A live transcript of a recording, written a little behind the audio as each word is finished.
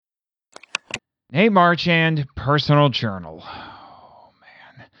Hey, Marchand, personal journal. Oh,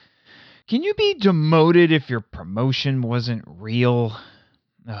 man. Can you be demoted if your promotion wasn't real?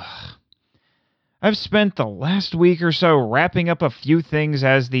 Ugh. I've spent the last week or so wrapping up a few things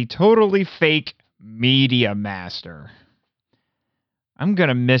as the totally fake media master. I'm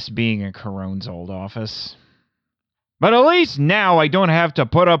gonna miss being in Carone's old office. But at least now I don't have to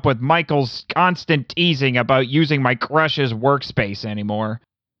put up with Michael's constant teasing about using my crush's workspace anymore.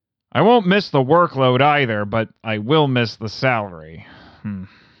 I won't miss the workload either, but I will miss the salary.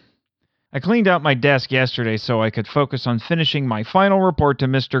 I cleaned out my desk yesterday so I could focus on finishing my final report to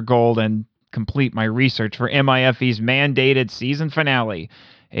Mr. Gold and complete my research for MIFE's mandated season finale,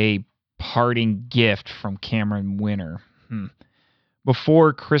 a parting gift from Cameron Winter,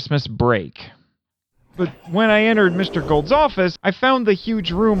 before Christmas break. But when I entered Mr. Gold's office, I found the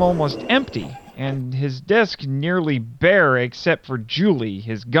huge room almost empty, and his desk nearly bare except for Julie,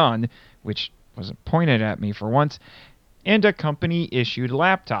 his gun, which wasn't pointed at me for once, and a company-issued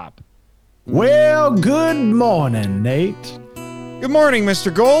laptop. Well, good morning, Nate. Good morning,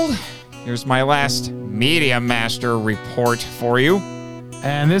 Mr. Gold. Here's my last Media Master report for you.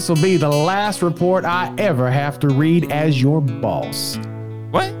 And this will be the last report I ever have to read as your boss.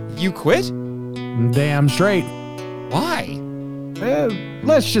 What? You quit? Damn straight. Why?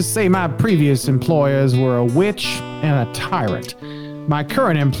 Let's just say my previous employers were a witch and a tyrant. My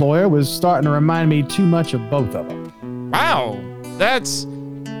current employer was starting to remind me too much of both of them. Wow, that's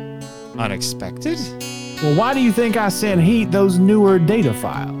unexpected. Well, why do you think I sent Heat those newer data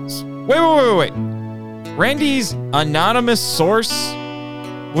files? Wait. Randy's anonymous source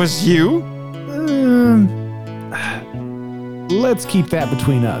was you? Let's keep that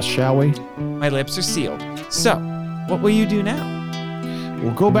between us, shall we? My lips are sealed. So, what will you do now?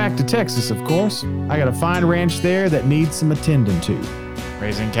 We'll go back to Texas, of course. I got a fine ranch there that needs some attending to.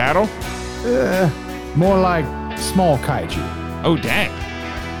 Raising cattle? More like small kaiju. Oh, dang.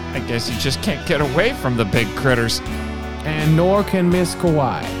 I guess you just can't get away from the big critters. And nor can Miss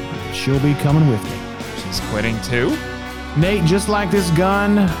Kauai. She'll be coming with me. She's quitting too? Nate, just like this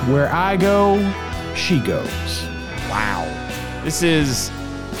gun, where I go, she goes. Wow. This is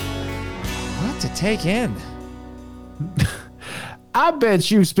a lot to take in. I bet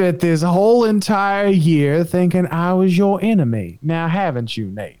you spent this whole entire year thinking I was your enemy. Now, haven't you,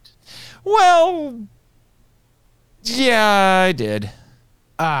 Nate? Well, yeah, I did.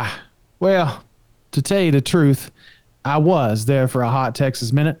 Well, to tell you the truth, I was there for a hot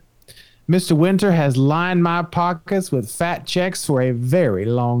Texas minute. Mr. Winter has lined my pockets with fat checks for a very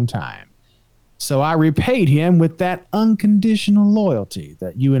long time. So I repaid him with that unconditional loyalty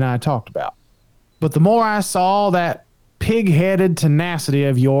that you and I talked about. But the more I saw that pig-headed tenacity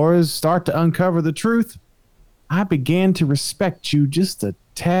of yours start to uncover the truth, I began to respect you just a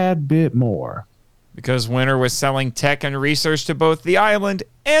tad bit more. Because Winter was selling tech and research to both the island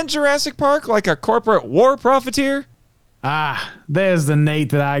and Jurassic Park like a corporate war profiteer? There's the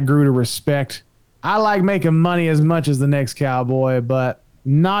Nate that I grew to respect. I like making money as much as the next cowboy, but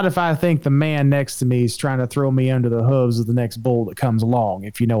not if I think the man next to me is trying to throw me under the hooves of the next bull that comes along,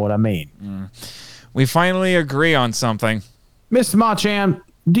 if you know what I mean. We finally agree on something. Mr. Marchand,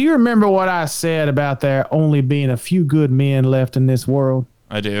 do you remember what I said about there only being a few good men left in this world?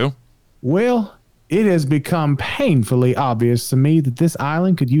 I do. Well, it has become painfully obvious to me that this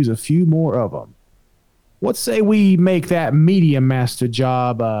island could use a few more of them. What say we make that media master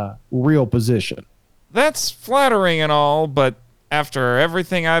job a real position? That's flattering and all, but after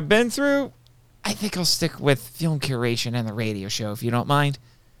everything I've been through, I think I'll stick with film curation and the radio show, if you don't mind.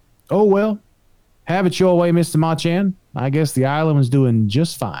 Oh, well, have it your way, Mr. Marchand. I guess the island was doing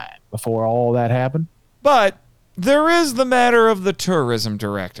just fine before all that happened. But there is the matter of the tourism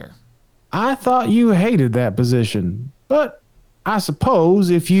director. I thought you hated that position, but I suppose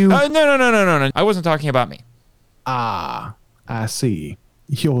if you... No. I wasn't talking about me. I see.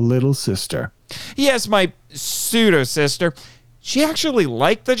 Your little sister. Yes, my pseudo-sister. She actually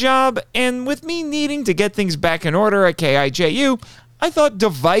liked the job, and with me needing to get things back in order at KIJU, I thought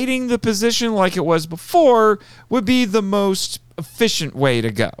dividing the position like it was before would be the most efficient way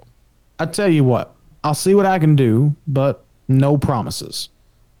to go. I tell you what, I'll see what I can do, but no promises.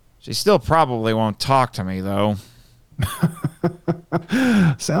 She still probably won't talk to me, though.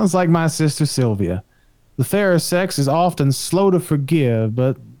 Sounds like my sister Sylvia. The fairer sex is often slow to forgive,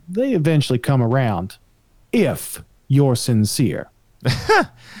 but they eventually come around. If you're sincere.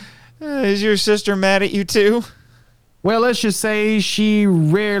 Is your sister mad at you, too? Well, let's just say she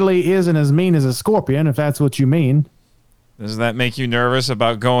rarely isn't as mean as a scorpion, if that's what you mean. Does that make you nervous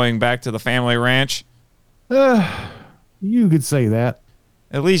about going back to the family ranch? You could say that.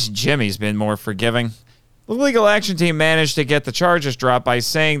 At least Jimmy's been more forgiving. The legal action team managed to get the charges dropped by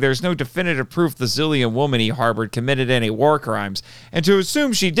saying there's no definitive proof the Zillion woman he harbored committed any war crimes, and to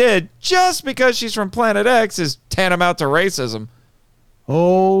assume she did just because she's from Planet X is tantamount to racism.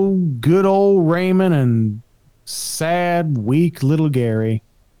 Oh, good old Raymond and sad, weak little Gary.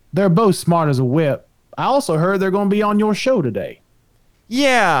 They're both smart as a whip. I also heard they're going to be on your show today.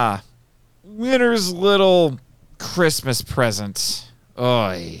 Yeah. Winter's little Christmas present.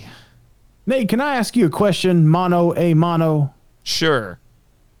 Oy. Nate, can I ask you a question, mano a mano? Sure.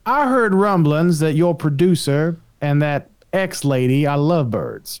 I heard rumblings that your producer and that ex-lady are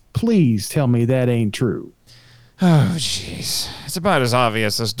lovebirds. Please tell me that ain't true. Oh, jeez. It's about as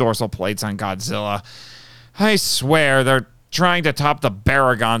obvious as dorsal plates on Godzilla. I swear they're trying to top the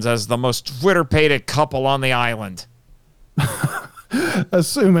Baragons as the most Twitter-pated couple on the island.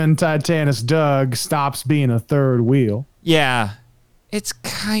 Assuming Titanus Doug stops being a third wheel. Yeah, it's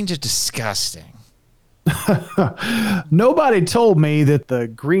kind of disgusting. Nobody told me that the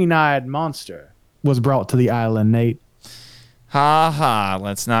green-eyed monster was brought to the island, Nate. Ha ha,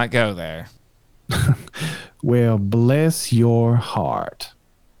 let's not go there. Well, bless your heart.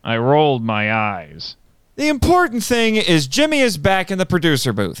 I rolled my eyes. The important thing is Jimmy is back in the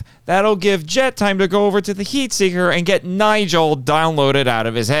producer booth. That'll give Jet time to go over to the heat seeker and get Nigel downloaded out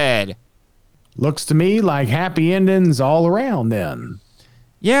of his head. Looks to me like happy endings all around then.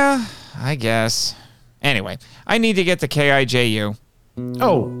 Yeah, I guess. Anyway, I need to get to KIJU.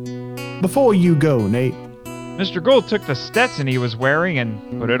 Oh, before you go, Nate. Mr. Gold took the Stetson he was wearing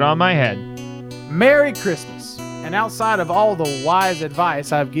and put it on my head. Merry Christmas. And outside of all the wise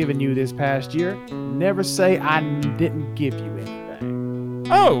advice I've given you this past year, never say I didn't give you anything.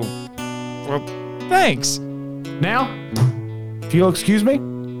 Oh, well, thanks. Now, if you'll excuse me,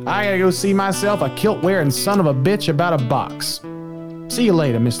 I gotta go see myself a kilt-wearing son of a bitch about a box. See you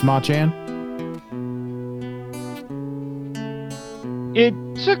later, Mr. Marchand. It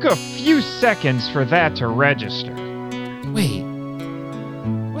took a few seconds for that to register. Wait,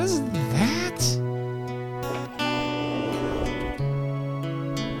 was that?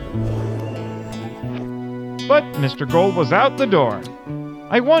 But Mr. Gold was out the door.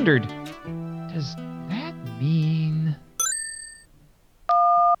 I wondered, does that mean...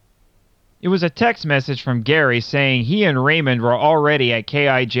 It was a text message from Gary saying he and Raymond were already at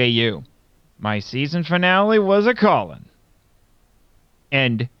KIJU. My season finale was a call-in.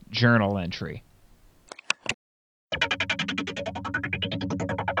 End journal entry.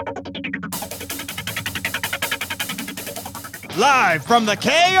 Live from the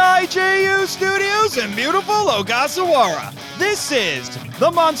KIJU studios in beautiful Ogasawara, this is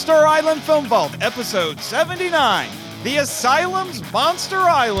the Monster Island Film Vault, episode 79, The Asylum's Monster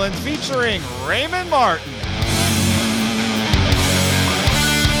Island, featuring Raymond Martin.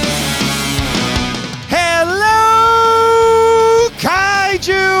 Hello,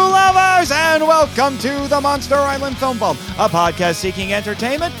 Kaiju lovers, and welcome to the Monster Island Film Vault, a podcast seeking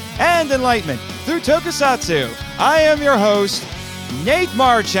entertainment and enlightenment through tokusatsu. I am your host, Nate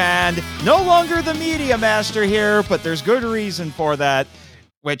Marchand, no longer the media master here, but there's good reason for that,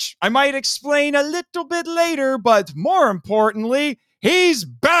 which I might explain a little bit later, but more importantly, he's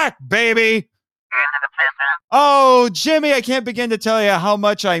back, baby! Oh, Jimmy, I can't begin to tell you how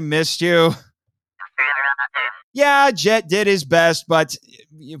much I missed you. Yeah, Jet did his best, but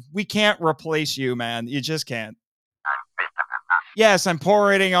we can't replace you, man. You just can't. Yes, I'm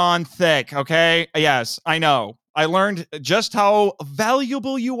pouring on thick, okay? Yes, I know. I learned just how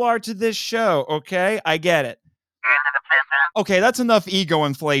valuable you are to this show, okay? I get it. Okay, that's enough ego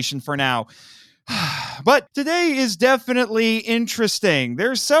inflation for now. But today is definitely interesting.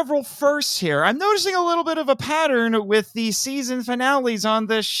 There's several firsts here. I'm noticing a little bit of a pattern with the season finales on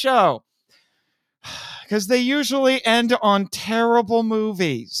this show, because they usually end on terrible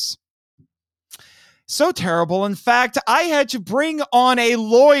movies. So terrible, in fact, I had to bring on a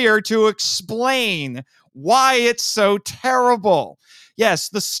lawyer to explain why it's so terrible. Yes,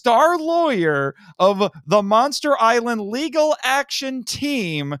 the star lawyer of the Monster Island legal action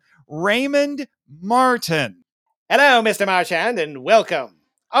team, Raymond Martin. Hello, Mr. Marchand, and welcome.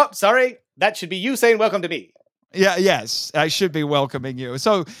 Oh, sorry. That should be you saying welcome to me. Yeah, yes, I should be welcoming you.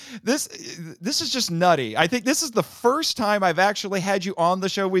 So this is just nutty. I think this is the first time I've actually had you on the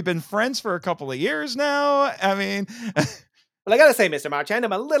show. We've been friends for a couple of years now. I mean... Well, I gotta say, Mr. Marchand,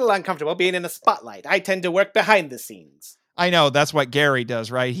 I'm a little uncomfortable being in the spotlight. I tend to work behind the scenes. I know, that's what Gary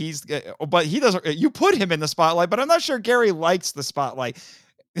does, right? But he doesn't... You put him in the spotlight, but I'm not sure Gary likes the spotlight.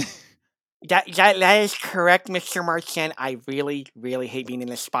 That is correct, Mr. Marchand. I really, really hate being in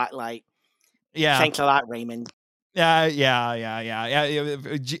the spotlight. Yeah. Thanks a lot, Raymond. Gary,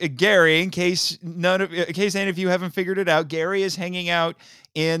 in case any of you haven't figured it out, Gary is hanging out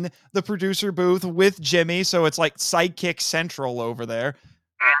in the producer booth with Jimmy, so it's like sidekick central over there.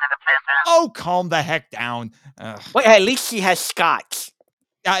 Oh, calm the heck down. Well, at least she has scotch.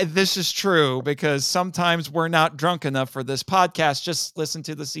 This is true, because sometimes we're not drunk enough for this podcast. Just listen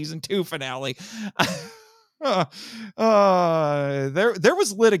to the season 2 finale. There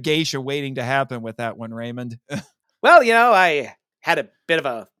was litigation waiting to happen with that one, Raymond. Well, I had a bit of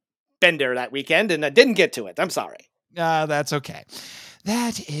a bender that weekend and I didn't get to it. I'm sorry. That's okay.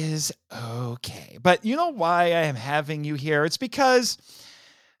 That is okay. But you know why I am having you here? It's because,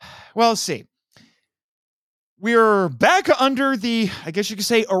 well, see, we're back under the, I guess you could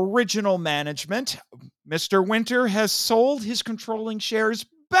say, original management. Mr. Winter has sold his controlling shares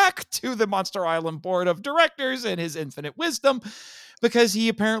back to the Monster Island board of directors in his infinite wisdom, because he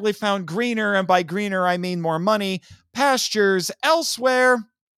apparently found greener, and by greener I mean more money, pastures elsewhere.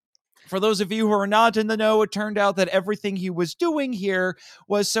 For those of you who are not in the know, it turned out that everything he was doing here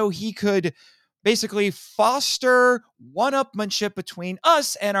was so he could basically foster one-upmanship between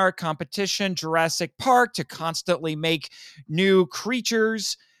us and our competition, Jurassic Park, to constantly make new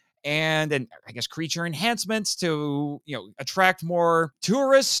creatures and I guess creature enhancements to, attract more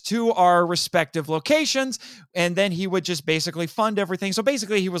tourists to our respective locations. And then he would just basically fund everything. So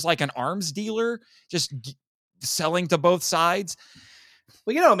basically he was like an arms dealer, just selling to both sides.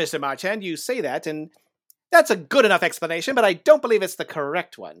 Well, Mr. Marchand, you say that, and that's a good enough explanation, but I don't believe it's the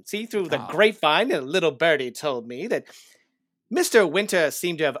correct one. See, through the grapevine, a little birdie told me that Mr. Winter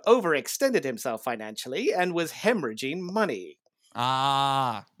seemed to have overextended himself financially and was hemorrhaging money. So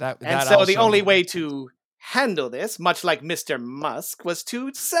the only way to handle this, much like Mr. Musk, was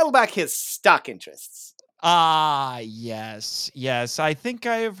to sell back his stock interests. Yes. I think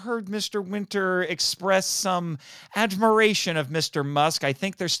I have heard Mr. Winter express some admiration of Mr. Musk. I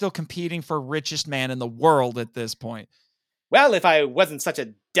think they're still competing for richest man in the world at this point. Well, if I wasn't such a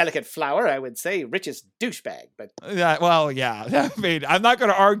delicate flower, I would say richest douchebag, but... Yeah. I mean, I'm not going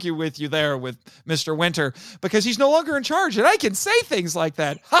to argue with you there with Mr. Winter, because he's no longer in charge, and I can say things like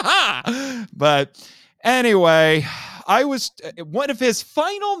that. But anyway, one of his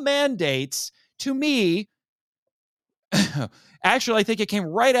final mandates to me, actually, I think it came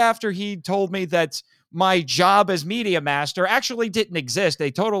right after he told me that my job as media master actually didn't exist.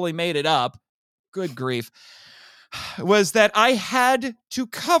 They totally made it up. Good grief. Was that I had to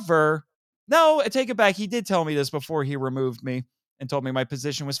cover... No, I take it back. He did tell me this before he removed me and told me my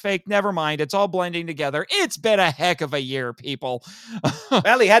position was fake. Never mind. It's all blending together. It's been a heck of a year, people.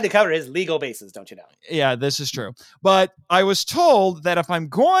 Well, he had to cover his legal bases, don't you know? Yeah, this is true. But I was told that if I'm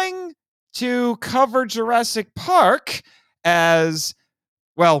going to cover Jurassic Park as,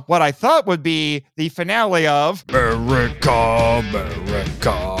 well, what I thought would be the finale of America,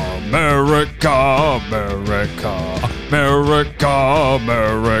 America, America, America, America,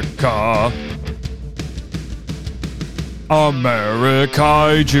 America,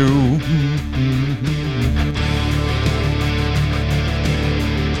 America, Jew.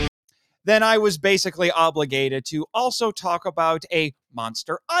 Then I was basically obligated to also talk about a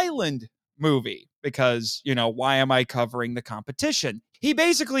Monster Island movie, because, why am I covering the competition? He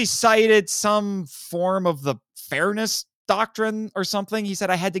basically cited some form of the fairness doctrine or something. He said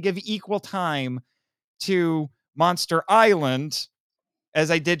I had to give equal time to Monster Island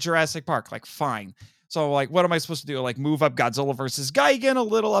as I did Jurassic Park. Like, fine. So, what am I supposed to do? Move up Godzilla versus Gigan a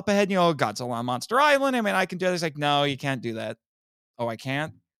little up ahead, Godzilla on Monster Island. I mean, I can do this. No, you can't do that. Oh, I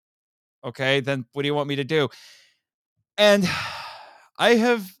can't? Okay, then what do you want me to do? And I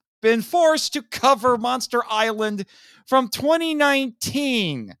have been forced to cover Monster Island from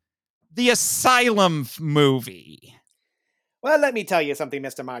 2019, the Asylum movie. Well, let me tell you something,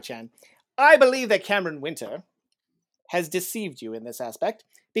 Mr. Marchand. I believe that Cameron Winter has deceived you in this aspect,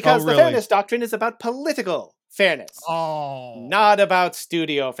 because the fairness doctrine is about political fairness. Not about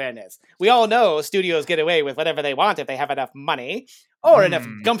studio fairness. We all know studios get away with whatever they want if they have enough money, or enough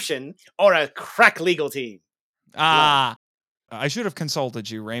gumption, or a crack legal team. I should have consulted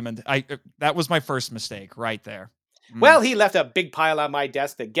you, Raymond. That was my first mistake right there. Well, he left a big pile on my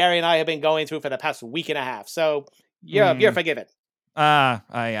desk that Gary and I have been going through for the past week and a half, so you're forgiven.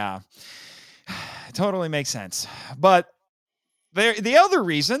 Totally makes sense. But the other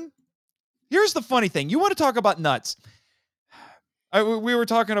reason, here's the funny thing. You want to talk about nuts. We were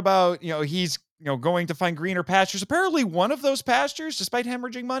talking about, he's going to find greener pastures. Apparently one of those pastures, despite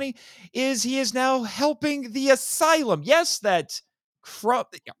hemorrhaging money, is he is now helping the Asylum. Yes,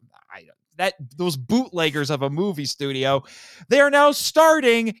 those bootleggers of a movie studio, they are now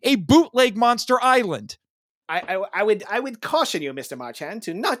starting a bootleg Monster Island. I would caution you, Mr. Marchand,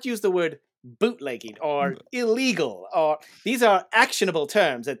 to not use the word bootlegging or illegal, or these are actionable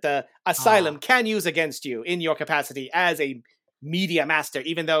terms that the Asylum can use against you in your capacity as a media master,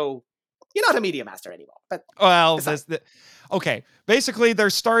 even though you're not a media master anymore. But okay, basically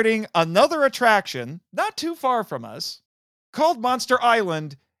they're starting another attraction not too far from us called Monster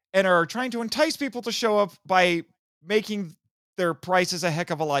Island and are trying to entice people to show up by making their prices a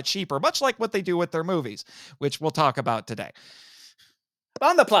heck of a lot cheaper, much like what they do with their movies, which we'll talk about today.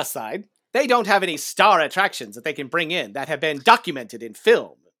 On the plus side, they don't have any star attractions that they can bring in that have been documented in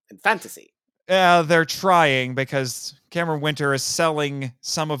film and fantasy. They're trying because Cameron Winter is selling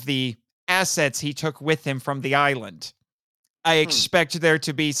some of the assets he took with him from the island. I expect there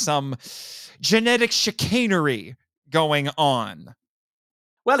to be some genetic chicanery going on.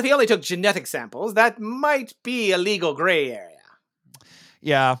 Well, if he only took genetic samples, that might be a legal gray area.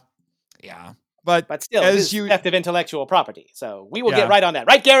 Yeah. But still, it is theft of intellectual property, so we will get right on that.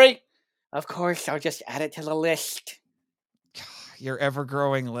 Right, Gary? Of course, I'll just add it to the list. Your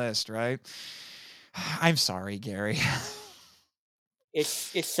ever-growing list, right? I'm sorry, Gary.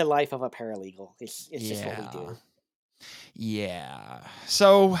 It's the life of a paralegal. It's just what we do. Yeah.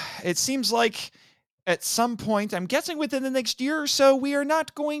 So it seems like at some point, I'm guessing within the next year or so, we are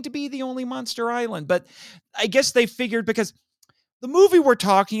not going to be the only Monster Island. But I guess they figured because the movie we're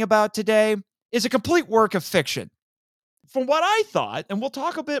talking about today is a complete work of fiction. From what I thought, and we'll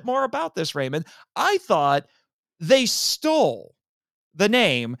talk a bit more about this, Raymond, I thought they stole the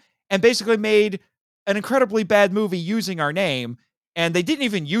name and basically made an incredibly bad movie using our name. And they didn't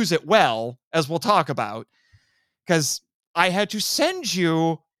even use it well, as we'll talk about, because I had to send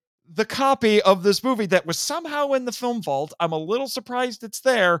you the copy of this movie that was somehow in the film vault. I'm a little surprised it's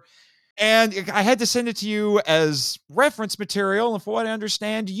there. And I had to send it to you as reference material. And for what I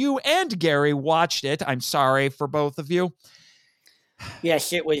understand, you and Gary watched it. I'm sorry for both of you.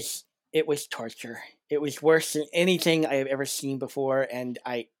 Yes, it was torture. It was worse than anything I have ever seen before, and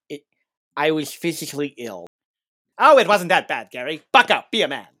I was physically ill. Oh, it wasn't that bad, Gary. Buck up, be a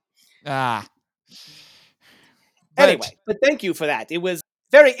man. Anyway, but thank you for that. It was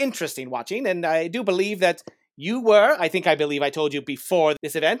very interesting watching, and I do believe that you were, I believe I told you before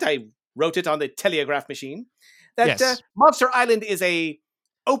this event, I wrote it on the telegraph machine, that Monster Island is a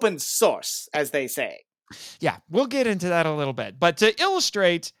open source, as they say. Yeah, we'll get into that a little bit. But to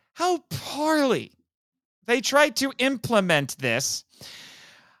illustrate how poorly they tried to implement this,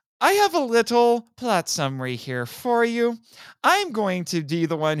 I have a little plot summary here for you. I'm going to be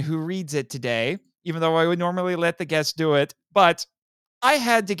the one who reads it today, even though I would normally let the guest do it. But I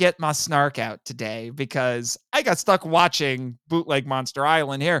had to get my snark out today because I got stuck watching Bootleg Monster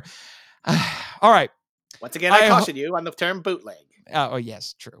Island here. All right. Once again, I caution you on the term bootleg. Oh,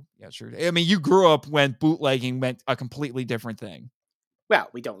 yes, true. Yeah, true. I mean, you grew up when bootlegging meant a completely different thing. Well,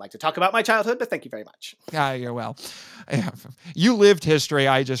 we don't like to talk about my childhood, but thank you very much. Yeah, well, you lived history.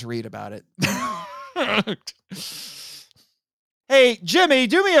 I just read about it. Hey, Jimmy,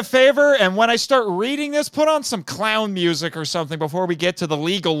 do me a favor, and when I start reading this, put on some clown music or something before we get to the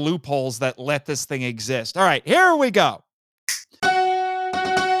legal loopholes that let this thing exist. All right, here we go.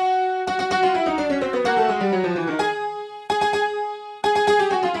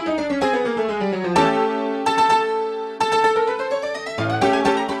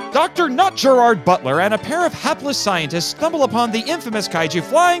 Dr. Not Gerard Butler and a pair of hapless scientists stumble upon the infamous kaiju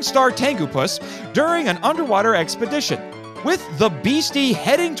Flying Star Tangupus during an underwater expedition. With the beastie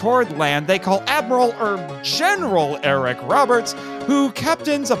heading toward land, they call Admiral General Eric Roberts, who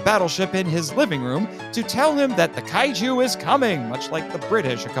captains a battleship in his living room, to tell him that the kaiju is coming, much like the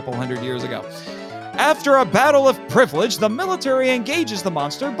British a couple hundred years ago. After a battle of privilege, the military engages the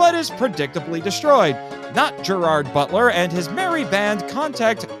monster, but is predictably destroyed. Not Gerard Butler and his merry band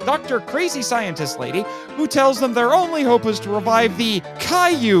contact Dr. Crazy Scientist Lady, who tells them their only hope is to revive the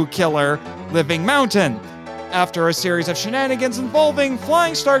Caillou killer, Living Mountain. After a series of shenanigans involving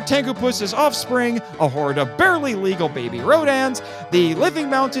Flying Star Tangupus' offspring, a horde of barely legal baby Rodans, the Living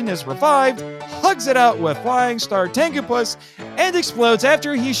Mountain is revived, hugs it out with Flying Star Tangupus, and explodes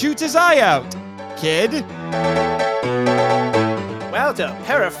after he shoots his eye out. Kid? Well, to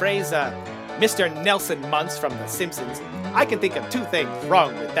paraphrase Mr. Nelson Muntz from The Simpsons, I can think of two things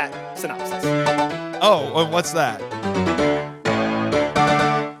wrong with that synopsis. Oh, what's that?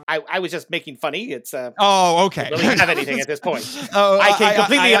 I was just making funny. It's okay. I don't really have anything at this point. I came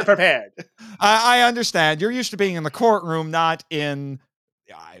completely unprepared. I understand. You're used to being in the courtroom, not in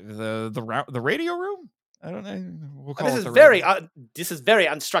the radio room. I don't know. We'll call this is very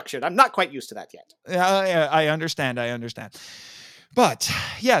unstructured. I'm not quite used to that yet. Yeah, I understand. But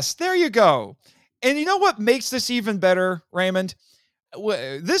yes, there you go. And you know what makes this even better, Raymond?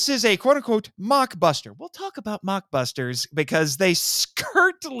 This is a quote-unquote mockbuster. We'll talk about mockbusters because they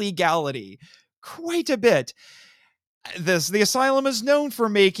skirt legality quite a bit. The Asylum is known for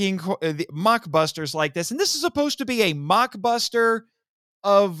making mockbusters like this, and this is supposed to be a mockbuster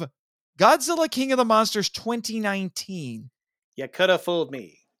of Godzilla King of the Monsters 2019. You could have fooled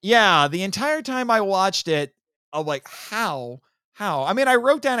me. Yeah, the entire time I watched it, I'm like, how? I mean, I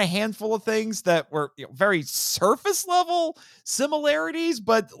wrote down a handful of things that were very surface level similarities,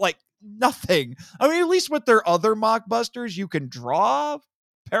 but like nothing. I mean, at least with their other mockbusters, you can draw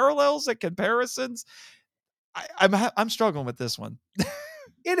parallels and comparisons. I'm struggling with this one.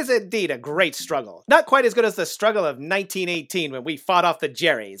 It is indeed a great struggle. Not quite as good as the struggle of 1918 when we fought off the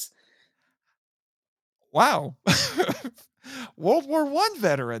Jerrys. Wow. World War I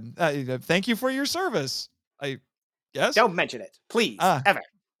veteran. Thank you for your service. I guess. Don't mention it, please, ever.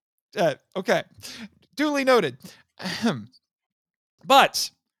 Okay. Duly noted.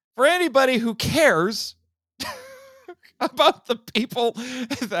 But for anybody who cares about the people,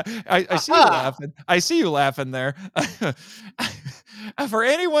 I see you laughing. I see you laughing there. For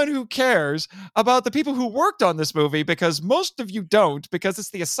anyone who cares about the people who worked on this movie, because most of you don't, because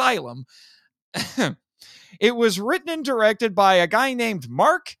it's the Asylum. It was written and directed by a guy named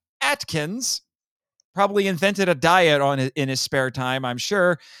Mark Atkins. Probably invented a diet in his spare time, I'm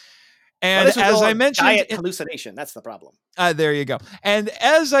sure. And as I mentioned, diet hallucination. That's the problem. There you go. And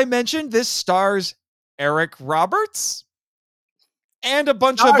as I mentioned, this stars Eric Roberts and a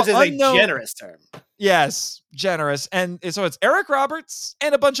bunch of unknown. A generous term. Yes, generous. And so it's Eric Roberts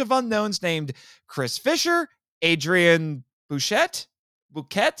and a bunch of unknowns named Chris Fisher, Adrian Bouquet.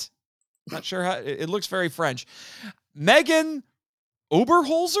 Not sure how it looks very French. Megan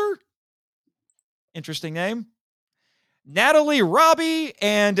Oberholzer. Interesting name. Natalie Robbie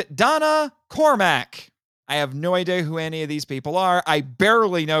and Donna Cormack. I have no idea who any of these people are. I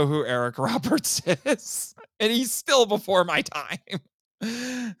barely know who Eric Roberts is. And he's still before my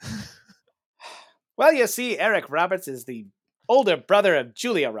time. Well, you see, Eric Roberts is the older brother of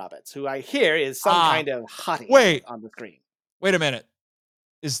Julia Roberts, who I hear is some kind of hottie on the screen. Wait a minute.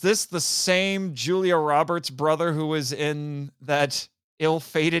 Is this the same Julia Roberts brother who was in that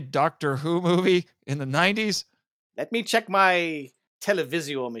ill-fated Doctor Who movie in the 90s? Let me check my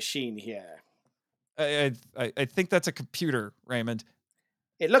televisual machine here. I think that's a computer, Raymond.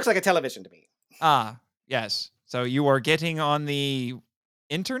 It looks like a television to me. Ah, yes. So you are getting on the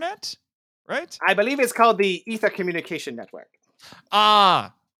internet, right? I believe it's called the Ether Communication Network.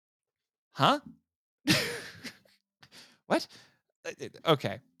 Ah. Huh? What?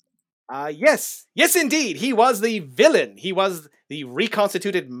 Okay. Yes. Yes, indeed. He was the villain. He was the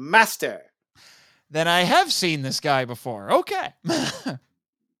reconstituted master. Then I have seen this guy before. Okay.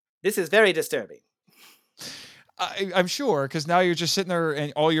 This is very disturbing. I'm sure, because now you're just sitting there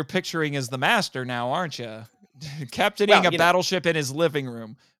and all you're picturing is the master now, aren't you? Captaining a battleship in his living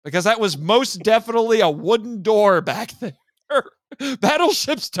room. Because that was most definitely a wooden door back there.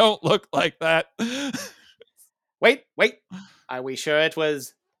 Battleships don't look like that. Wait. Are we sure it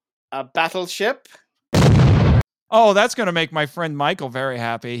was a battleship? Oh, that's going to make my friend Michael very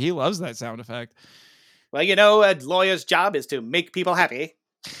happy. He loves that sound effect. Well, you know, a lawyer's job is to make people happy.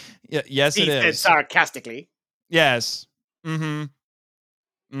 Yes, it is. He said sarcastically. Yes.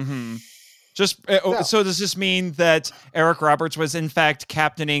 Just so does this mean that Eric Roberts was in fact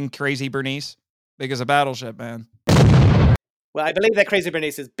captaining Crazy Bernice? Because a battleship, man. Well, I believe that Crazy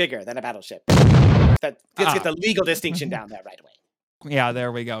Bernice is bigger than a battleship. Let's get the legal distinction down there right away. Yeah,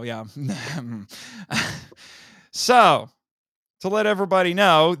 there we go. Yeah. So, to let everybody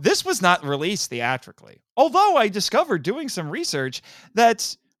know, this was not released theatrically. Although I discovered doing some research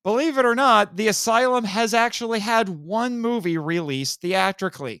that, believe it or not, the Asylum has actually had one movie released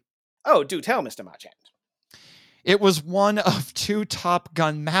theatrically. Oh, do tell, Mr. Marchand. It was one of 2 Top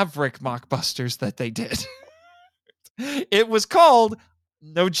Gun Maverick mockbusters that they did. It was called,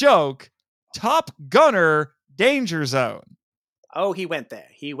 no joke, Top Gunner Danger Zone. Oh, he went there.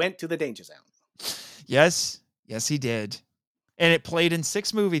 He went to the danger zone. Yes, he did. And it played in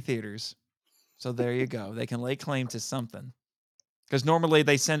 6 movie theaters. So there you go. They can lay claim to something. Because normally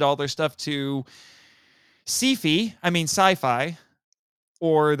they send all their stuff to Sci-Fi,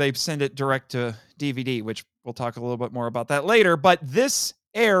 or they send it direct to DVD, which we'll talk a little bit more about that later. But this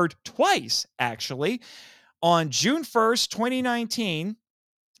aired twice, actually. On June 1st, 2019,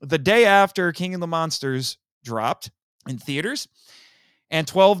 the day after King of the Monsters dropped in theaters. And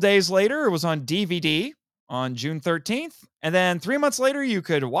 12 days later, it was on DVD on June 13th. And then 3 months later, you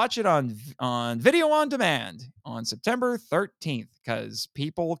could watch it on video on demand on September 13th because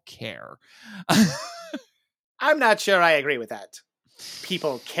people care. I'm not sure I agree with that.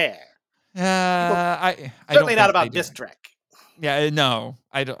 People care. I certainly don't not about this Drek. Yeah, no,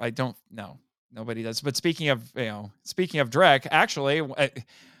 I don't know. Nobody does. But speaking of Drek, actually,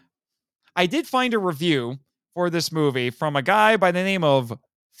 I did find a review for this movie from a guy by the name of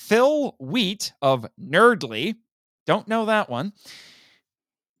Phil Wheat of Nerdly. Don't know that one.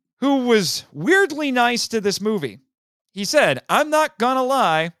 Who was weirdly nice to this movie. He said, "I'm not gonna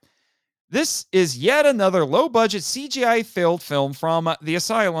lie. This is yet another low-budget CGI-filled film from the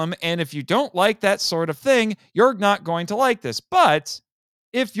Asylum, and if you don't like that sort of thing, you're not going to like this. But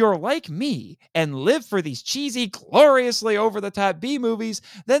if you're like me and live for these cheesy, gloriously over-the-top B-movies,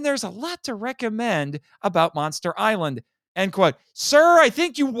 then there's a lot to recommend about Monster Island." End quote. Sir, I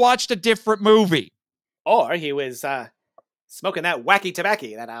think you watched a different movie. Or he was smoking that wacky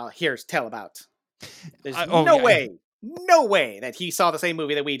tobacco that I'll hear tell about. There's no way that he saw the same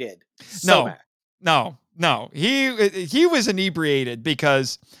movie that we did. No. He was inebriated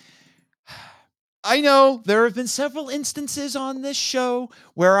because I know there have been several instances on this show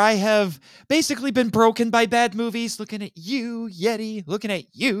where I have basically been broken by bad movies. Looking at you, Yeti. Looking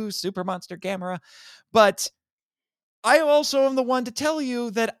at you, Super Monster Gamera. But I also am the one to tell you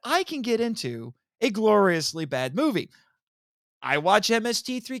that I can get into a gloriously bad movie. I watch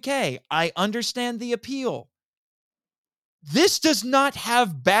MST3K. I understand the appeal. This does not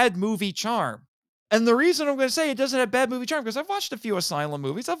have bad movie charm. And the reason I'm going to say it doesn't have bad movie charm, because I've watched a few Asylum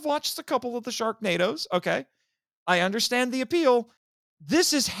movies. I've watched a couple of the Sharknadoes. Okay. I understand the appeal.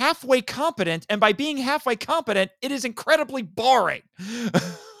 This is halfway competent. And by being halfway competent, it is incredibly boring.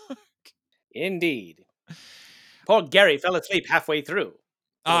 Indeed. Poor Gary fell asleep halfway through.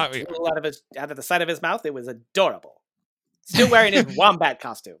 Out of the side of his mouth. It was adorable. Still wearing his wombat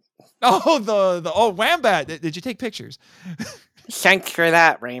costume. Oh, the wombat. Did you take pictures? Thanks for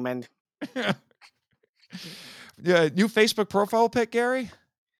that, Raymond. Yeah, new Facebook profile pic, Gary?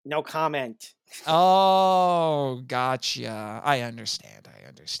 No comment. Oh, gotcha. I understand.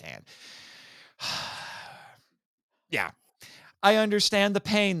 Yeah. I understand the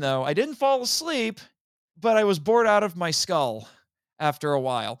pain, though. I didn't fall asleep, but I was bored out of my skull after a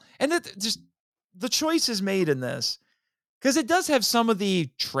while. And just the choices made in this, because it does have some of the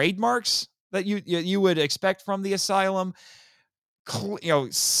trademarks that you would expect from the Asylum.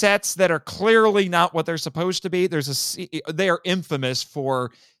 Sets that are clearly not what they're supposed to be. They are infamous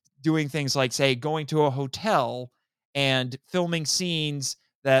for doing things like, say, going to a hotel and filming scenes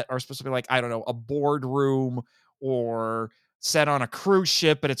that are supposed to be like, I don't know, a boardroom or set on a cruise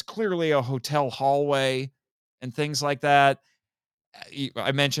ship, but it's clearly a hotel hallway and things like that.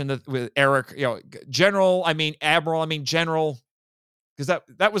 I mentioned that with Eric, General, because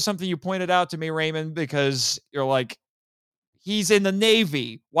that was something you pointed out to me, Raymond, because you're like, he's in the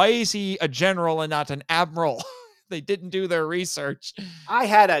Navy. Why is he a general and not an admiral? They didn't do their research. I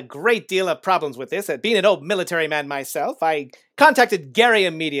had a great deal of problems with this. Being an old military man myself, I contacted Gary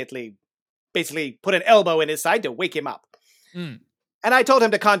immediately. Basically put an elbow in his side to wake him up. And I told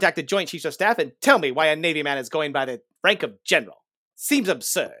him to contact the Joint Chiefs of Staff and tell me why a Navy man is going by the rank of general. Seems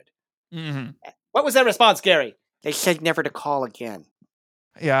absurd. Mm-hmm. What was their response, Gary? They said never to call again.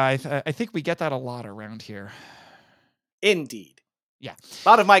 Yeah, I think we get that a lot around here. Indeed. Yeah. A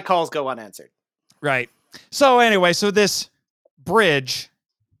lot of my calls go unanswered. Right. So anyway, this bridge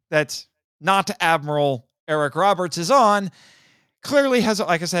that not Admiral Eric Roberts is on clearly has,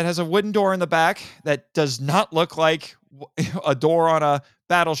 like I said, has a wooden door in the back that does not look like a door on a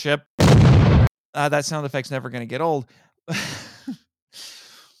battleship. That sound effect's never going to get old.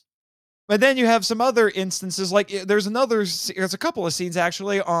 But then you have some other instances, like there's a couple of scenes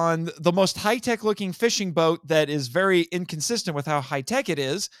actually on the most high-tech looking fishing boat that is very inconsistent with how high-tech it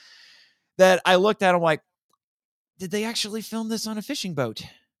is, that I looked at. I'm like, did they actually film this on a fishing boat?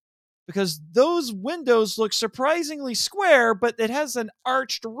 Because those windows look surprisingly square, but it has an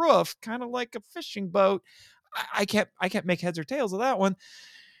arched roof, kind of like a fishing boat. I can't make heads or tails of that one.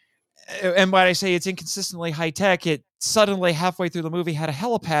 And when I say it's inconsistently high-tech, it suddenly halfway through the movie had a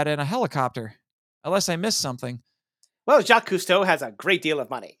helipad and a helicopter. Unless I missed something. Well, Jacques Cousteau has a great deal of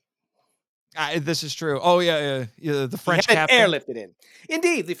money. This is true. Oh, yeah, the French captain. Airlifted in.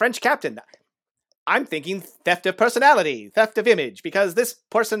 Indeed, the French captain. I'm thinking theft of personality, theft of image, because this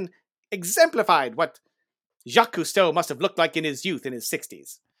person exemplified what Jacques Cousteau must have looked like in his youth, in his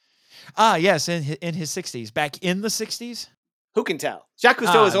 60s. Ah, yes, in his 60s. Back in the 60s? Who can tell? Jacques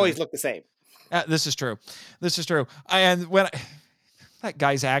Cousteau has always looked the same. This is true. And when that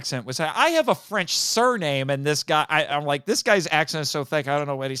guy's accent was. I have a French surname, and this guy, I'm like, this guy's accent is so thick, I don't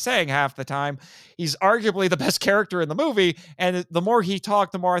know what he's saying half the time. He's arguably the best character in the movie, and the more he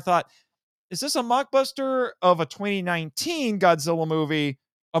talked, the more I thought, is this a mockbuster of a 2019 Godzilla movie,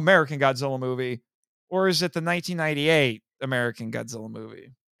 American Godzilla movie, or is it the 1998 American Godzilla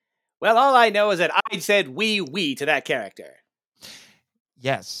movie? Well, all I know is that I said we to that character.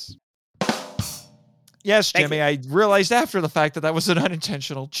 Yes. Yes, Jimmy, I realized after the fact that was an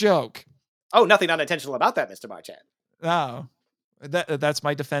unintentional joke. Oh, nothing unintentional about that, Mr. Marchand. Oh, that's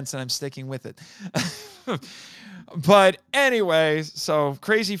my defense, and I'm sticking with it. But anyway, so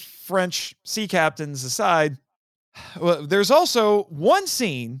crazy French sea captains aside, well, there's also one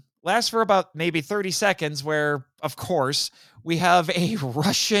scene, lasts for about maybe 30 seconds, where, of course, we have a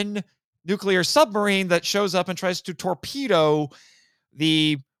Russian nuclear submarine that shows up and tries to torpedo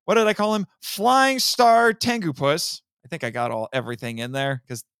the, what did I call him? Flying Star Tengu-Puss. I think I got everything in there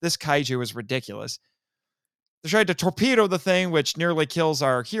because this kaiju is ridiculous. They tried to torpedo the thing, which nearly kills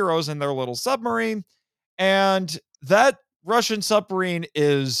our heroes in their little submarine. And that Russian submarine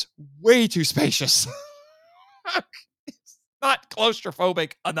is way too spacious. It's not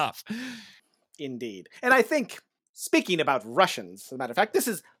claustrophobic enough. Indeed. And I think, speaking about Russians, as a matter of fact, this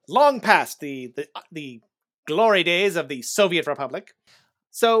is long past the glory days of the Soviet Republic.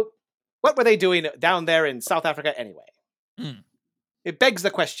 So, what were they doing down there in South Africa anyway? It begs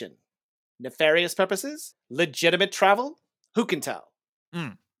the question. Nefarious purposes? Legitimate travel? Who can tell?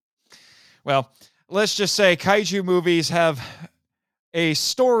 Well, let's just say kaiju movies have a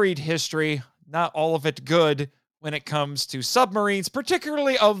storied history, not all of it good when it comes to submarines,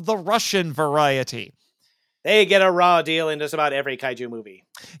 particularly of the Russian variety. They get a raw deal in just about every kaiju movie.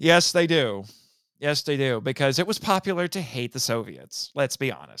 Yes, they do. Yes, they do, because it was popular to hate the Soviets, let's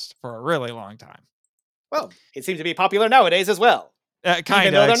be honest, for a really long time. Well, it seems to be popular nowadays as well.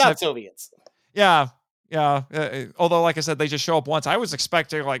 Even though they're not Soviets. Yeah. Although, like I said, they just show up once. I was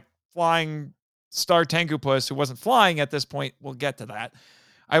expecting, like, Flying Star Tengu-Puss, who wasn't flying at this point. We'll get to that.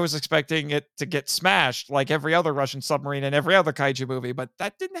 I was expecting it to get smashed like every other Russian submarine in every other kaiju movie, but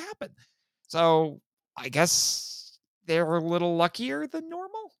that didn't happen. So I guess they were a little luckier than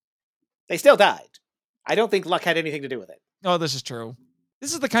normal. They still died. I don't think luck had anything to do with it. No, this is true.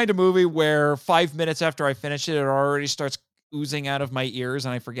 This is the kind of movie where 5 minutes after I finish it, it already starts oozing out of my ears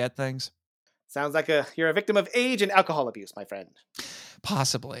and I forget things. Sounds like you're a victim of age and alcohol abuse, my friend.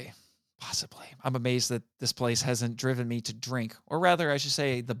 Possibly. I'm amazed that this place hasn't driven me to drink. Or rather, I should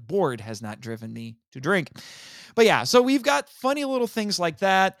say, the board has not driven me to drink. But yeah, so we've got funny little things like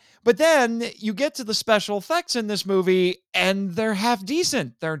that. But then you get to the special effects in this movie, and they're half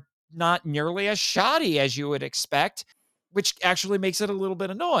decent. They're not nearly as shoddy as you would expect, which actually makes it a little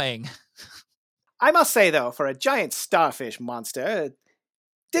bit annoying. I must say, though, for a giant starfish monster, it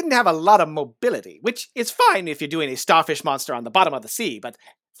didn't have a lot of mobility, which is fine if you're doing a starfish monster on the bottom of the sea, but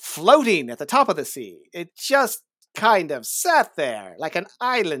floating at the top of the sea, it just kind of sat there like an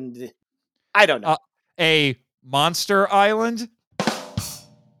island. I don't know. A monster island,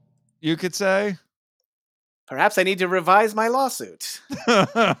 you could say? Perhaps I need to revise my lawsuit.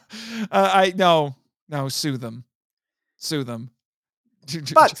 No, sue them.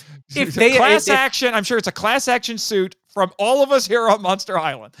 But if they action, I'm sure it's a class action suit from all of us here on Monster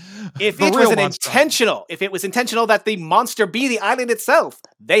Island. If it was intentional that the monster be the island itself,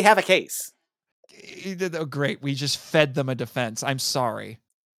 they have a case. Oh, great. We just fed them a defense. I'm sorry.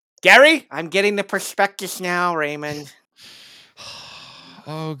 Gary, I'm getting the prospectus now, Raymond.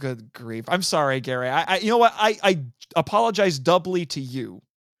 Oh, good grief. I'm sorry, Gary. You know what? I apologize doubly to you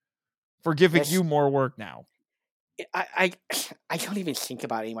for giving you more work now. I don't even think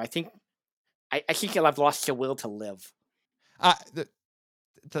about it anymore. I think I've lost the will to live.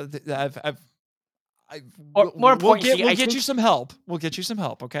 More importantly, we'll get you some help. We'll get you some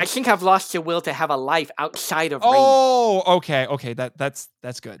help. Okay. I think I've lost the will to have a life outside of. Oh, Raymond. Okay. That's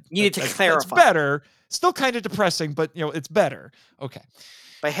good. Needed to clarify. That's better. Still kind of depressing, but it's better. Okay.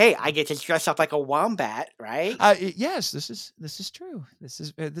 But hey, I get to dress up like a wombat, right? Yes, this is true. This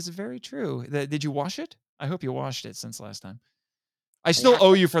is very true. Did you wash it? I hope you washed it since last time. I still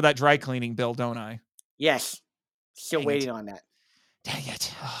owe you for that dry cleaning bill, don't I? Yes. Still waiting on that. Dang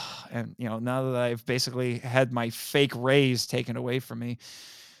it. And, now that I've basically had my fake raise taken away from me,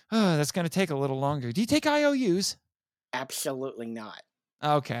 that's going to take a little longer. Do you take IOUs? Absolutely not.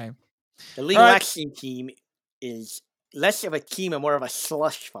 Okay. The legal action team is less of a team and more of a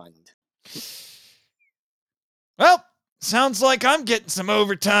slush fund. Well, sounds like I'm getting some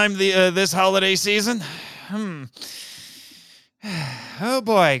overtime this holiday season. Oh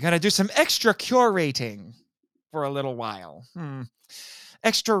boy, gotta do some extra curating. for a little while.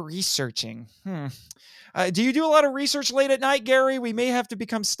 Extra researching. Do you do a lot of research late at night, Gary? We may have to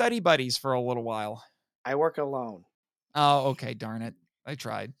become study buddies for a little while. I work alone. Oh, okay. Darn it. I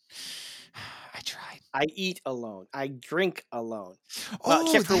tried. I eat alone. I drink alone. Well,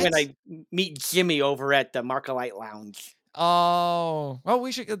 except for when I meet Jimmy over at the Marcolite Lounge. Oh, well,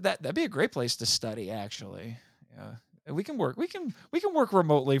 we should. That'd be a great place to study, actually. Yeah, we can work. We can work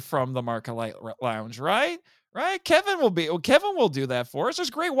remotely from the Marcolite Lounge, right? Right. Kevin will do that for us. There's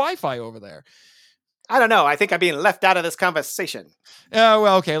great Wi-Fi over there. I don't know. I think I'm being left out of this conversation.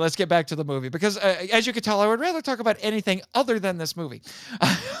 Well, okay. Let's get back to the movie because, as you can tell, I would rather talk about anything other than this movie.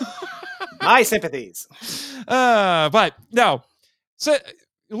 My sympathies. But no. So,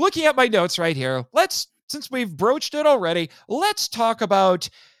 looking at my notes right here, since we've broached it already, let's talk about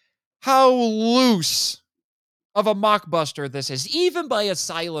how loose of a mockbuster this is. Even by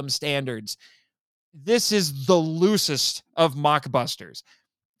Asylum standards, this is the loosest of mockbusters.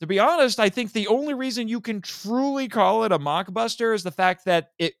 To be honest, I think the only reason you can truly call it a mockbuster is the fact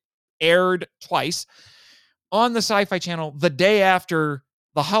that it aired twice on the Sci-Fi Channel the day after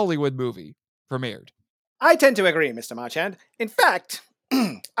the Hollywood movie premiered. I tend to agree, Mr. Marchand. In fact,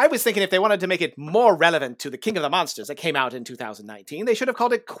 I was thinking if they wanted to make it more relevant to the King of the Monsters that came out in 2019, they should have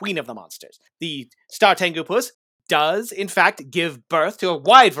called it Queen of the Monsters. The Star Tengu Puss does, in fact, give birth to a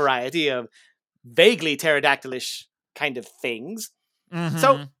wide variety of vaguely pterodactylish kind of things. Mm-hmm.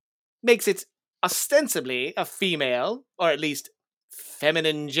 So, makes it ostensibly a female, or at least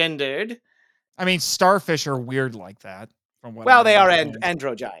feminine gendered. I mean, starfish are weird like that. They are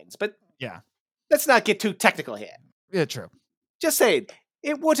androgynes, but yeah, let's not get too technical here. Yeah, true. Just saying,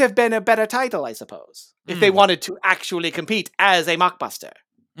 it would have been a better title, I suppose, if they wanted to actually compete as a mockbuster.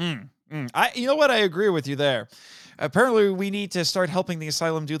 You know what? I agree with you there. Apparently, we need to start helping the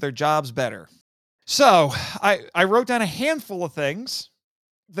Asylum do their jobs better. So, I wrote down a handful of things.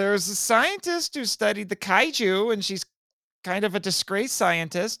 There's a scientist who studied the kaiju, and she's kind of a disgraced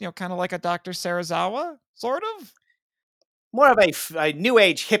scientist, kind of like a Dr. Serizawa, sort of. More of a new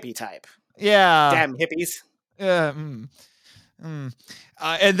age hippie type. Yeah. Damn hippies. And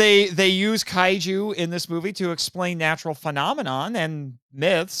they use kaiju in this movie to explain natural phenomenon and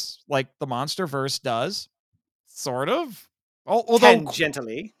myths, like the MonsterVerse does, sort of. Although,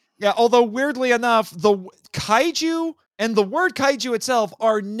 tangentially. Yeah, although weirdly enough, the kaiju and the word kaiju itself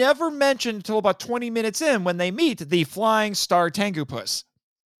are never mentioned until about 20 minutes in when they meet the flying star Tengu Puss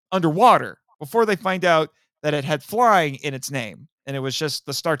underwater, before they find out that it had flying in its name, and it was just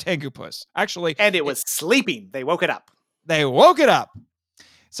the star Tengu Puss. Actually, and it was sleeping. They woke it up.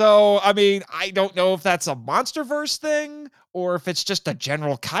 So, I mean, I don't know if that's a MonsterVerse thing or if it's just a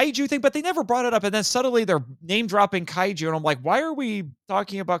general kaiju thing, but they never brought it up. And then suddenly they're name dropping kaiju. And I'm like, why are we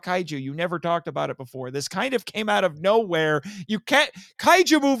talking about kaiju? You never talked about it before. This kind of came out of nowhere.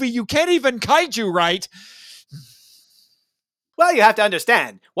 Kaiju movie, you can't even kaiju, right? Well, you have to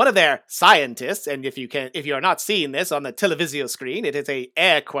understand, one of their scientists, and if you're not seeing this on the televisio screen, it is a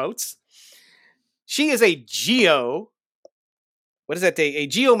air quotes. She is a geomythologist.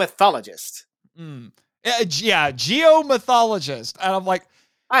 Yeah, geomythologist. And I'm like,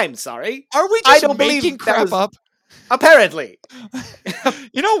 I'm sorry. Are we just making crap up? Apparently.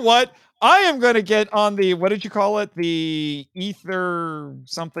 You know what? I am going to get on the, what did you call it? The Ether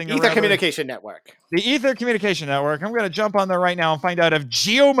something. Ether Communication Network. The Ether Communication Network. I'm going to jump on there right now and find out if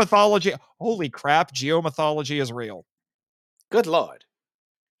geomythology, holy crap, geomythology is real. Good Lord.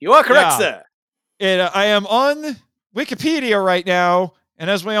 You are correct, sir. I am on Wikipedia right now, and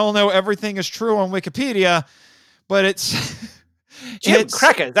as we all know, everything is true on Wikipedia, but it's... Jim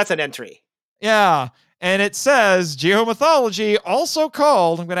Crackers, that's an entry. Yeah, and it says, geomythology, also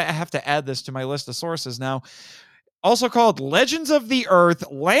called, I'm going to have to add this to my list of sources now, also called Legends of the Earth,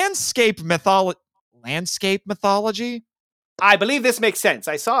 Landscape mythology? I believe this makes sense.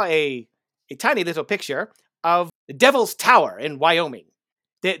 I saw a tiny little picture of the Devil's Tower in Wyoming.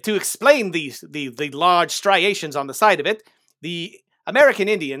 To explain the large striations on the side of it, the American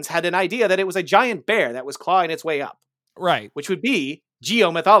Indians had an idea that it was a giant bear that was clawing its way up. Right. Which would be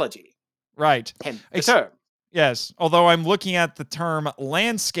geomythology. Right. Hence the term. Yes. Although I'm looking at the term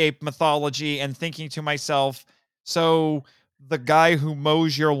landscape mythology and thinking to myself, so the guy who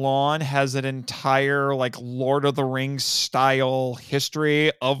mows your lawn has an entire, like, Lord of the Rings style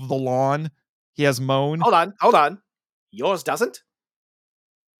history of the lawn he has mown. Hold on. Yours doesn't?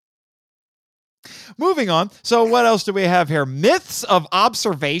 Moving on. So what else do we have here? Myths of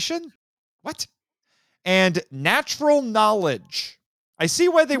observation? What? And natural knowledge. I see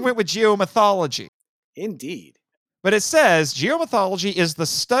why they went with geomythology. Indeed. But it says geomythology is the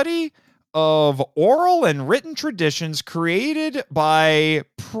study of oral and written traditions created by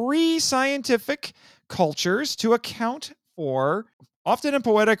pre-scientific cultures to account for, often in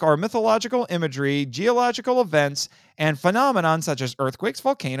poetic or mythological imagery, geological events and phenomenon such as earthquakes,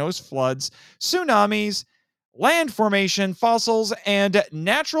 volcanoes, floods, tsunamis, land formation, fossils, and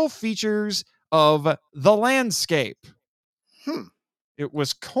natural features of the landscape. It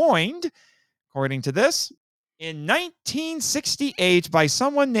was coined, according to this, in 1968 by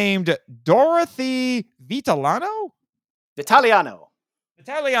someone named Dorothy Vitaliano?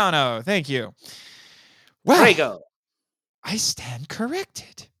 Vitaliano, thank you. Well, Prego. I stand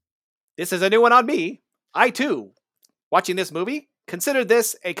corrected. This is a new one on me. I, too, watching this movie, considered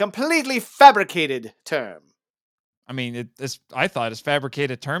this a completely fabricated term. I mean, I thought as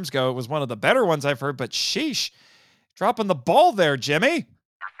fabricated terms go, it was one of the better ones I've heard, but sheesh. Dropping the ball there, Jimmy.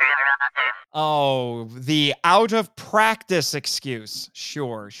 Oh, the out of practice excuse.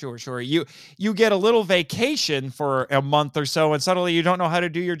 Sure. You get a little vacation for a month or so and suddenly you don't know how to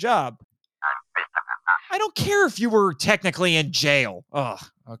do your job. I don't care if you were technically in jail. Ugh,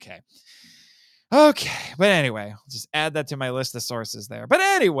 okay. But anyway, I'll just add that to my list of sources there. But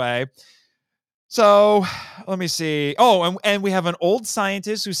anyway, so let me see. Oh, and we have an old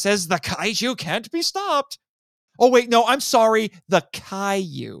scientist who says the kaiju can't be stopped. Oh, wait, no, I'm sorry. The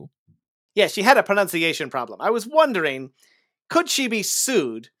Caillou. Yeah, she had a pronunciation problem. I was wondering, could she be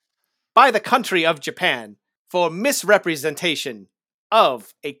sued by the country of Japan for misrepresentation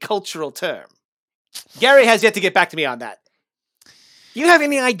of a cultural term? Gary has yet to get back to me on that. Do you have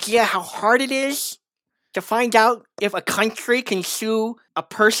any idea how hard it is to find out if a country can sue a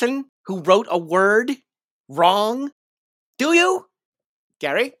person who wrote a word wrong? Do you?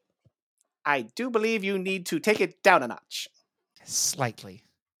 Gary, I do believe you need to take it down a notch. Slightly.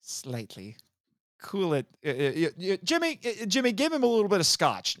 Cool it. Jimmy, give him a little bit of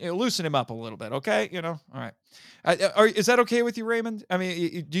scotch. Loosen him up a little bit, okay? All right. Is that okay with you, Raymond? I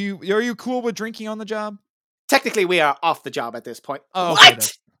mean, are you cool with drinking on the job? Technically, we are off the job at this point. Oh, what? Okay,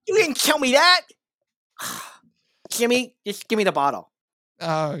 you didn't tell me that. Jimmy, just give me the bottle.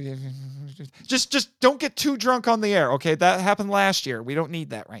 Just don't get too drunk on the air, okay? That happened last year. We don't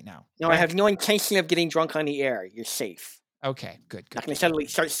need that right now. No, okay? I have no intention of getting drunk on the air. You're safe. Okay, good. I can suddenly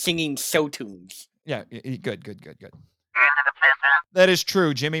start singing show tunes. Yeah, good. That is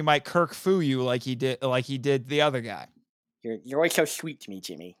true. Jimmy might Kirk Fu you like he did the other guy. You're always so sweet to me,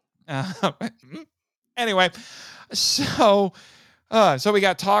 Jimmy. Anyway, so we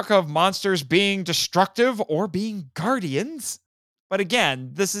got talk of monsters being destructive or being guardians. But again,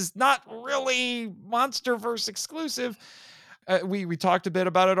 this is not really MonsterVerse exclusive. We talked a bit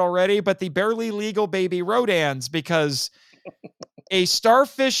about it already, but the barely legal baby Rodans, because a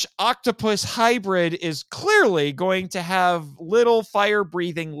starfish octopus hybrid is clearly going to have little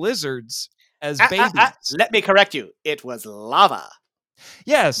fire-breathing lizards as babies. Let me correct you. It was lava.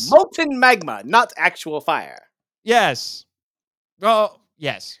 Yes. Molten magma, not actual fire. Yes. Well,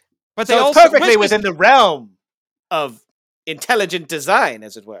 yes. But so they it's also perfectly within the realm of intelligent design,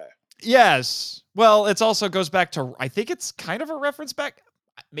 as it were. Yes. Well, it also goes back to, I think it's kind of a reference back,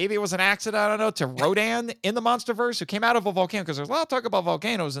 maybe it was an accident, I don't know, to Rodan in the MonsterVerse, who came out of a volcano, because there's a lot of talk about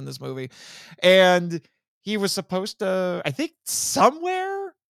volcanoes in this movie. And he was supposed to, I think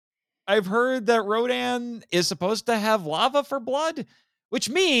somewhere, I've heard that Rodan is supposed to have lava for blood, which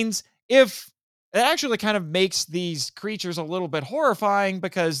means it actually kind of makes these creatures a little bit horrifying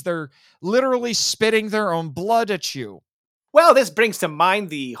because they're literally spitting their own blood at you. Well, this brings to mind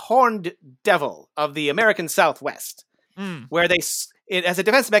the horned devil of the American Southwest, where as a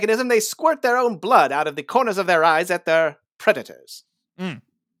defense mechanism, they squirt their own blood out of the corners of their eyes at their predators.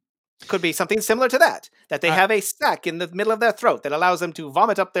 Could be something similar to that they have a sac in the middle of their throat that allows them to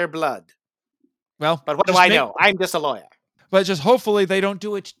vomit up their blood. Well, but what do I know? I'm just a lawyer. But just hopefully they don't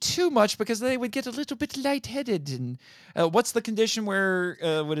do it too much because they would get a little bit lightheaded. And what's the condition where,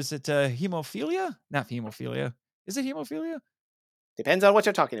 what is it, hemophilia? Not hemophilia. Is it hemophilia? Depends on what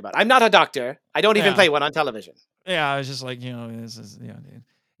you're talking about. I'm not a doctor. I don't even play one on television. Yeah, I was just like, this is,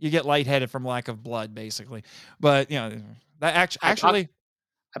 you get lightheaded from lack of blood, basically. But, that actually...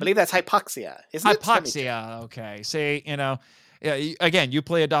 I believe that's hypoxia, isn't it? Hypoxia, okay. See, again, you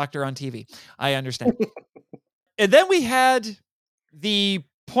play a doctor on TV. I understand. And then we had the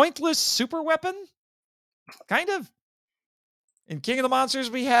pointless super weapon, kind of. In King of the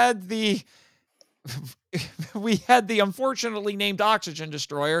Monsters, we had the unfortunately named oxygen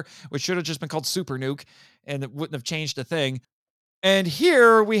destroyer, which should have just been called Super Nuke, and it wouldn't have changed a thing. And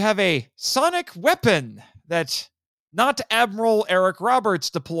here we have a sonic weapon that not Admiral Eric Roberts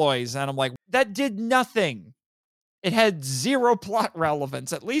deploys. And I'm like, that did nothing. It had zero plot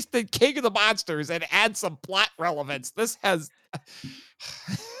relevance. At least the King of the Monsters and add some plot relevance. This has...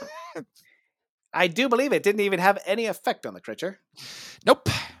 I do believe it didn't even have any effect on the creature. Nope.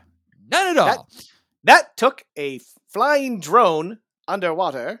 None at all. That took a flying drone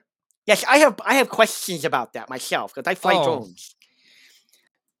underwater. Yes, I have questions about that myself, because I fly drones.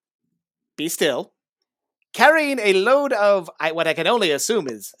 Be still. Carrying a load of what I can only assume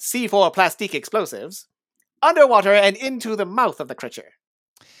is C4 plastic explosives underwater and into the mouth of the creature.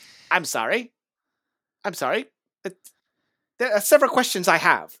 I'm sorry. There are several questions I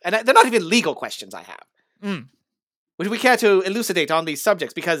have, and they're not even legal questions I have. Would we care to elucidate on these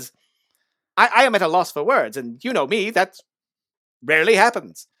subjects? Because I am at a loss for words, and you know me, that rarely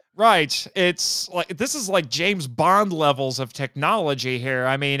happens. Right. It's like, this is like James Bond levels of technology here.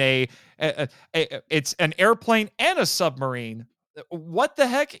 I mean, it's an airplane and a submarine. What the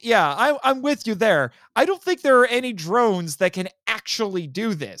heck? Yeah, I'm with you there. I don't think there are any drones that can actually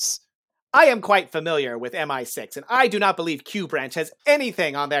do this. I am quite familiar with MI6, and I do not believe Q Branch has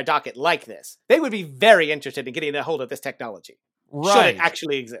anything on their docket like this. They would be very interested in getting a hold of this technology. Right. Should it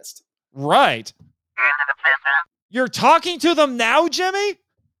actually exist. Right. You're talking to them now, Jimmy?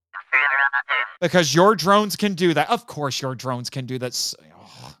 Because your drones can do that. Of course your drones can do that.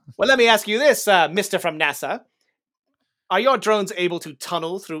 Well, let me ask you this, Mr. from NASA. Are your drones able to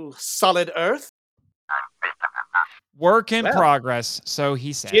tunnel through solid Earth? Work in progress, so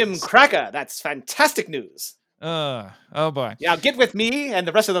he says. Jim Cracker, that's fantastic news. Oh boy. Now get with me and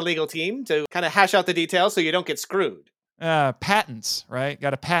the rest of the legal team to kind of hash out the details so you don't get screwed. Patents, right?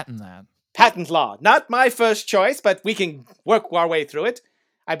 Got to patent that. Patent law. Not my first choice, but we can work our way through it.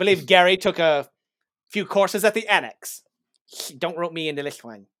 I believe Gary took a few courses at the Annex. Don't rope me into this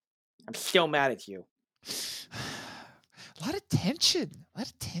one. I'm still mad at you. A lot of tension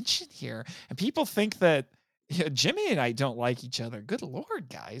here. And people think that Jimmy and I don't like each other. Good Lord,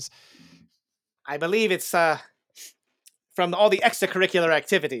 guys. I believe it's from all the extracurricular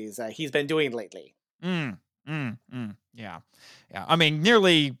activities he's been doing lately. Yeah. I mean,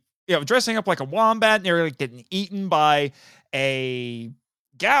 nearly, dressing up like a wombat, nearly getting eaten by a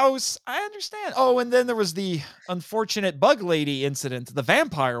Gauss. I understand. Oh, and then there was the unfortunate bug lady incident, the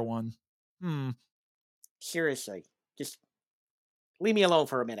vampire one. Seriously, just leave me alone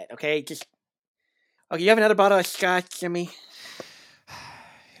for a minute, okay? Okay, you have another bottle of scotch, Jimmy?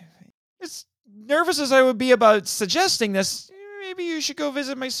 As nervous as I would be about suggesting this, maybe you should go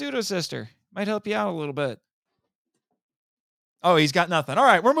visit my pseudo-sister. Might help you out a little bit. Oh, he's got nothing. All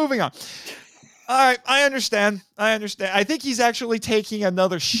right, we're moving on. All right, I understand. I think he's actually taking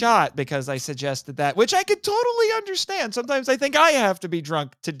another shot because I suggested that, which I could totally understand. Sometimes I think I have to be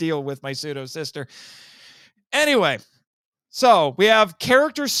drunk to deal with my pseudo-sister. Anyway, so we have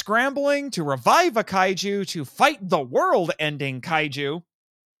characters scrambling to revive a kaiju to fight the world-ending kaiju.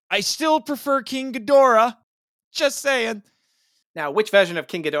 I still prefer King Ghidorah. Just saying. Now, which version of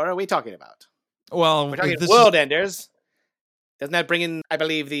King Ghidorah are we talking about? Well, we're talking World Enders. Doesn't that bring in, I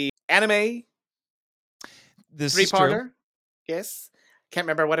believe, the anime? This three-parter? Is true. Yes. Can't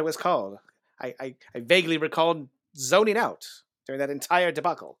remember what it was called. I vaguely recalled zoning out during that entire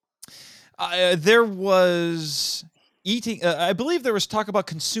debacle. There was eating. I believe there was talk about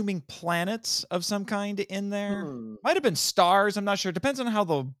consuming planets of some kind in there. Might have been stars. I'm not sure. Depends on how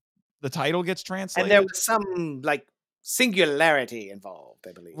the title gets translated. And there was some singularity involved,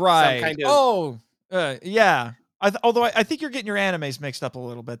 I believe. Right. Some kind of... yeah. Although I think you're getting your animes mixed up a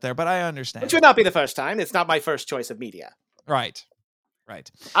little bit there, but I understand. Which would not be the first time. It's not my first choice of media. Right.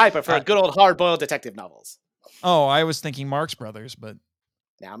 I prefer good old hard-boiled detective novels. Oh, I was thinking Marx Brothers, but...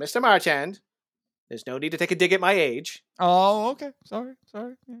 Now, Mr. Marchand, there's no need to take a dig at my age. Oh, okay. Sorry.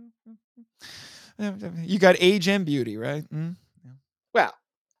 You got age and beauty, right? Yeah. Well,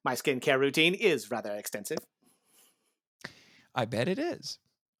 my skincare routine is rather extensive. I bet it is.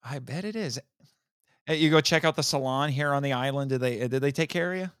 You go check out the salon here on the island. Did they take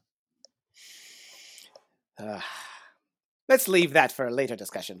care of you? Let's leave that for a later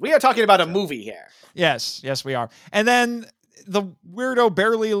discussion. We are talking about a movie here. Yes, we are. And then the weirdo,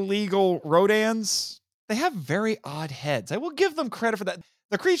 barely legal Rodans, they have very odd heads. I will give them credit for that.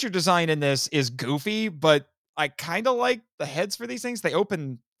 The creature design in this is goofy, but I kind of like the heads for these things. They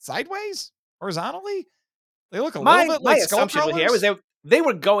open sideways, horizontally. They look a little bit like skull assumption crawlers. Here was they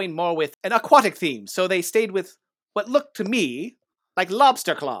were going more with an aquatic theme, so they stayed with what looked to me like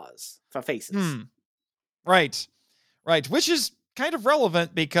lobster claws for faces. Right. Which is kind of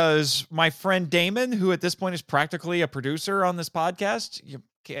relevant because my friend Damon, who at this point is practically a producer on this podcast,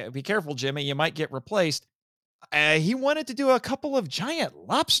 be careful, Jimmy, you might get replaced. He wanted to do a couple of giant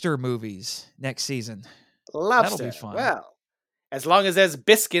lobster movies next season. Lobster. That'll be fun. Well, as long as there's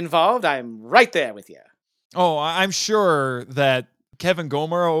bisque involved, I'm right there with you. Oh, I'm sure that Kevin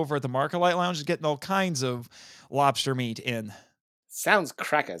Gomer over at the Marketlight Lounge is getting all kinds of lobster meat in. Sounds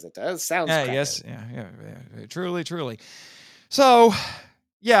crackers, it does. Sounds crackers. Yes. Yeah. Truly. So,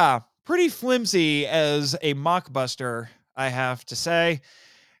 yeah, pretty flimsy as a mockbuster, I have to say.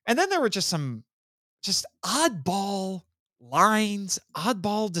 And then there were just some oddball lines,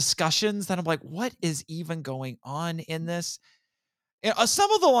 oddball discussions that I'm like, what is even going on in this?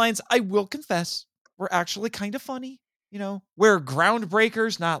 Some of the lines, I will confess, were actually kind of funny. We're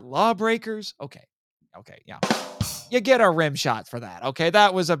groundbreakers, not lawbreakers. Okay, yeah. You get a rim shot for that. Okay,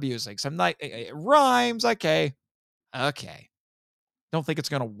 that was abusing. Some rhymes. Okay. Don't think it's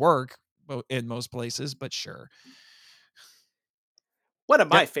going to work in most places, but sure. One of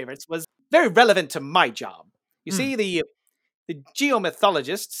my favorites was very relevant to my job. You see, the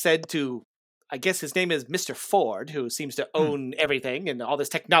geomythologist said to, I guess his name is Mr. Ford, who seems to own everything and all this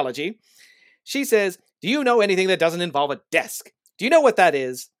technology. She says, "Do you know anything that doesn't involve a desk? Do you know what that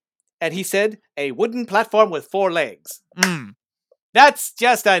is?" And he said, "A wooden platform with 4 legs." That's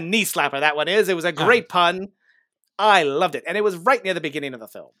just a knee slapper, that one is. It was a great pun. I loved it. And it was right near the beginning of the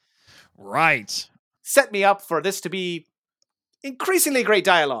film. Right. Set me up for this to be increasingly great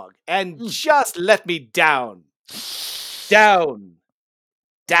dialogue. And just let me down. Down.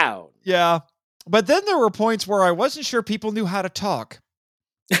 Yeah. But then there were points where I wasn't sure people knew how to talk.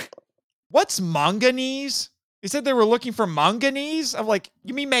 What's manganese? They said they were looking for manganese. I'm like,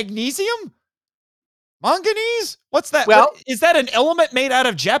 you mean magnesium? Manganese? What's that? Well, is that an element made out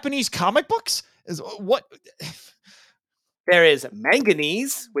of Japanese comic books? What? There is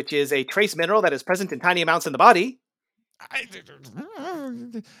manganese, which is a trace mineral that is present in tiny amounts in the body.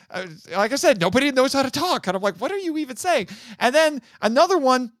 Like I said, nobody knows how to talk. And I'm like, what are you even saying? And then another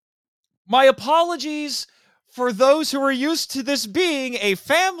one, my apologies for those who are used to this being a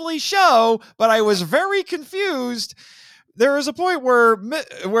family show, but I was very confused. There is a point where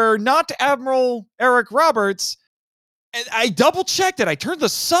not Admiral Eric Roberts, and I double checked it. I turned the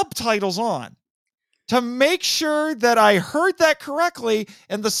subtitles on to make sure that I heard that correctly,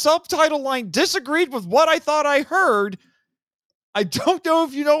 and the subtitle line disagreed with what I thought I heard. I don't know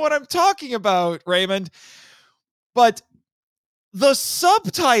if you know what I'm talking about, Raymond, but the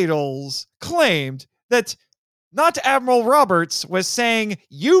subtitles claimed that not Admiral Roberts was saying,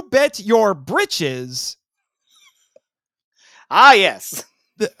 "You bet your britches." Ah, yes.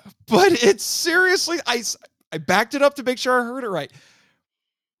 But it's seriously, I backed it up to make sure I heard it right.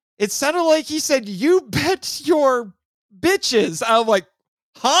 It sounded like he said, "You bet your bitches." I'm like,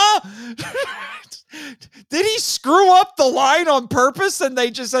 huh? Did he screw up the line on purpose and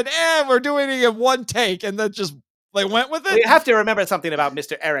they just said, we're doing it in one take, and then just they went with it? Well, you have to remember something about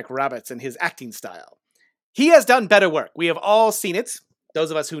Mr. Eric Roberts and his acting style. He has done better work. We have all seen it,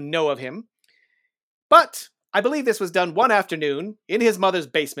 those of us who know of him. But I believe this was done one afternoon in his mother's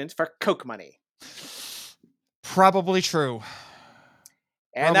basement for Coke money. Probably true.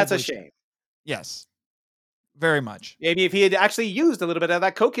 And that's a shame. Yes. Very much. Maybe if he had actually used a little bit of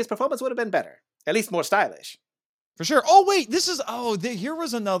that Coke, his performance would have been better. At least more stylish. For sure. Oh, wait. Here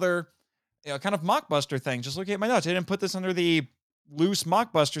was another kind of mockbuster thing. Just looking at my notes. I didn't put this under the loose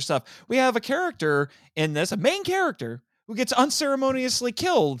mockbuster stuff. We have a character in this, a main character, who gets unceremoniously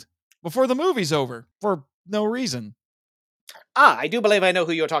killed before the movie's over for no reason. I do believe I know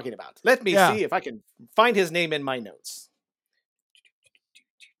who you're talking about. Let me see if I can find his name in my notes.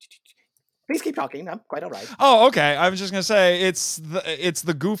 Please keep talking. I'm quite all right. Oh, okay. I was just going to say, it's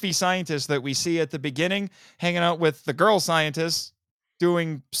the goofy scientist that we see at the beginning, hanging out with the girl scientists,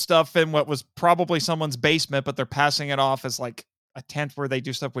 doing stuff in what was probably someone's basement, but they're passing it off as like a tent where they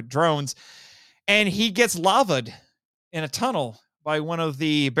do stuff with drones. And he gets lavaed in a tunnel by one of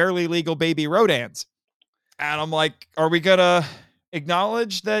the barely legal baby Rodans. And I'm like, are we going to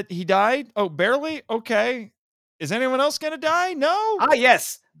acknowledge that he died? Oh, barely? Okay. Is anyone else going to die? No? Ah,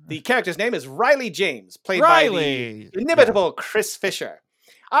 yes. The character's name is Riley James, played by the inimitable Chris Fisher.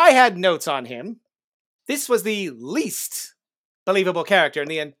 I had notes on him. This was the least believable character in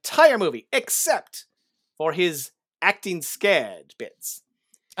the entire movie, except for his acting scared bits.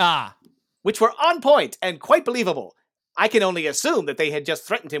 Which were on point and quite believable. I can only assume that they had just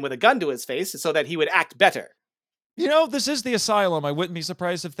threatened him with a gun to his face so that he would act better. This is the Asylum. I wouldn't be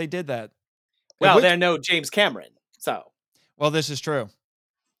surprised if they did that. Well, they're no James Cameron, so. Well, this is true.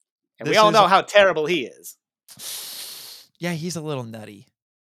 And we all know how terrible he is. Yeah, he's a little nutty.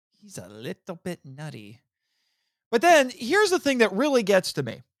 He's a little bit nutty. But then, here's the thing that really gets to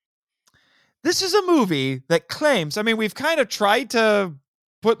me. This is a movie that claims, we've kind of tried to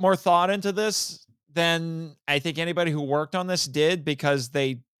put more thought into this than I think anybody who worked on this did, because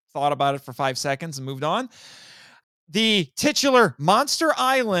they thought about it for 5 seconds and moved on. The titular Monster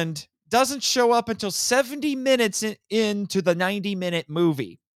Island doesn't show up until 70 minutes into the 90-minute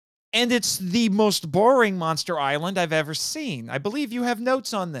movie. And it's the most boring Monster Island I've ever seen. I believe you have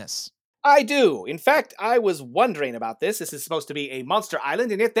notes on this. I do. In fact, I was wondering about this. This is supposed to be a monster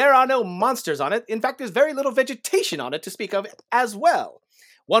island, and yet there are no monsters on it. In fact, there's very little vegetation on it to speak of as well.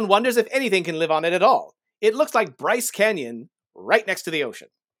 One wonders if anything can live on it at all. It looks like Bryce Canyon right next to the ocean.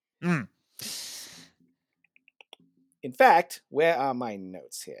 Mm. In fact, where are my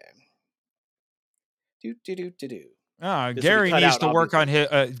notes here? Gary needs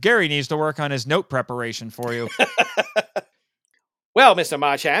to work on his note preparation for you. Well, Mr.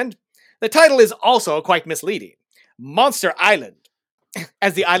 Marchand, the title is also quite misleading. Monster Island,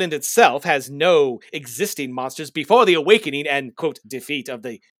 as the island itself has no existing monsters before the awakening and, quote, defeat of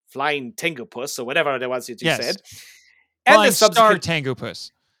the flying Tangupus, or whatever it was that you said. And flying Star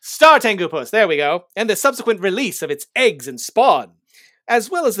Tangupus. Star Tangupus, there we go. And the subsequent release of its eggs and spawn,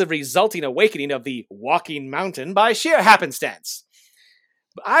 as well as the resulting awakening of the Walking Mountain by sheer happenstance.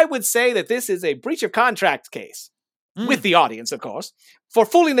 I would say that this is a breach of contract case. With the audience, of course, for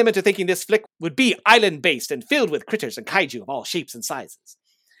fooling them into thinking this flick would be island-based and filled with critters and kaiju of all shapes and sizes.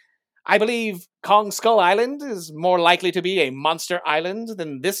 I believe Kong Skull Island is more likely to be a monster island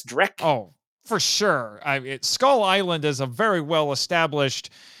than this dreck. Oh, for sure. Skull Island is a very well-established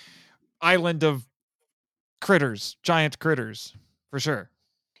island of critters, giant critters, for sure.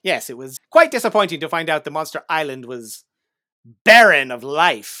 Yes, it was quite disappointing to find out the Monster Island was barren of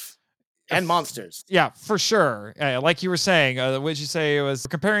life. And monsters. Yeah, for sure. Like you were saying, what did you say? It was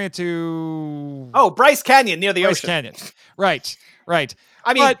comparing it to... Oh, Bryce Canyon near the ocean. Canyon. Right. I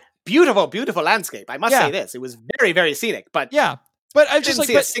mean, beautiful, beautiful landscape. I must say this. It was very, very scenic. But yeah, but I didn't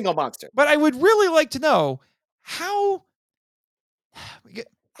see a single monster. But I would really like to know how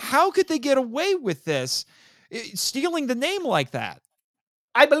could they get away with this, stealing the name like that?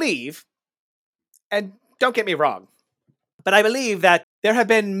 I believe, and don't get me wrong, but I believe that there have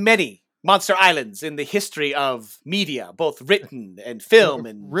been many Monster Islands in the history of media, both written and film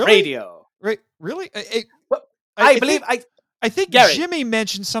and radio. Right? Really? I think Gary. Jimmy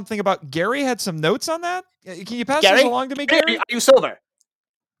mentioned something about Gary had some notes on that. Can you pass Gary? those along to me, Gary? Are you sober?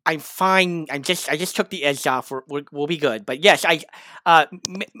 I'm fine. I just took the edge off. We'll be good. But yes,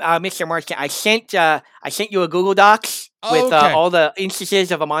 Mr. Marchand, I sent you a Google Docs with all the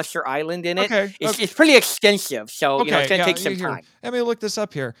instances of a monster island in it. Okay. It's pretty extensive, so it's gonna take some time. Let me look this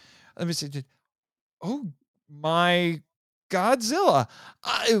up here. Let me see. Oh my Godzilla.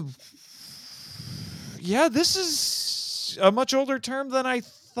 Yeah, this is a much older term than I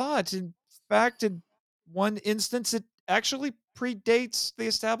thought. In fact, in one instance, it actually predates the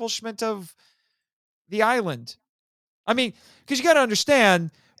establishment of the island. I mean, because you got to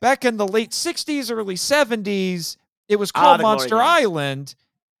understand, back in the late 60s, early 70s, it was called Monster Island.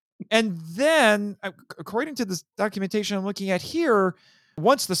 And then, according to this documentation I'm looking at here,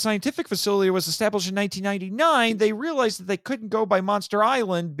 once the scientific facility was established in 1999, they realized that they couldn't go by Monster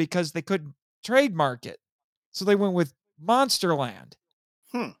Island because they couldn't trademark it. So they went with Monsterland.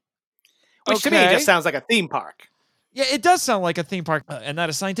 Which to me just sounds like a theme park. Yeah, it does sound like a theme park and not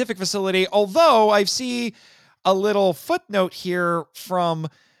a scientific facility, although I see a little footnote here from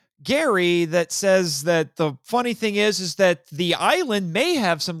Gary that says that the funny thing is that the island may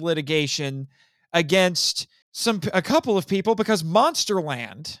have some litigation against a couple of people because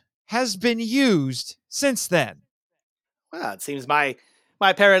Monsterland has been used since then. Well, it seems my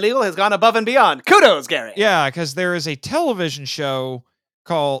paralegal has gone above and beyond. Kudos, Gary. Yeah, because there is a television show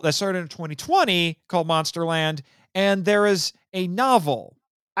that started in 2020 called Monsterland, and there is a novel.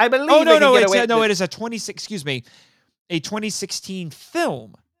 I believe. It is a 2016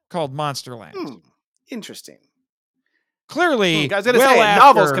 film called Monsterland. Interesting. Clearly, I was going to say,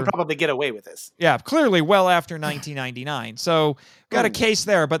 novels could probably get away with this. Yeah, clearly well after 1999. So, got a case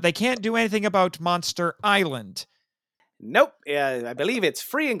there, but they can't do anything about Monster Island. Nope. I believe it's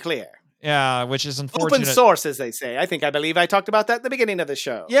free and clear. Yeah, which is unfortunate. Open source, as they say. I believe I talked about that at the beginning of the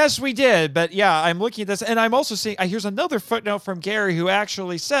show. Yes, we did. But yeah, I'm looking at this, and I'm also seeing, here's another footnote from Gary who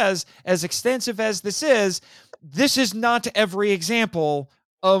actually says, as extensive as this is not every example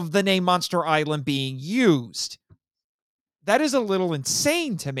of the name Monster Island being used. That is a little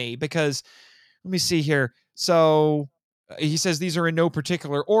insane to me because, let me see here. So he says these are in no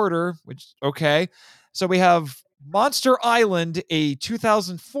particular order, which, okay. So we have Monster Island, a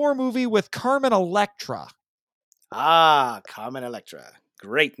 2004 movie with Carmen Electra. Carmen Electra.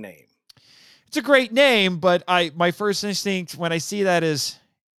 Great name. It's a great name, but my first instinct when I see that is,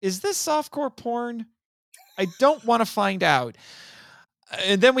 is this softcore porn? I don't want to find out.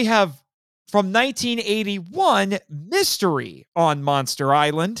 And then we have from 1981, Mystery on Monster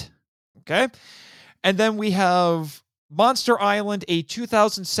Island. Okay. And then we have Monster Island, a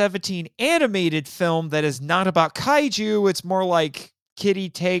 2017 animated film that is not about kaiju. It's more like kitty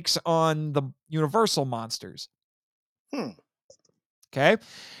takes on the Universal monsters. Okay.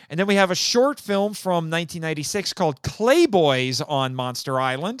 And then we have a short film from 1996 called Clayboys on Monster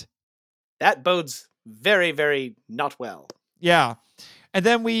Island. That bodes very, very not well. Yeah. And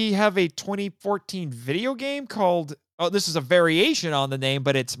then we have a 2014 video game called, this is a variation on the name,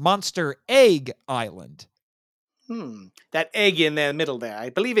 but it's Monster Egg Island. That egg in the middle there, I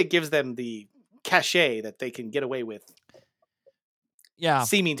believe it gives them the cachet that they can get away with. Yeah.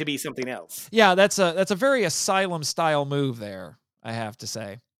 Seeming to be something else. Yeah, that's a very Asylum style move there, I have to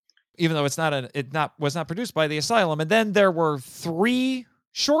say. Even though was not produced by the Asylum. And then there were 3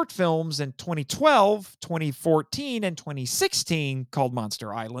 short films in 2012, 2014, and 2016 called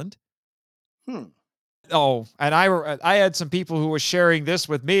Monster Island. Oh, and I had some people who were sharing this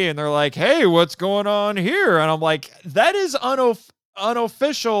with me, and they're like, "Hey, what's going on here?" And I'm like, "That is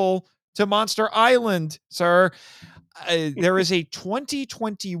unofficial to Monster Island, sir." There is a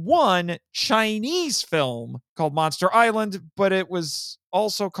 2021 Chinese film called Monster Island, but it was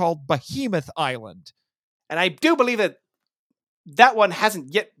also called Behemoth Island. And I do believe that one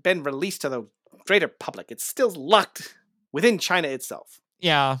hasn't yet been released to the greater public. It's still locked within China itself.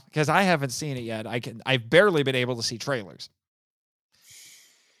 Yeah, because I haven't seen it yet. I've barely been able to see trailers.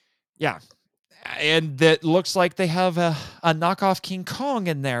 Yeah. And that looks like they have a knockoff King Kong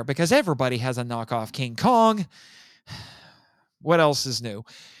in there, because everybody has a knockoff King Kong. What else is new?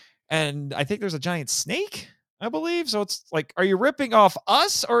 And I think there's a giant snake, I believe. So it's like, are you ripping off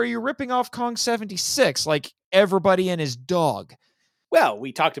us, or are you ripping off Kong 76? Like everybody and his dog. Well,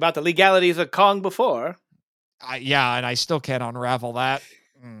 we talked about the legalities of Kong before. Yeah, and I still can't unravel that.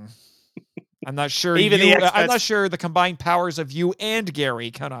 I'm not sure. I'm not sure the combined powers of you and Gary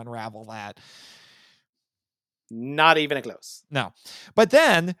can unravel that. Not even close. No. But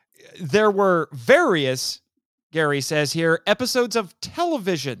then there were various, Gary says here, episodes of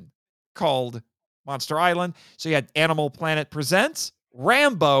television called Monster Island. So you had Animal Planet Presents,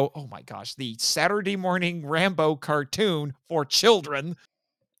 Rambo. Oh my gosh, the Saturday morning Rambo cartoon for children.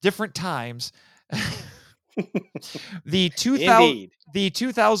 Different times. The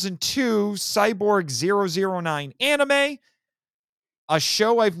 2002 Cyborg 009 anime.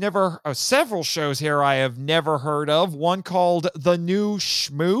 Several shows here I have never heard of. One called The New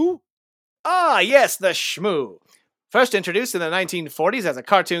Shmoo. Ah, yes, the Shmoo. First introduced in the 1940s as a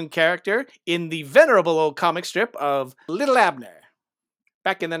cartoon character in the venerable old comic strip of Little Abner.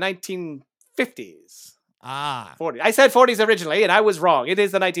 Back in the 1950s. 40. I said 40s originally, and I was wrong. It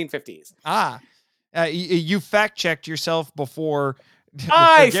is the 1950s. You fact-checked yourself before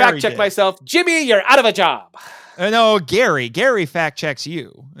I fact-checked myself. Jimmy, you're out of a job. No, Gary. Gary fact-checks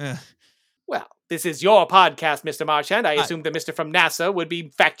you. Well, this is your podcast, Mr. Marchand. I assumed the Mr. from NASA would be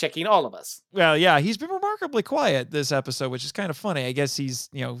fact-checking all of us. Well, yeah, he's been remarkably quiet this episode, which is kind of funny. I guess he's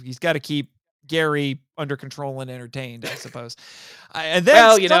got to keep Gary under control and entertained, I suppose. And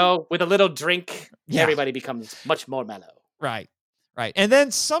then with a little drink, everybody becomes much more mellow. Right. And then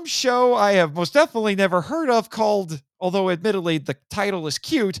some show I have most definitely never heard of called, although admittedly the title is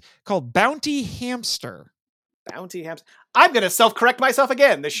cute, called Bounty Hamster. Bounty Hamster. I'm going to self-correct myself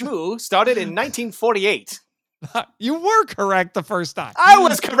again. The Shmoo started in 1948. You were correct the first time. I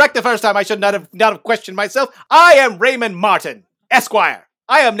was correct the first time. I should not have questioned myself. I am Raymond Martin, Esquire.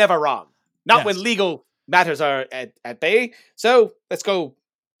 I am never wrong. Not when legal matters are at bay. So let's go.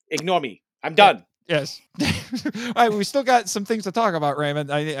 Ignore me. I'm done. Yes. All right, we still got some things to talk about,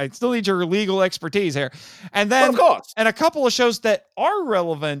 Raymond. I still need your legal expertise here. And then, of course, and a couple of shows that are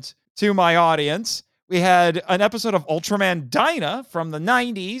relevant to my audience. We had an episode of Ultraman Dyna from the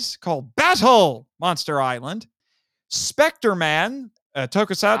 90s called Battle Monster Island. Spectre Man, a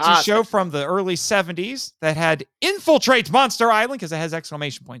tokusatsu show from the early 70s that had Infiltrate Monster Island, because it has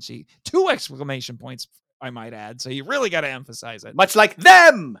exclamation points. 2 exclamation points, I might add. So you really got to emphasize it. Much like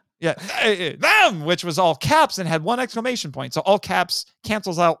them. Yeah, them, which was all caps and had 1 exclamation point. So all caps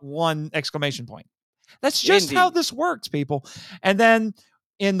cancels out 1 exclamation point. That's just how this works, people. And then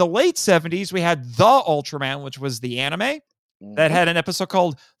in the late 70s, we had The Ultraman, which was the anime that had an episode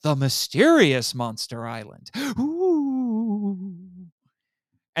called The Mysterious Monster Island. Ooh.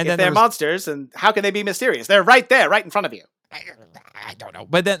 And if they're monsters, and how can they be mysterious? They're right there, right in front of you. I don't know.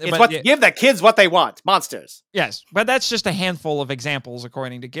 But then give the kids what they want. Monsters. Yes. But that's just a handful of examples,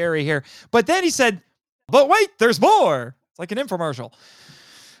 according to Gary here. But then he said, but wait, there's more. It's like an infomercial.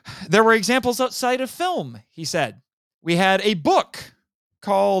 There were examples outside of film, he said. We had a book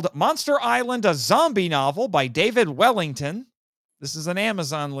called Monster Island, a zombie novel by David Wellington. This is an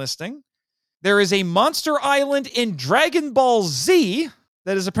Amazon listing. There is a Monster Island in Dragon Ball Z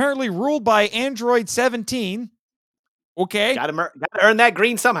that is apparently ruled by Android 17. Okay. Gotta earn that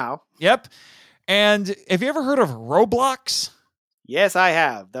green somehow. Yep. And have you ever heard of Roblox? Yes, I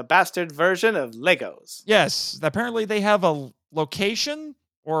have. The bastard version of Legos. Yes. Apparently they have a location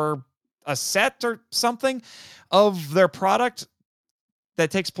or a set or something of their product that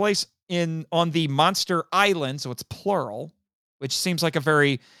takes place on the Monster Island, so it's plural, which seems like a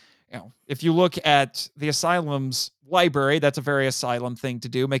very, if you look at the Asylum's library, that's a very Asylum thing to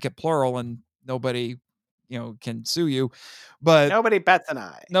do, make it plural and nobody, can sue you. But nobody bats an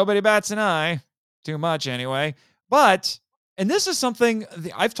eye. Nobody bats an eye. Too much anyway. But, and this is something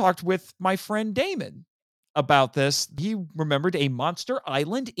I've talked with my friend Damon about this. He remembered a Monster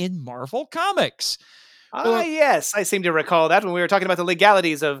Island in Marvel Comics. Yes, I seem to recall that when we were talking about the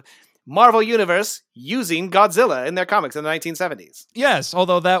legalities of Marvel Universe using Godzilla in their comics in the 1970s. Yes,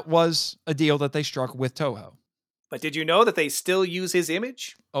 although that was a deal that they struck with Toho. But did you know that they still use his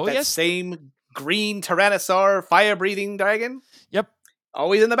image? Oh, that yes. Same green Tyrannosaur fire-breathing dragon? Yep.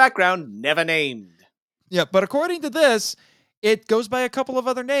 Always in the background, never named. Yep, but according to this, it goes by a couple of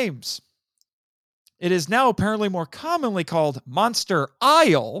other names. It is now apparently more commonly called Monster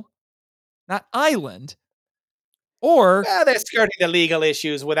Isle, not Island. Or they're skirting the legal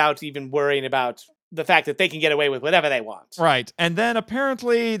issues without even worrying about the fact that they can get away with whatever they want. Right. And then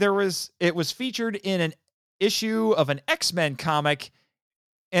apparently it was featured in an issue of an X-Men comic,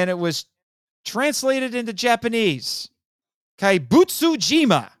 and it was translated into Japanese.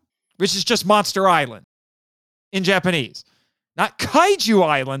 Kaibutsujima, which is just Monster Island in Japanese. Not Kaiju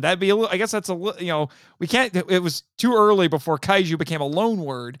Island. That'd be a little, I guess that's a little, we can't, it was too early before Kaiju became a loan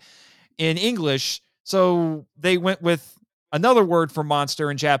word in English. So they went with another word for monster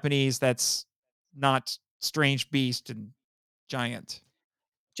in Japanese that's not strange beast and giant.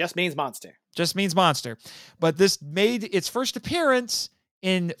 Just means monster. Just means monster. But this made its first appearance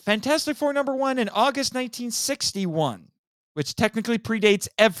in Fantastic Four #1 in August 1961, which technically predates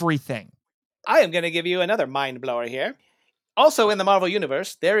everything. I am going to give you another mind blower here. Also in the Marvel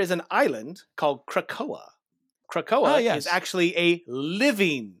Universe, there is an island called Krakoa. Krakoa is actually a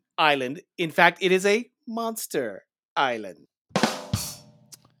living island. In fact, it is a monster island.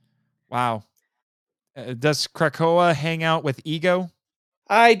 Wow. Does Krakoa hang out with Ego?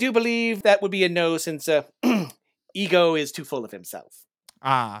 I do believe that would be a no, since Ego is too full of himself.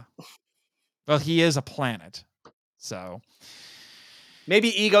 Ah. Well, he is a planet. So maybe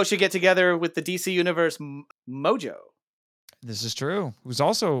Ego should get together with the DC Universe Mojo. This is true. Who's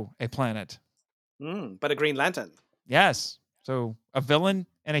also a planet. But a Green Lantern. Yes. So a villain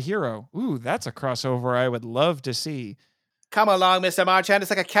and a hero. Ooh, that's a crossover I would love to see. Come along, Mr. Marchand. It's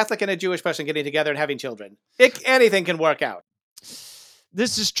like a Catholic and a Jewish person getting together and having children. Anything can work out.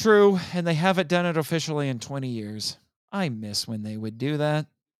 This is true, and they haven't done it officially in 20 years. I miss when they would do that.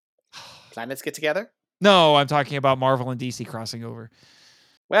 Planets get together? No, I'm talking about Marvel and DC crossing over.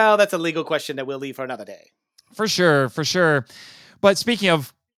 Well, that's a legal question that we'll leave for another day. For sure, for sure. But speaking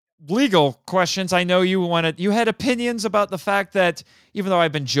of legal questions, I know you had opinions about the fact that even though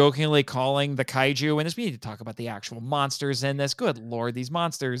I've been jokingly calling the kaiju, and we need to talk about the actual monsters in this. Good Lord, these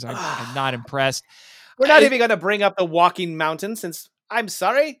monsters, I'm not impressed. We're not even going to bring up the Walking Mountain, since, I'm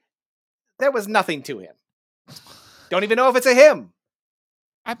sorry, there was nothing to him. Don't even know if it's a him.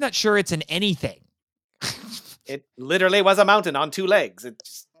 I'm not sure it's an anything. It literally was a mountain on two legs. It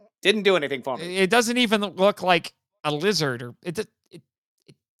just didn't do anything for me. It doesn't even look like a lizard, or it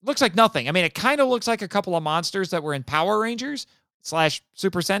looks like nothing. I mean, it kind of looks like a couple of monsters that were in Power Rangers /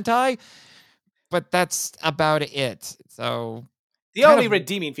 Super Sentai, but that's about it. So the only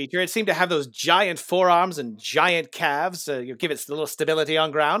redeeming feature, it seemed to have those giant forearms and giant calves. You give it a little stability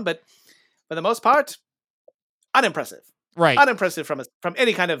on ground, but for the most part, unimpressive. Right. Unimpressive from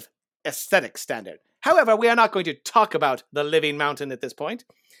any kind of aesthetic standard. However, we are not going to talk about the living mountain at this point.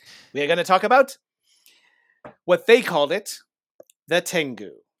 We are going to talk about what they called it, the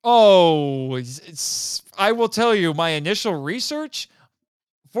Tengu. Oh, I will tell you, my initial research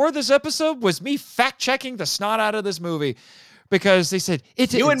for this episode was me fact-checking the snot out of this movie, because they said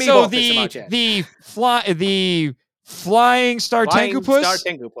it's you and me so both, the flying star Tengupus. Star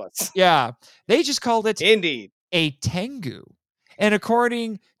Tengupus. Yeah, they just called it indeed a Tengu, and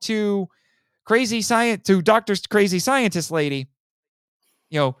according to Dr. Crazy Scientist Lady,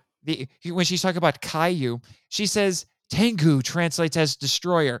 when she's talking about Kaiju, she says Tengu translates as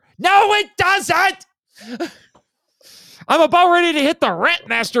destroyer. No, it doesn't! I'm about ready to hit the Rat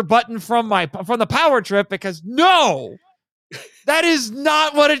Master button from the power trip because no, that is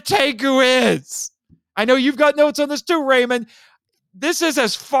not what a Tengu is. I know you've got notes on this too, Raymond. This is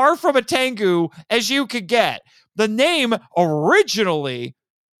as far from a Tengu as you could get. The name originally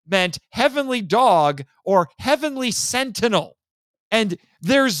meant heavenly dog or heavenly sentinel. And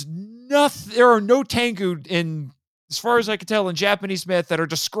there are no Tengu in, as far as I can tell, in Japanese myth that are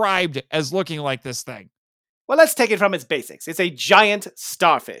described as looking like this thing. Well, let's take it from its basics. It's a giant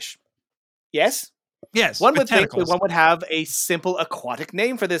starfish. Yes? Yes. One would think that one would have a simple aquatic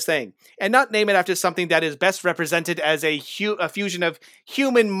name for this thing, and not name it after something that is best represented as a fusion of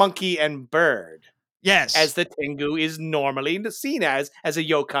human, monkey, and bird. Yes. As the Tengu is normally seen as a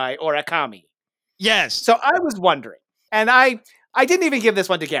yokai or a kami. Yes. So I was wondering, and I didn't even give this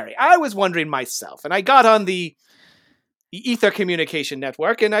one to Gary. I was wondering myself, and I got on the Ether Communication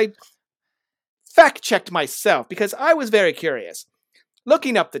Network, and I fact-checked myself because I was very curious.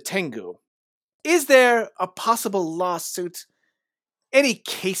 Looking up the Tengu, is there a possible lawsuit, any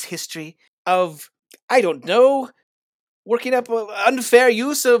case history of, I don't know, working up unfair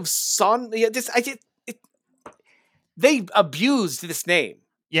use of they abused this name.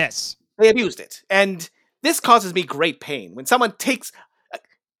 Yes. They abused it. And this causes me great pain. When someone takes...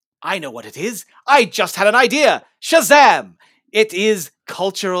 I know what it is. I just had an idea. Shazam! It is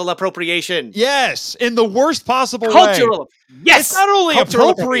cultural appropriation. Yes, in the worst possible way. Cultural. Yes. It's not only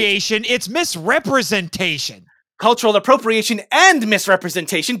appropriation, it's misrepresentation. Cultural appropriation and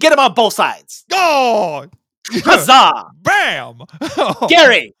misrepresentation. Get them on both sides. Oh! Huzzah! Bam!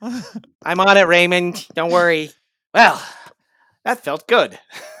 Gary! I'm on it, Raymond. Don't worry. Well, that felt good.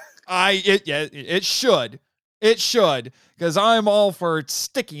 It should. It should, because I'm all for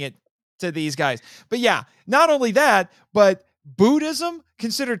sticking it to these guys. But yeah, not only that, but Buddhism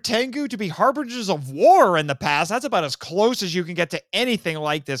considered Tengu to be harbingers of war in the past. That's about as close as you can get to anything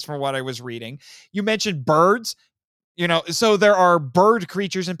like this from what I was reading. You mentioned birds, so there are bird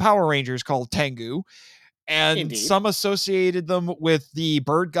creatures in Power Rangers called Tengu, and Indeed. Some associated them with the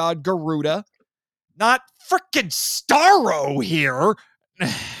bird god Garuda. Not frickin' Starro here.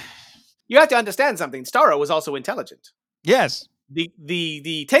 You have to understand something. Starro was also intelligent. Yes.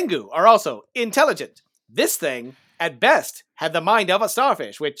 The Tengu are also intelligent. This thing, at best, had the mind of a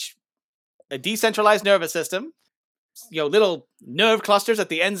starfish, which a decentralized nervous system, little nerve clusters at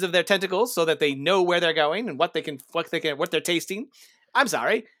the ends of their tentacles so that they know where they're going and what they're tasting. I'm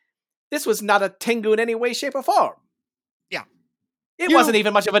sorry. This was not a Tengu in any way, shape, or form. Yeah. It wasn't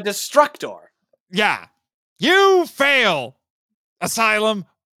even much of a destructor. Yeah. You fail, Asylum.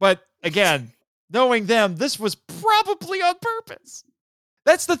 But again, knowing them, this was probably on purpose.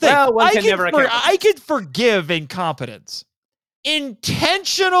 That's the thing. Well, I can forgive incompetence.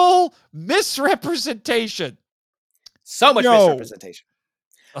 Intentional misrepresentation. So much misrepresentation.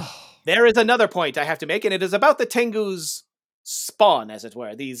 There is another point I have to make, and it is about the Tengu's spawn, as it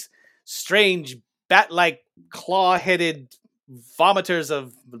were. These strange, bat-like, claw-headed vomiters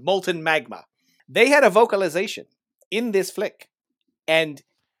of molten magma. They had a vocalization in this flick, and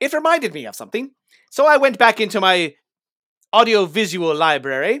it reminded me of something. So I went back into my audio-visual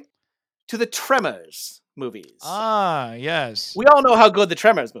library to the Tremors movies. Ah, yes. We all know how good the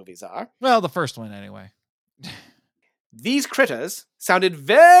Tremors movies are. Well, the first one, anyway. These critters sounded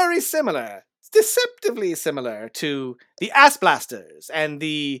very similar, deceptively similar to the Ass Blasters and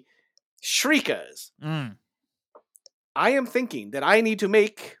the Shriekers. Mm. I am thinking that I need to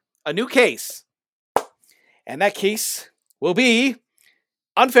make a new case. And that case will be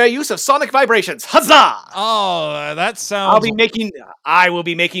unfair use of sonic vibrations. Huzzah! Oh, that sounds... I will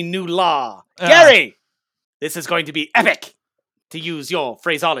be making new law. Gary! This is going to be epic, to use your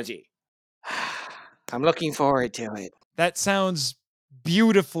phraseology. I'm looking forward to it. That sounds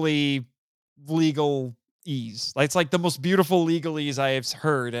beautifully legal-ese. It's like the most beautiful legalese I have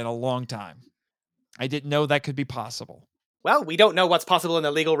heard in a long time. I didn't know that could be possible. Well, we don't know what's possible in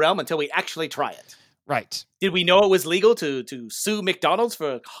the legal realm until we actually try it. Right. Did we know it was legal to sue McDonald's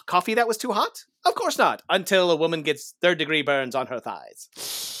for coffee that was too hot? Of course not, until a woman gets third-degree burns on her thighs.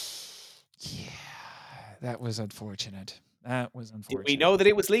 Yeah, that was unfortunate. Did we know that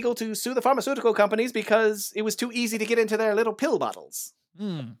it was legal to sue the pharmaceutical companies because it was too easy to get into their little pill bottles?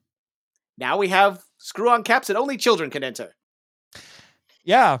 Now we have screw-on caps that only children can enter.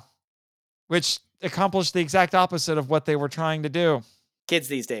 Yeah, which accomplished the exact opposite of what they were trying to do. Kids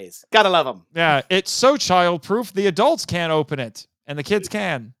these days. Gotta love them. Yeah, it's so child-proof, the adults can't open it, and the kids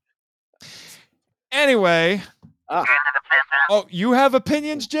can. Anyway. Oh, you have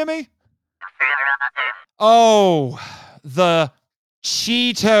opinions, Jimmy? Oh, the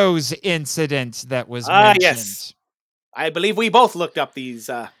Cheetos incident that was mentioned. Yes. I believe we both looked up these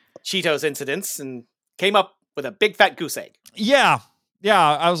Cheetos incidents and came up with a big fat goose egg. Yeah.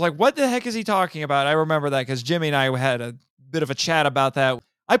 I was like, what the heck is he talking about? I remember that because Jimmy and I had a bit of a chat about that.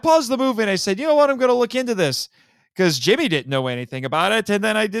 I paused the movie and I said, you know what? I'm going to look into this because Jimmy didn't know anything about it. And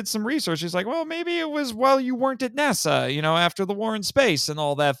then I did some research. He's like, well, maybe it was while you weren't at NASA, after the war in space and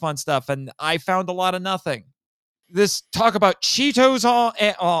all that fun stuff. And I found a lot of nothing. This talk about Cheetos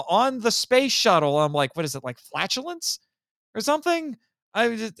on the space shuttle. I'm like, what is it, like flatulence or something?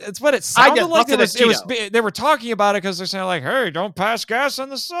 It's what it sounded like. They were talking about it because they're saying like, "Hey, don't pass gas in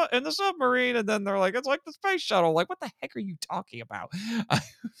the submarine," and then they're like, "It's like the space shuttle." Like, what the heck are you talking about?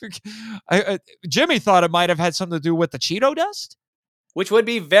 Jimmy thought it might have had something to do with the Cheeto dust, which would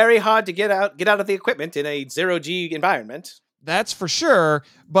be very hard to get out of the equipment in a 0G environment. That's for sure.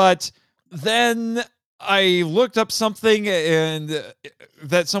 But then I looked up something and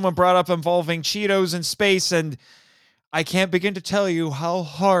that someone brought up involving Cheetos in space, and I can't begin to tell you how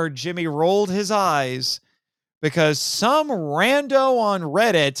hard Jimmy rolled his eyes because some rando on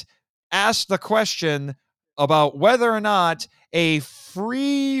Reddit asked the question about whether or not a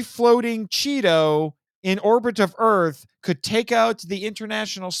free-floating Cheeto in orbit of Earth could take out the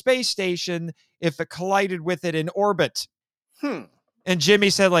International Space Station if it collided with it in orbit. And Jimmy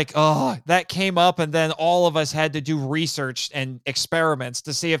said, like, oh, that came up, and then all of us had to do research and experiments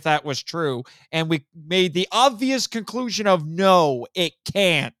to see if that was true. And we made the obvious conclusion of no, it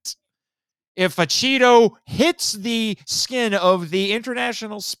can't. If a Cheeto hits the skin of the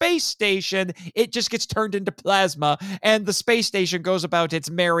International Space Station, it just gets turned into plasma, and the space station goes about its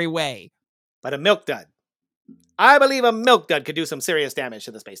merry way. But a milk dud. I believe a milk dud could do some serious damage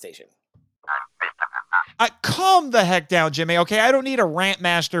to the space station. Calm the heck down, Jimmy, okay? I don't need a rant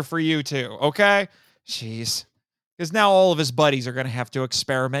master for you two, okay? Jeez. Because now all of his buddies are going to have to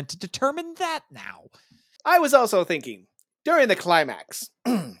experiment to determine that now. I was also thinking, during the climax...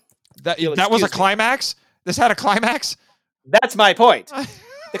 that was a climax? This had a climax? That's my point.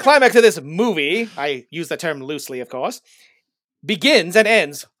 The climax of this movie, I use the term loosely, of course, begins and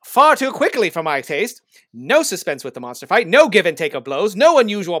ends far too quickly for my taste. No suspense with the monster fight, no give and take of blows, no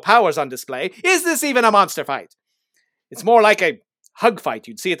unusual powers on display. Is this even a monster fight? It's more like a hug fight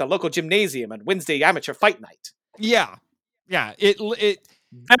you'd see at the local gymnasium on Wednesday amateur fight night. Yeah. It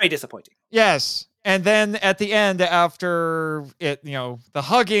very disappointing. Yes. And then at the end, after it, the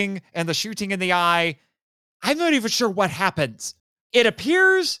hugging and the shooting in the eye, I'm not even sure what happens. It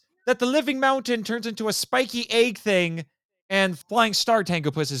appears that the living mountain turns into a spiky egg thing and Flying Star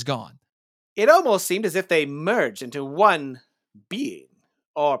Tangopus is gone. It almost seemed as if they merged into one being,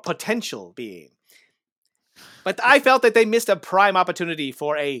 or potential being. But I felt that they missed a prime opportunity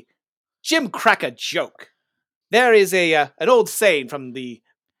for a Jim Cracker joke. There is an old saying from the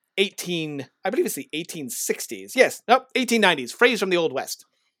 1860s. Yes, no, 1890s, phrase from the Old West.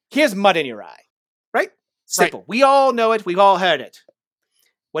 Here's mud in your eye. Right? Simple. Right. We all know it. We've all heard it.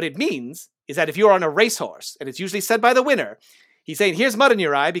 What it means is that if you're on a racehorse, and it's usually said by the winner, he's saying, here's mud in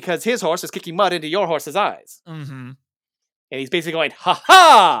your eye because his horse is kicking mud into your horse's eyes. Mm-hmm. And he's basically going,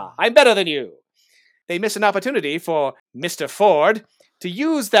 ha-ha, I'm better than you. They missed an opportunity for Mr. Ford to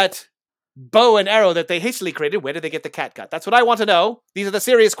use that bow and arrow that they hastily created. Where did they get the catgut? That's what I want to know. These are the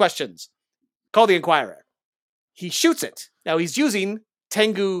serious questions. Call the Inquirer. He shoots it. Now he's using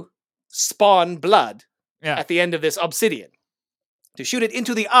Tengu spawn blood at the end of this obsidian to shoot it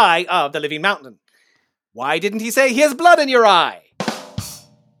into the eye of the living mountain. Why didn't he say, here's blood in your eye?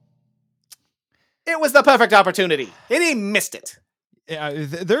 It was the perfect opportunity, and he missed it. Yeah,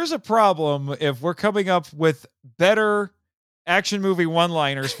 there's a problem if we're coming up with better action movie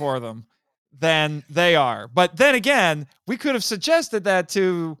one-liners for them than they are. But then again, we could have suggested that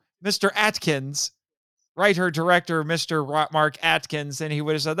to Mr. Atkins, writer-director Mr. Mark Atkins, and he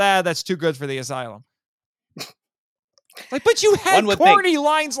would have said, that's too good for the Asylum. But you had corny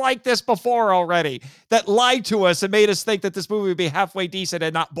lines like this before already that lied to us and made us think that this movie would be halfway decent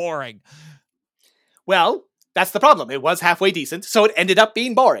and not boring. Well, that's the problem. It was halfway decent, so it ended up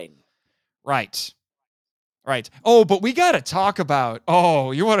being boring. Right. Oh, but we got to talk about...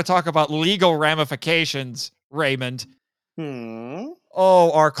 Oh, you want to talk about legal ramifications, Raymond?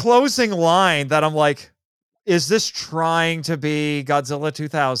 Oh, our closing line that I'm like, is this trying to be Godzilla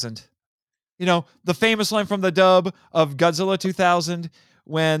 2000? The famous line from the dub of Godzilla 2000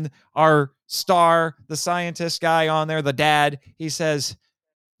 when our star, the scientist guy on there, the dad, he says,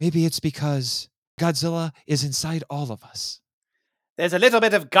 maybe it's because Godzilla is inside all of us. There's a little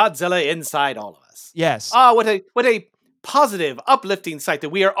bit of Godzilla inside all of us. Yes. What a positive, uplifting sight that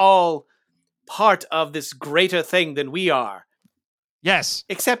we are all part of this greater thing than we are. Yes.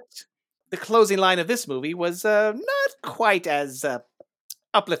 Except the closing line of this movie was not quite as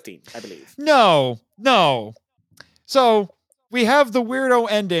uplifting, I believe. No. So we have the weirdo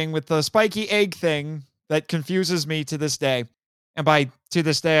ending with the spiky egg thing that confuses me to this day. And by to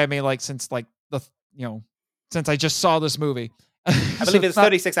this day, I mean like since I just saw this movie. I believe it's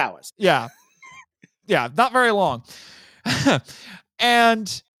 36 hours. Yeah. Yeah, not very long.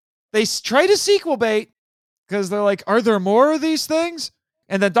 And they try to sequel bait because they're like, are there more of these things?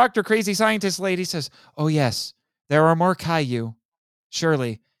 And then Dr. Crazy Scientist Lady says, oh, yes, there are more Caillou.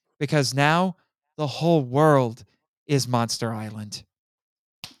 Surely, because now the whole world is Monster Island.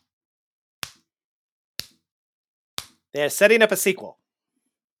 They're setting up a sequel.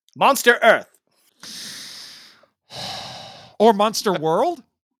 Monster Earth. Or Monster World?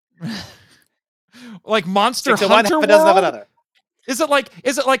 Like Monster 6 of one, Hunter half a dozen World? of another. Is it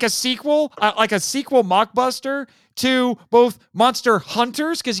like a sequel, mockbuster to both Monster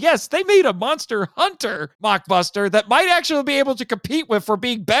Hunters? Because yes, they made a Monster Hunter mockbuster that might actually be able to compete with for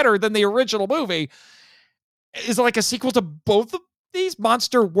being better than the original movie. Is it like a sequel to both of these,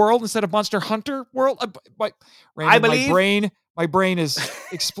 Monster World instead of Monster Hunter World? I believe my brain is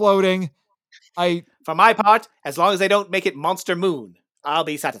exploding. For my part, as long as they don't make it Monster Moon, I'll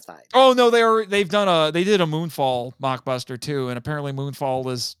be satisfied. Oh no, they did a Moonfall mockbuster too, and apparently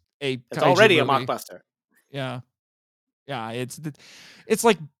Moonfall is it's already movie. a mockbuster. Yeah, it's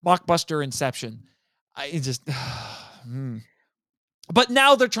like mockbuster Inception. But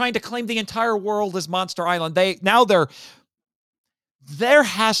now they're trying to claim the entire world as Monster Island. There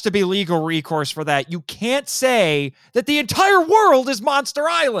has to be legal recourse for that. You can't say that the entire world is Monster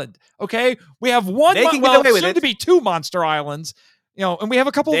Island. Okay, we have one. They can get away with it. Soon to be 2 Monster Islands. And we have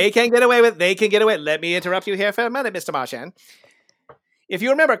a couple. They can get away with. Let me interrupt you here for a minute, Mr. Marchand. If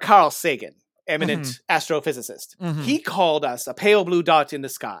you remember Carl Sagan, eminent astrophysicist, he called us a pale blue dot in the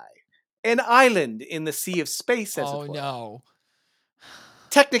sky, an island in the sea of space, as it were. Oh no.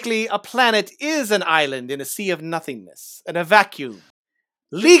 Technically, a planet is an island in a sea of nothingness, in a vacuum.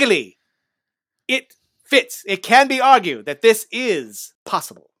 Legally, it fits. It can be argued that this is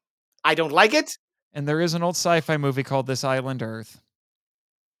possible. I don't like it. And there is an old sci-fi movie called This Island Earth.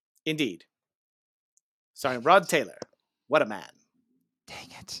 Indeed. Starring Rod Taylor. What a man. Dang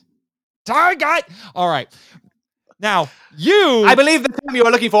it. Target! All right. Now, I believe the term you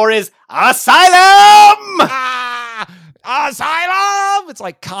are looking for is Asylum! Asylum! It's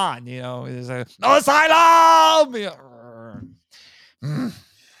like Khan, It's Asylum!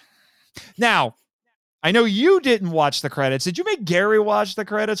 Now, I know you didn't watch the credits. Did you make Gary watch the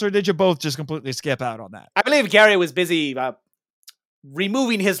credits, or did you both just completely skip out on that? I believe Gary was busy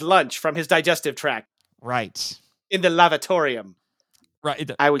removing his lunch from his digestive tract. Right. In the lavatorium.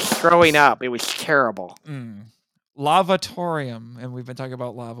 Right. I was throwing up. It was terrible. Lavatorium. And we've been talking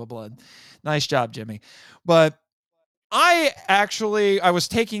about lava blood. Nice job, Jimmy. But I was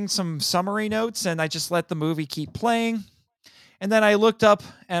taking some summary notes, and I just let the movie keep playing. And then I looked up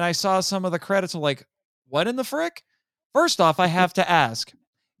and I saw some of the credits. I'm like, what in the frick? First off, I have to ask,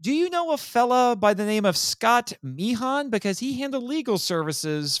 do you know a fella by the name of Scott Meehan? Because he handled legal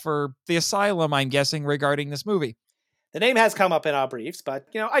services for the Asylum, I'm guessing, regarding this movie. The name has come up in our briefs, but,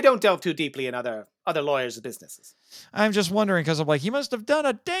 I don't delve too deeply in other lawyers' businesses. I'm just wondering, because I'm like, he must have done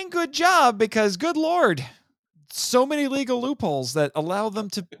a dang good job, because good Lord, so many legal loopholes that allow them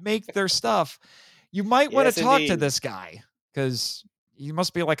to make their stuff. You might want to talk to this guy, because he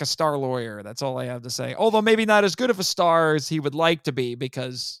must be like a star lawyer. That's all I have to say. Although maybe not as good of a star as he would like to be,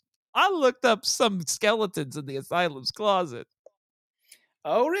 because I looked up some skeletons in the Asylum's closet.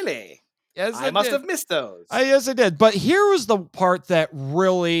 Oh, really? Yes, I must have missed those. Yes, I did. But here was the part that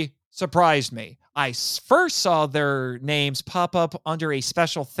really surprised me. I first saw their names pop up under a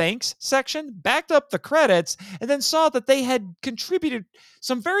special thanks section, backed up the credits, and then saw that they had contributed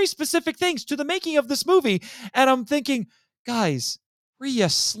some very specific things to the making of this movie. And I'm thinking, guys, were you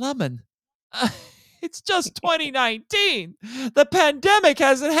slumming? It's just 2019. The pandemic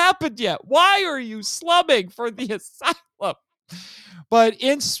hasn't happened yet. Why are you slumming for the Asylum? But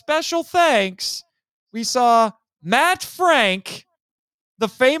in special thanks, we saw Matt Frank, the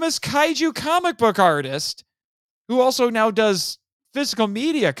famous kaiju comic book artist, who also now does physical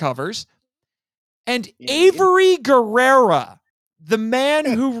media covers, and Avery Guerrera, the man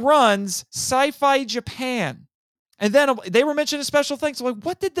who runs Sci-Fi Japan. And then they were mentioning special thanks. I'm like,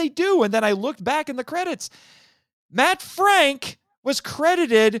 what did they do? And then I looked back in the credits. Matt Frank was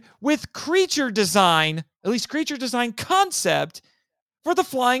credited with creature design, at least creature design concept, for the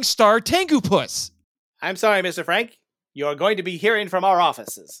Flying Star Tengu Puss. I'm sorry, Mr. Frank. You're going to be hearing from our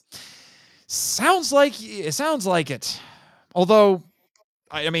offices. Sounds like it. Although,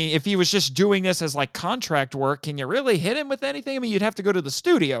 I mean, if he was just doing this as like contract work, can you really hit him with anything? I mean, you'd have to go to the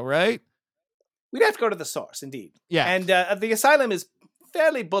studio, right? We'd have to go to the source, indeed. Yeah. And the Asylum is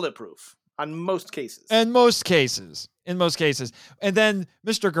fairly bulletproof on most cases. In most cases. And then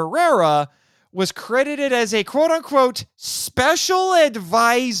Mr. Guerrera was credited as a quote-unquote special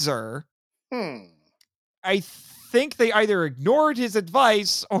advisor. I think they either ignored his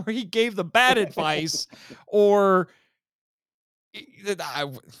advice or he gave the bad advice or it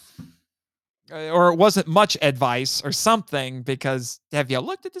wasn't much advice or something, because have you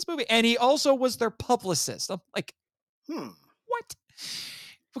looked at this movie? And he also was their publicist. I'm like, what?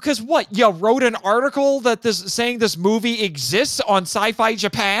 Because what? You wrote an article saying this movie exists on Sci-Fi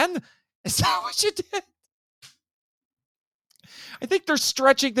Japan? Is that what you did? I think they're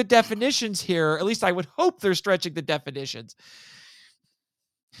stretching the definitions here. At least I would hope they're stretching the definitions.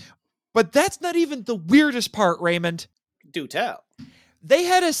 But that's not even the weirdest part, Raymond. Do tell. They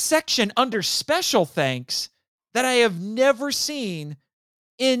had a section under special thanks that I have never seen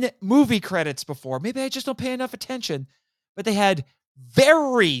in movie credits before. Maybe I just don't pay enough attention. But they had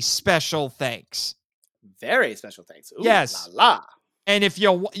very special thanks. Very special thanks. Ooh, yes. La la. And if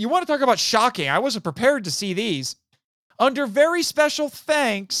you want to talk about shocking, I wasn't prepared to see these. Under very special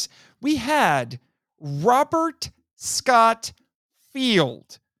thanks, we had Robert Scott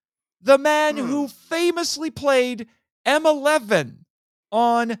Field, the man who famously played M11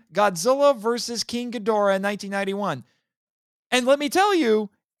 on Godzilla vs. King Ghidorah in 1991. And let me tell you,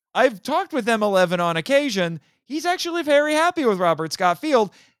 I've talked with M11 on occasion. He's actually very happy with Robert Scott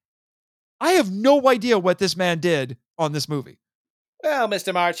Field. I have no idea what this man did on this movie. Well,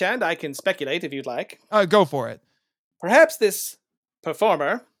 Mr. Marchand, I can speculate if you'd like. Go for it. Perhaps this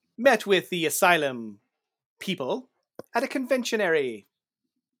performer met with the Asylum people at a conventionary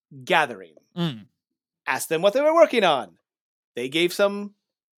gathering. Asked them what they were working on. They gave some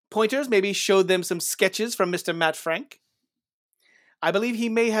pointers, maybe showed them some sketches from Mr. Matt Frank. I believe he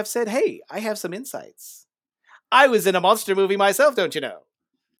may have said, hey, I have some insights. I was in a monster movie myself, don't you know?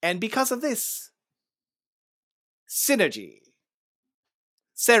 And because of this, synergy,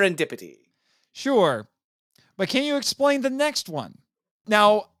 serendipity. Sure. But can you explain the next one?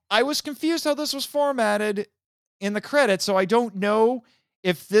 Now, I was confused how this was formatted in the credits, so I don't know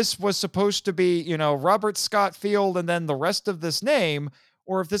if this was supposed to be, Robert Scott Field and then the rest of this name,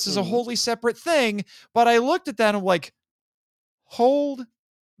 or if this is a wholly separate thing. But I looked at that and I'm like, hold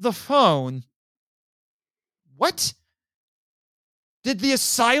the phone. What? Did the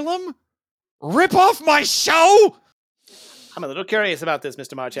Asylum rip off my show? I'm a little curious about this,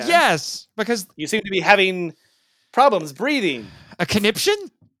 Mr. Marchand. Yes, because you seem to be having problems breathing. A conniption?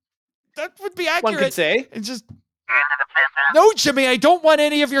 That would be accurate. One could say. It's just... No, Jimmy, I don't want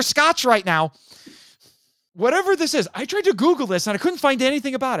any of your scotch right now. Whatever this is, I tried to Google this and I couldn't find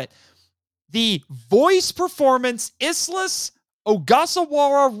anything about it. The voice performance Islas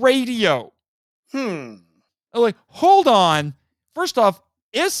Ogasawara Radio. I'm like, hold on. First off,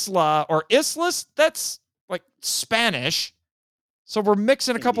 Isla or Islas, that's like Spanish. So we're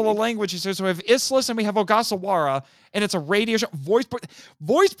mixing a couple of languages here. So we have Islas and we have Ogasawara, and it's a radio show.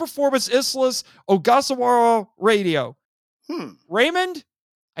 Voice performance Islas Ogasawara Radio. Raymond,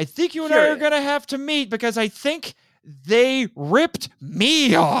 I think you and I are going to have to meet because I think they ripped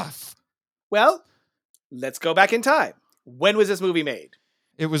me off. Well, let's go back in time. When was this movie made?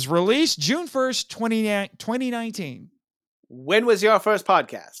 It was released June 1st, 2019. When was your first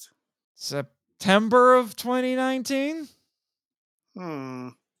podcast? September of 2019.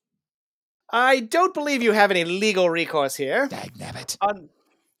 I don't believe you have any legal recourse here. Dagnabbit.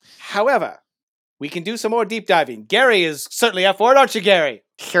 However, we can do some more deep diving. Gary is certainly up for it, aren't you, Gary?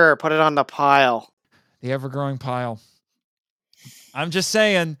 Sure, put it on the pile. The ever-growing pile. I'm just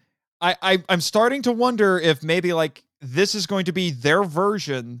saying, I'm starting to wonder if maybe like this is going to be their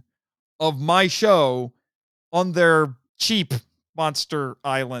version of my show on their cheap Monster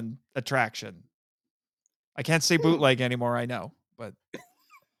Island attraction. I can't say bootleg anymore, I know, but...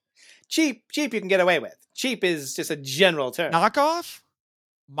 Cheap you can get away with. Cheap is just a general term. Knockoff?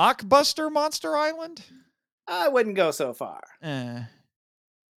 Mockbuster Monster Island? I wouldn't go so far. I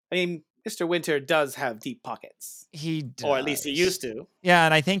mean, Mr. Winter does have deep pockets. He does. Or at least he used to. Yeah,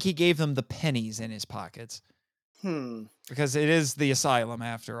 and I think he gave them the pennies in his pockets. Because it is the Asylum,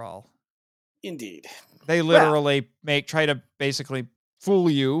 after all. Indeed. They literally try to basically fool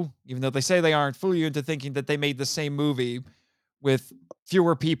you, even though they say they aren't, fool you into thinking that they made the same movie with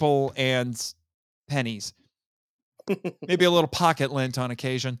fewer people and pennies. Maybe a little pocket lint on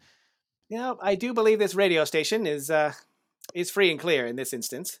occasion. Yeah, I do believe this radio station is free and clear in this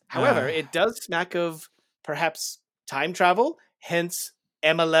instance. However, it does smack of perhaps time travel, hence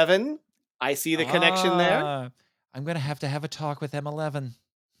M11. I see the connection there. I'm going to have a talk with M11.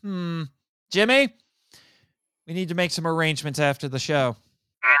 Jimmy, we need to make some arrangements after the show.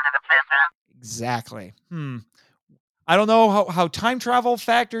 Exactly. I don't know how time travel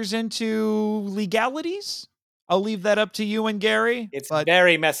factors into legalities. I'll leave that up to you and Gary. It's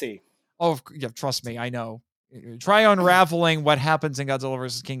very messy. Oh, yeah, trust me, I know. Try unraveling what happens in Godzilla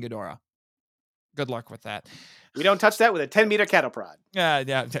vs. King Ghidorah. Good luck with that. We don't touch that with a 10-meter cattle prod. Yeah.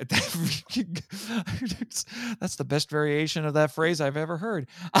 That's the best variation of that phrase I've ever heard.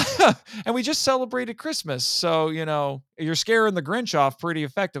 And we just celebrated Christmas, so, you're scaring the Grinch off pretty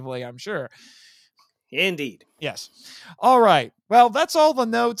effectively, I'm sure. Indeed. Yes. All right. Well, that's all the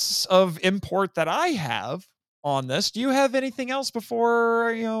notes of import that I have on this. Do you have anything else before,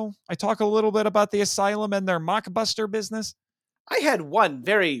 I talk a little bit about the Asylum and their mockbuster business? I had one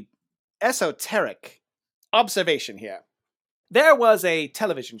very esoteric observation here. There was a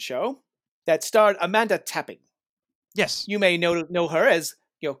television show that starred Amanda Tapping. Yes. You may know her as,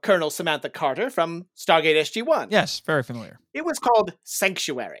 Colonel Samantha Carter from Stargate SG-1. Yes, very familiar. It was called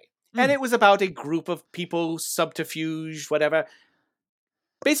Sanctuary. And it was about a group of people, subterfuge, whatever,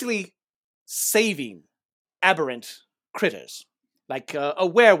 basically saving aberrant critters, like a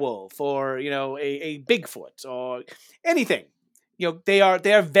werewolf or, a Bigfoot or anything. They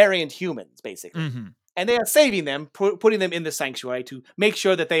are variant humans, basically. Mm-hmm. And they are saving them, putting them in the sanctuary to make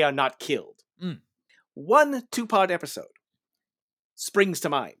sure that they are not killed. One 2-part episode springs to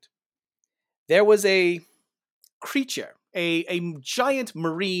mind. There was a creature, a giant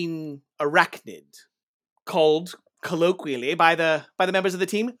marine arachnid, called colloquially by the members of the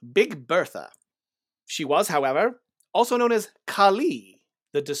team Big Bertha. She was, however, also known as Kali,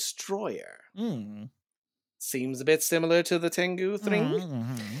 the Destroyer. Seems a bit similar to the Tengu thing.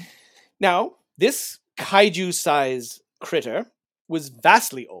 Now, this kaiju-size critter was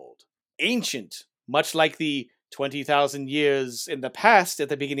vastly old, ancient, much like the 20,000 years in the past at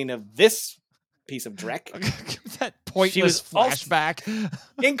the beginning of this piece of dreck. That pointless flashback.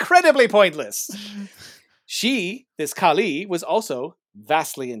 Incredibly pointless. This Kali, was also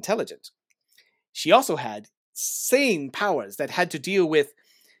vastly intelligent. She also had insane powers that had to deal with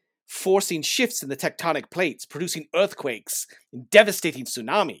forcing shifts in the tectonic plates, producing earthquakes, and devastating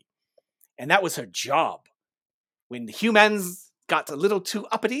tsunami. And that was her job. When humans got a little too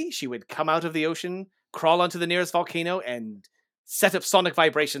uppity, she would come out of the ocean, crawl onto the nearest volcano, and set up sonic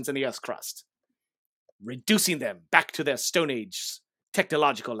vibrations in the Earth's crust, reducing them back to their Stone Age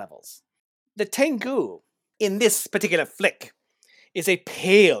technological levels. The Tengu, in this particular flick, is a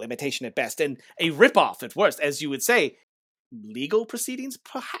pale imitation at best, and a ripoff at worst, as you would say. Legal proceedings,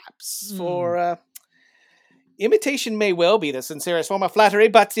 perhaps, for imitation may well be the sincerest form of flattery,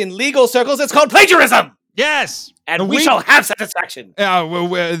 but in legal circles it's called plagiarism! Yes! And we shall have satisfaction!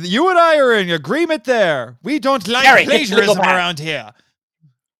 You and I are in agreement there. We don't like plagiarism around here.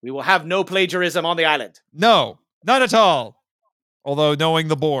 We will have no plagiarism on the island. No, not at all. Although, knowing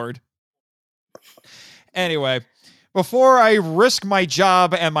the board. Anyway, before I risk my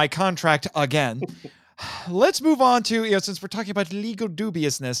job and my contract again, let's move on to, since we're talking about legal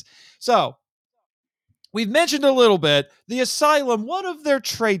dubiousness. So, we've mentioned a little bit, the Asylum, one of their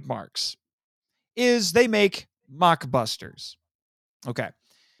trademarks is they make mockbusters. Okay.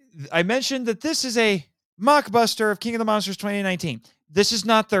 I mentioned that this is a mockbuster of King of the Monsters 2019. This is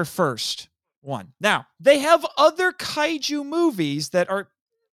not their first one. Now, they have other kaiju movies that are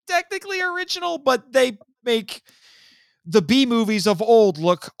technically original, but they make the B movies of old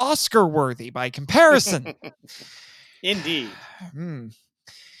look Oscar-worthy by comparison. Indeed.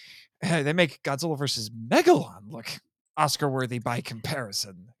 They make Godzilla vs. Megalon look Oscar-worthy by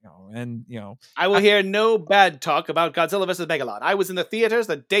comparison. I will hear no bad talk about Godzilla vs. Megalon. I was in the theaters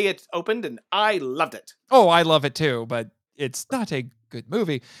the day it opened, and I loved it. Oh, I love it too, but it's not a good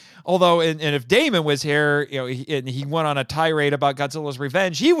movie. Although, and if Damon was here, he went on a tirade about Godzilla's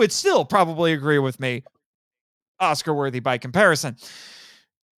Revenge, he would still probably agree with me. Oscar-worthy by comparison.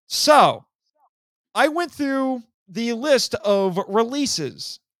 So, I went through the list of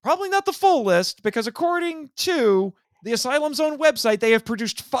releases. Probably not the full list, because according to the Asylum's own website, they have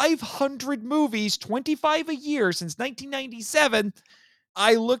produced 500 movies, 25 a year since 1997.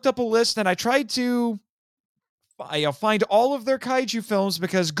 I looked up a list and I tried to find all of their kaiju films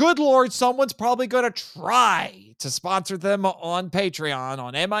because, good Lord, someone's probably going to try to sponsor them on Patreon,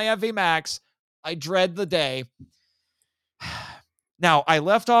 on MIFV Max. I dread the day. Now, I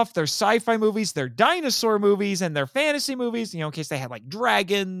left off their sci-fi movies, their dinosaur movies, and their fantasy movies, in case they had like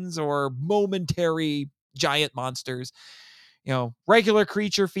dragons or momentary giant monsters. Regular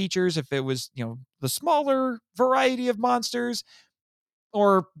creature features if it was, the smaller variety of monsters.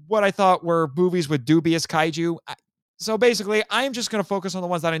 or what I thought were movies with dubious kaiju. So basically, I'm just going to focus on the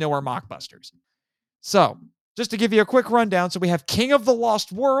ones that I know are mockbusters. So, just to give you a quick rundown, so we have King of the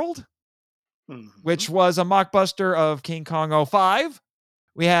Lost World, which was a mockbuster of King Kong 05.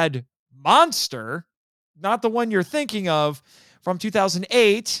 We had Monster, not the one you're thinking of, from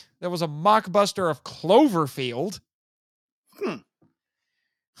 2008. There was a mockbuster of Cloverfield.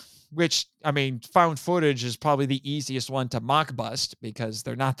 Which, I mean, found footage is probably the easiest one to mockbust because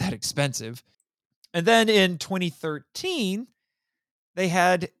they're not that expensive. And then in 2013, they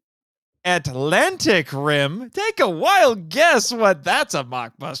had Atlantic Rim. Take a wild guess what that's a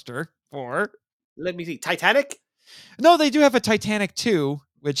mockbuster for. Let me see. Titanic? No, they do have a Titanic 2,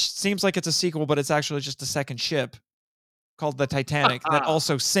 which seems like it's a sequel, but it's actually just a second ship called the Titanic that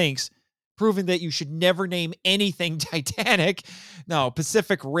also sinks, proving that you should never name anything Titanic. No,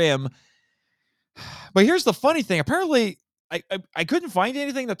 Pacific Rim. But here's the funny thing. Apparently, I couldn't find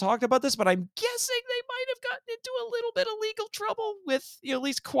anything that talked about this, but I'm guessing they might have gotten into a little bit of legal trouble with, at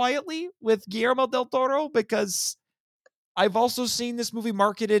least quietly, with Guillermo del Toro, because I've also seen this movie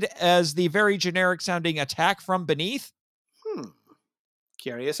marketed as the very generic sounding Attack from Beneath.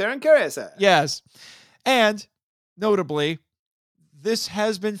 Curiouser and curiouser. Yes. And notably, this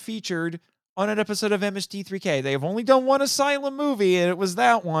has been featured on an episode of MST3K. They have only done one Asylum movie, and it was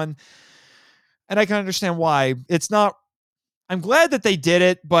that one. And I can understand why. I'm glad that they did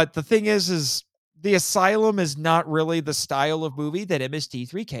it, but the thing is the Asylum is not really the style of movie that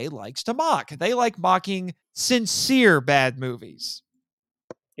MST3K likes to mock. They like mocking sincere bad movies.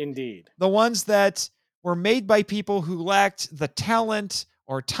 Indeed. The ones that were made by people who lacked the talent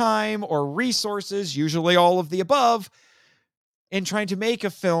or time or resources, usually all of the above, in trying to make a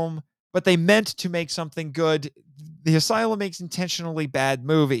film, but they meant to make something good. The Asylum makes intentionally bad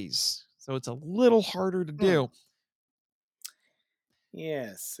movies, so it's a little harder to do.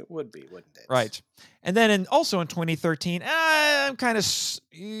 Yes, it would be, wouldn't it? Right. And then also in 2013, I'm kind of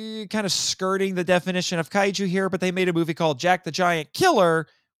skirting the definition of kaiju here, but they made a movie called Jack the Giant Killer,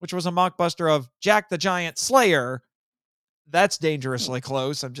 which was a mockbuster of Jack the Giant Slayer. That's dangerously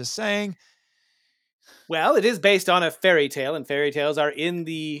close, I'm just saying. Well, it is based on a fairy tale, and fairy tales are in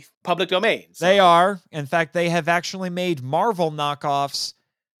the public domain. So. They are. In fact, they have actually made Marvel knockoffs,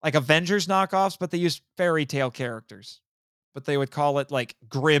 like Avengers knockoffs, but they use fairy tale characters. But they would call it like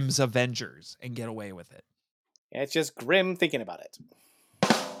Grimm's Avengers and get away with it. Yeah, it's just grim thinking about it.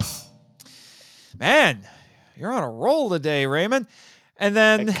 Man, you're on a roll today, Raymond. And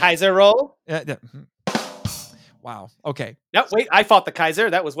then... The Kaiser roll? Wow. Okay. No, wait, I fought the Kaiser.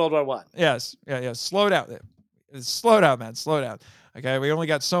 That was World War I. Yes. Yeah. Slow down. Slow down, man. Slow down. Okay. We only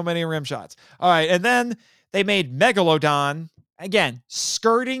got so many rim shots. All right. And then they made Megalodon. Again,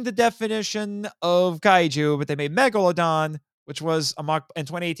 skirting the definition of kaiju, but they made Megalodon, which was in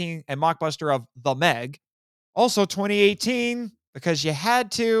 2018, a mockbuster of The Meg. Also 2018, because you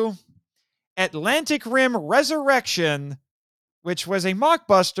had to, Atlantic Rim Resurrection, which was a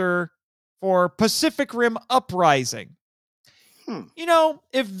mockbuster for Pacific Rim Uprising.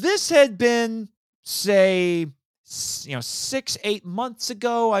 If this had been, say, 6-8 months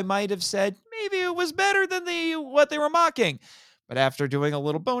ago, I might have said maybe it was better than what they were mocking. But after doing a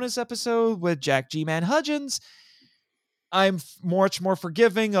little bonus episode with Jack G-Man Hudgens, I'm much more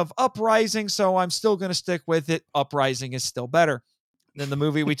forgiving of Uprising, so I'm still going to stick with it. Uprising is still better than the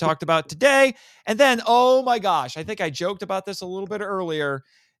movie we talked about today. And then, oh my gosh, I think I joked about this a little bit earlier.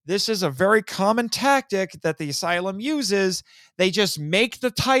 This is a very common tactic that the Asylum uses. They just make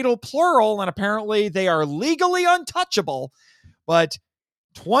the title plural, and apparently they are legally untouchable. But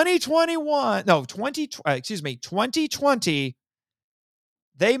 2020,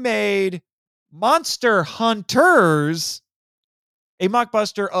 they made Monster Hunters, a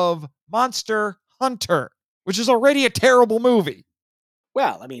mockbuster of Monster Hunter, which is already a terrible movie.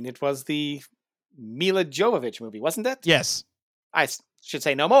 Well, I mean, it was the Mila Jovovich movie, wasn't it? Yes. I should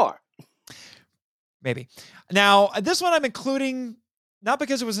say no more. Maybe. Now, this one I'm including, not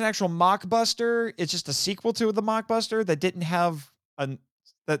because it was an actual mockbuster, it's just a sequel to the mockbuster that didn't have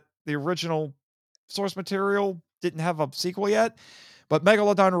that the original source material didn't have a sequel yet. But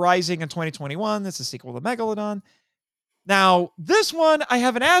Megalodon Rising in 2021, that's a sequel to Megalodon. Now, this one I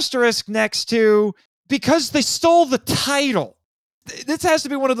have an asterisk next to because they stole the title. This has to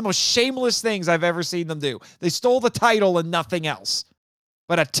be one of the most shameless things I've ever seen them do. They stole the title and nothing else.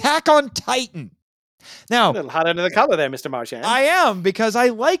 But Attack on Titan. Now, a little hot under the collar there, Mr. Marchand. I am, because I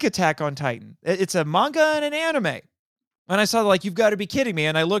like Attack on Titan. It's a manga and an anime. And I saw, you've got to be kidding me.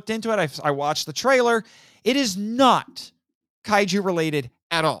 And I looked into it. I watched the trailer. It is not kaiju related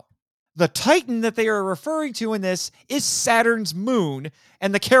at all. The Titan that they are referring to in this is Saturn's moon,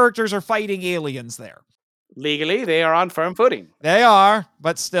 and the characters are fighting aliens there. Legally, they are on firm footing. They are,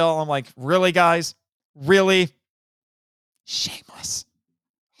 but still, I'm like, really, guys? Really? Shameless.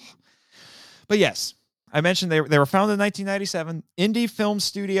 But yes, I mentioned they were founded in 1997. Indie film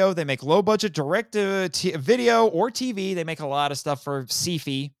studio. They make low-budget direct-to-video or TV. They make a lot of stuff for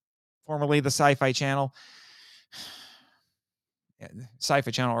Sci-Fi, formerly the Sci-Fi Channel.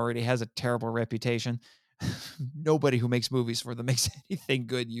 Sci-Fi Channel already has a terrible reputation. Nobody who makes movies for them makes anything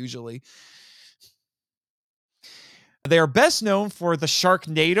good, usually. They are best known for the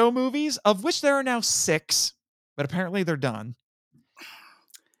Sharknado movies, of which there are now 6, but apparently they're done.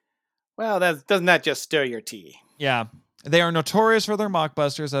 Well, doesn't that just stir your tea? Yeah. They are notorious for their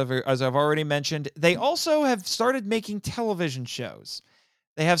mockbusters, as I've already mentioned. They also have started making television shows.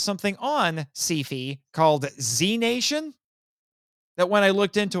 They have something on Sci-Fi called Z Nation that when I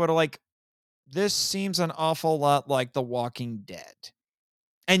looked into it, I'm like, this seems an awful lot like The Walking Dead.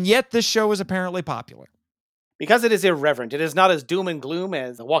 And yet this show is apparently popular. Because it is irreverent, it is not as doom and gloom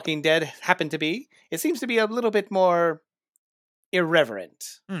as The Walking Dead happened to be. It seems to be a little bit more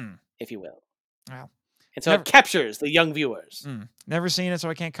irreverent, if you will. Wow. And so it captures the young viewers. Never seen it, so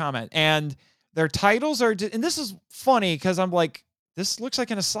I can't comment. And their titles are... And this is funny, because I'm like, this looks like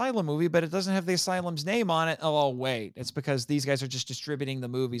an Asylum movie, but it doesn't have the Asylum's name on it. Oh, wait. It's because these guys are just distributing the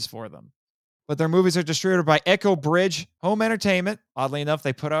movies for them. But their movies are distributed by Echo Bridge Home Entertainment. Oddly enough,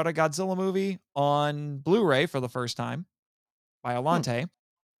 they put out a Godzilla movie on Blu-ray for the first time by Alante.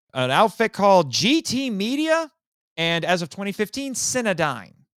 An outfit called GT Media, and as of 2015,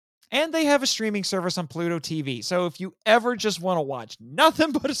 Cinedyne. And they have a streaming service on Pluto TV. So if you ever just want to watch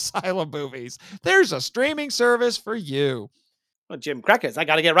nothing but Asylum movies, there's a streaming service for you. Well, Jim Crackers, I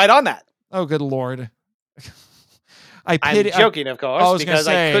got to get right on that. Oh, good Lord. I'm joking, of course, because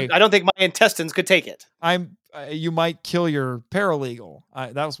I don't think my intestines could take it. You might kill your paralegal.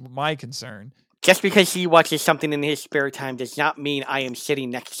 That was my concern. Just because he watches something in his spare time does not mean I am sitting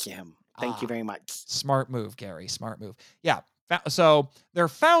next to him. Thank you very much. Smart move, Gary. Smart move. Yeah. So their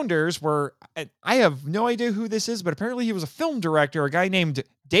founders were, I have no idea who this is, but apparently he was a film director, a guy named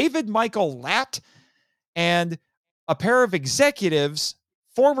David Michael Latt, and a pair of executives,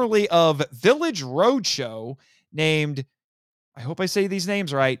 formerly of Village Roadshow, named, I hope I say these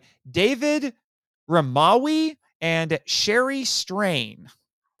names right, David Ramawi and Sherry Strain.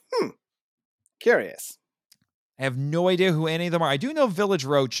 Curious. I have no idea who any of them are. I do know Village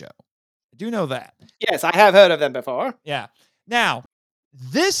Roadshow. I do know that. Yes, I have heard of them before. Yeah. Now,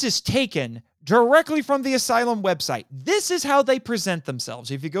 this is taken directly from the Asylum website. This is how they present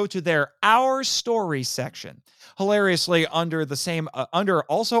themselves. If you go to their Our Story section, hilariously under the same, under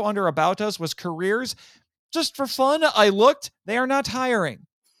About Us was careers. Just for fun, I looked. They are not hiring.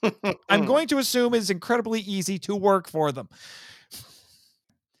 I'm going to assume it's incredibly easy to work for them.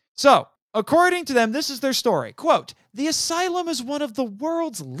 So, according to them, this is their story. Quote, "The Asylum is one of the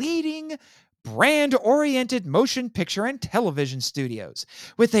world's leading brand-oriented motion picture and television studios,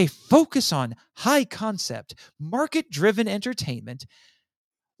 with a focus on high-concept, market-driven entertainment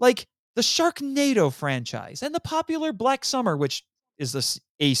like the Sharknado franchise and the popular Black Summer, which is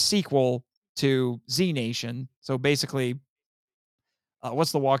a sequel to Z Nation. So basically,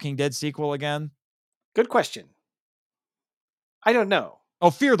 what's the Walking Dead sequel again? Good question. I don't know. Oh,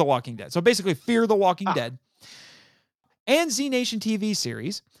 Fear the Walking Dead. So basically, Fear the Walking Dead and Z Nation TV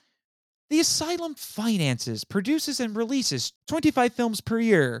series. The Asylum finances, produces, and releases 25 films per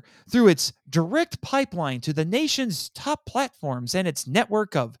year through its direct pipeline to the nation's top platforms and its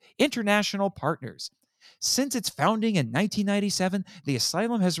network of international partners. Since its founding in 1997, the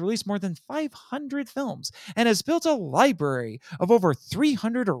Asylum has released more than 500 films and has built a library of over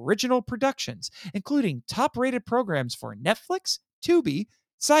 300 original productions, including top-rated programs for Netflix, Tubi,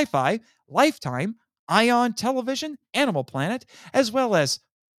 Sci-Fi, Lifetime, Ion Television, Animal Planet, as well as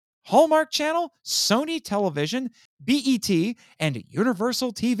Hallmark Channel, Sony Television, BET, and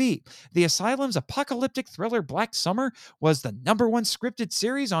Universal TV. The Asylum's apocalyptic thriller Black Summer was the #1 scripted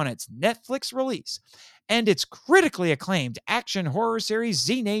series on its Netflix release. And its critically acclaimed action horror series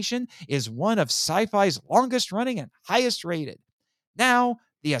Z Nation is one of Sci-Fi's longest running and highest rated. Now,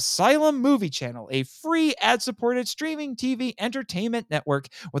 the Asylum Movie Channel, a free ad-supported streaming TV entertainment network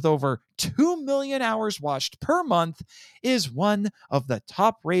with over 2 million hours watched per month, is one of the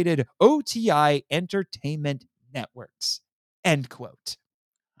top-rated OTI entertainment networks. End quote.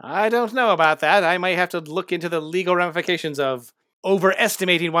 I don't know about that. I might have to look into the legal ramifications of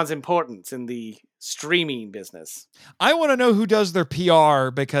overestimating one's importance in the streaming business. I want to know who does their PR,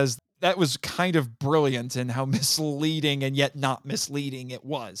 because that was kind of brilliant in how misleading and yet not misleading it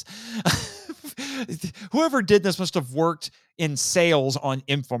was. Whoever did this must have worked in sales on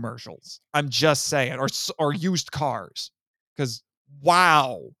infomercials. I'm just saying, or used cars. Because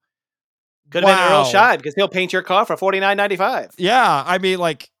wow. Could have been Earl Scheib, because he'll paint your car for $49.95. Yeah, I mean,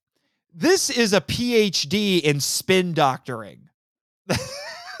 like, this is a PhD in spin doctoring.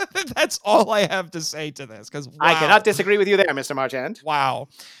 That's all I have to say to this. Because I cannot disagree with you there, Mr. Marchand. Wow.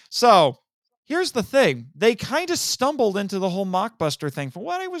 So here's the thing. They kind of stumbled into the whole mockbuster thing from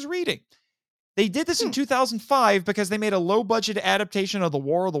what I was reading. They did this in 2005 because they made a low-budget adaptation of The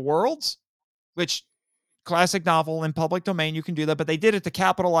War of the Worlds, which, classic novel in public domain, you can do that, but they did it to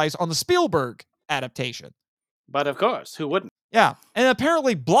capitalize on the Spielberg adaptation. But of course, who wouldn't? Yeah, and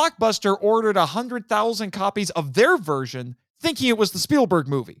apparently Blockbuster ordered 100,000 copies of their version, thinking it was the Spielberg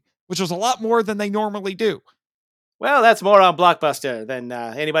movie, which was a lot more than they normally do. Well, that's more on Blockbuster than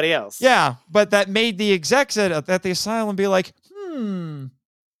anybody else. Yeah, but that made the execs at the Asylum be like,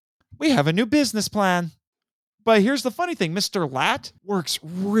 we have a new business plan. But here's the funny thing. Mr. Latt works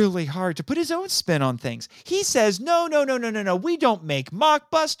really hard to put his own spin on things. He says, no, we don't make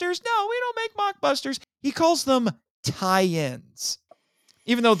mockbusters. No, we don't make mockbusters. He calls them tie-ins.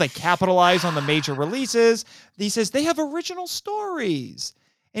 Even though they capitalize on the major releases, he says they have original stories.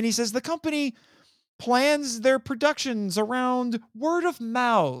 And he says the company plans their productions around word of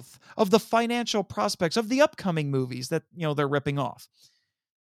mouth of the financial prospects of the upcoming movies that, they're ripping off.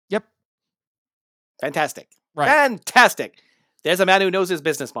 Yep. Fantastic. Right. Fantastic. There's a man who knows his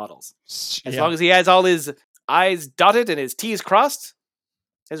business models. As long as he has all his I's dotted and his T's crossed,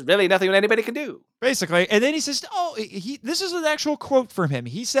 there's really nothing anybody can do. Basically. And then he says, this is an actual quote from him.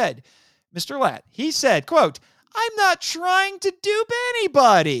 He said, Mr. Latt, he said, quote, "I'm not trying to dupe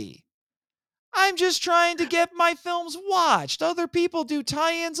anybody. I'm just trying to get my films watched. Other people do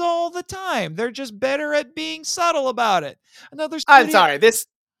tie-ins all the time. They're just better at being subtle about it." I'm sorry, this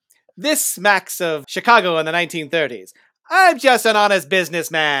smacks of Chicago in the 1930s. I'm just an honest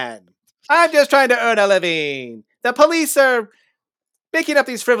businessman. I'm just trying to earn a living. The police are making up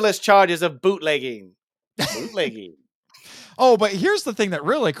these frivolous charges of bootlegging. Oh, but here's the thing that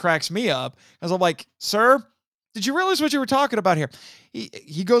really cracks me up. Because I'm like, sir, did you realize what you were talking about here?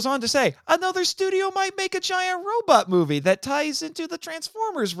 He goes on to say, another studio might make a giant robot movie that ties into the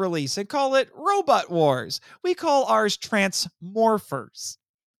Transformers release and call it Robot Wars. We call ours Transmorphers.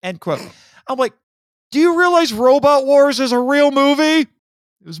 End quote. I'm like, do you realize Robot Wars is a real movie? It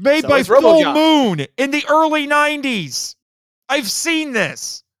was made by Full Moon in the early 90s. I've seen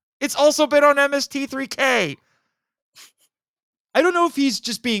this. It's also been on MST3K. I don't know if he's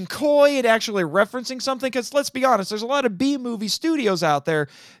just being coy and actually referencing something, because let's be honest, there's a lot of B-movie studios out there.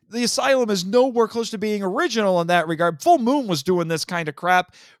 The Asylum is nowhere close to being original in that regard. Full Moon was doing this kind of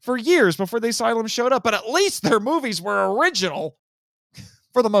crap for years before the Asylum showed up, but at least their movies were original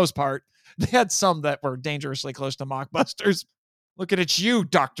for the most part. They had some that were dangerously close to mockbusters. Looking at you,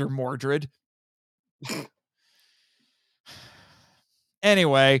 Dr. Mordred.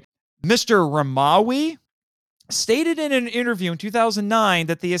 Anyway, Mr. Ramawi stated in an interview in 2009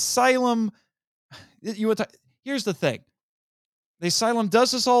 that the Asylum... Here's the thing. The Asylum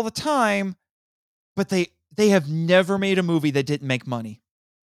does this all the time, but they have never made a movie that didn't make money.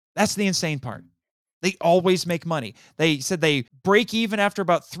 That's the insane part. They always make money. They said they break even after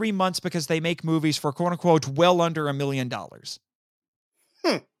about 3 months because they make movies for, quote unquote, well under $1 million.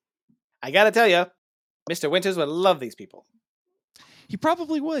 I gotta tell you, Mr. Winters would love these people. He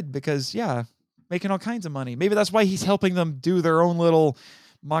probably would, because, making all kinds of money. Maybe that's why he's helping them do their own little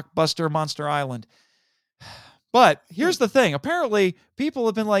mockbuster Monster Island. But here's the thing. Apparently, people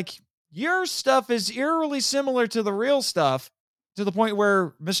have been like, your stuff is eerily similar to the real stuff, to the point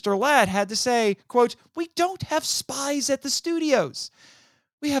where Mr. Ladd had to say, quote, "We don't have spies at the studios.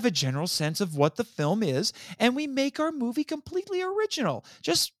 We have a general sense of what the film is, and we make our movie completely original,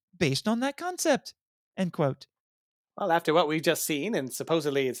 just based on that concept." End quote. Well, after what we've just seen, and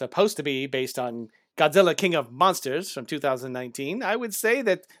supposedly it's supposed to be based on Godzilla King of Monsters from 2019, I would say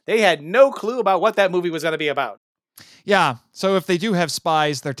that they had no clue about what that movie was going to be about. Yeah, so if they do have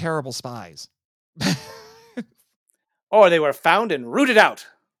spies, they're terrible spies. Or they were found and rooted out.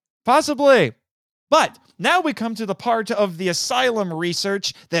 Possibly. But now we come to the part of the Asylum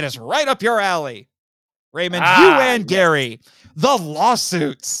research that is right up your alley. Raymond, you and Gary, the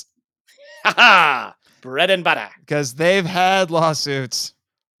lawsuits. Ha ha! Bread and butter. Because they've had lawsuits.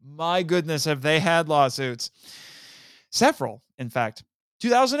 My goodness, have they had lawsuits. Several, in fact.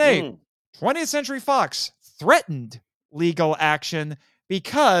 2008, 20th Century Fox threatened legal action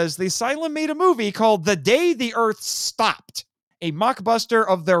because the Asylum made a movie called The Day the Earth Stopped. a mockbuster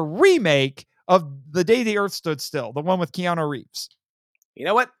of their remake of The Day the Earth Stood Still, the one with Keanu Reeves. You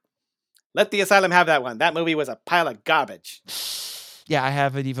know what? Let the Asylum have that one. That movie was a pile of garbage. Yeah, I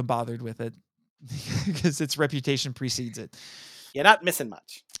haven't even bothered with it because its reputation precedes it. You're not missing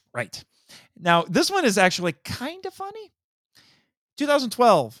much. Right. Now, this one is actually kind of funny.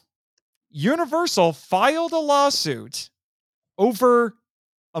 2012, Universal filed a lawsuit over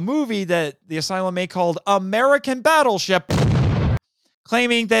a movie that the Asylum made called American Battleship,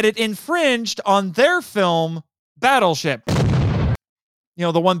 claiming that it infringed on their film Battleship. You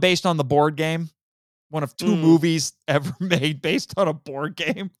know, the one based on the board game. One of 2 movies ever made based on a board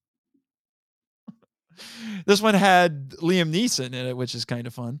game. This one had Liam Neeson in it, which is kind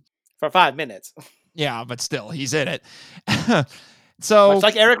of fun. For 5 minutes. Yeah, but still, he's in it. So, much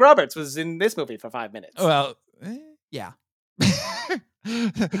like Eric Roberts was in this movie for 5 minutes. Well, yeah.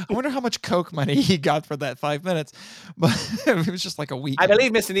 I wonder how much Coke money he got for that 5 minutes. But it was just like a week. I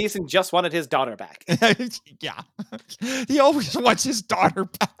believe Mr. Neeson just wanted his daughter back. Yeah. He always wants his daughter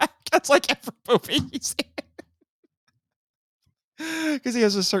back. That's like every movie he's in. Because he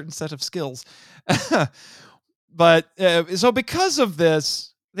has a certain set of skills. But so because of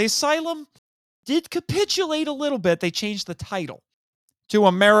this, the Asylum did capitulate a little bit. They changed the title to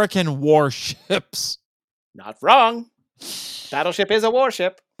American Warships. Not wrong. Battleship is a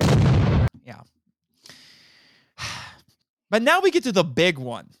warship. Yeah. But now we get to the big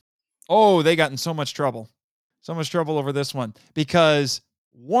one. Oh, they got in so much trouble. So much trouble over this one because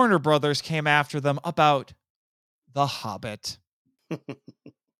Warner Brothers came after them about The Hobbit.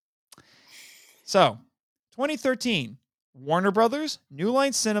 So, 2013, Warner Brothers, New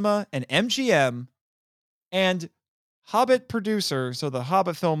Line Cinema, and MGM, and Hobbit producer, so the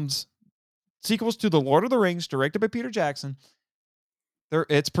Hobbit films, sequels to The Lord of the Rings, directed by Peter Jackson.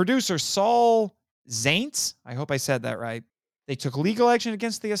 Its producer, Saul Zaentz, I hope I said that right. They took legal action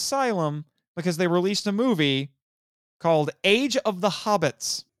against the Asylum because they released a movie called Age of the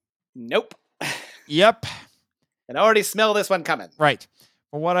Hobbits. Nope. Yep. And I already smell this one coming. Right.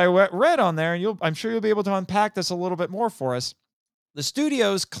 Well, what I read on there, and I'm sure you'll be able to unpack this a little bit more for us. The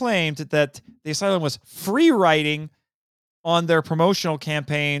studios claimed that the Asylum was free writing on their promotional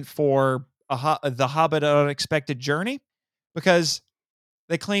campaign for The Hobbit: An Unexpected Journey, because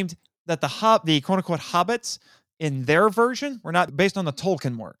they claimed that the quote-unquote hobbits in their version were not based on the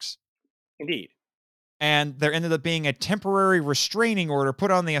Tolkien works. Indeed. And there ended up being a temporary restraining order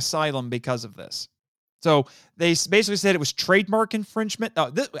put on the Asylum because of this. So they basically said it was trademark infringement.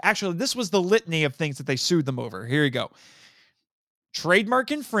 This was the litany of things that they sued them over. Here you go.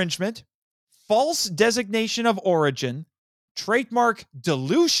 Trademark infringement, false designation of origin, trademark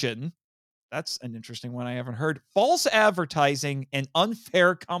dilution. That's an interesting one I haven't heard. False advertising and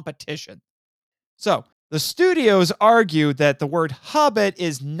unfair competition. So the studios argued that the word Hobbit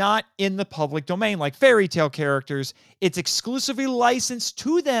is not in the public domain like fairy tale characters. It's exclusively licensed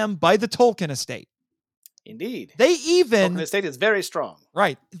to them by the Tolkien estate. Indeed. Tolkien estate is very strong.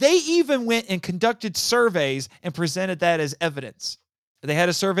 Right. They even went and conducted surveys and presented that as evidence. They had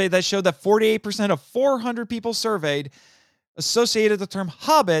a survey that showed that 48% of 400 people surveyed associated the term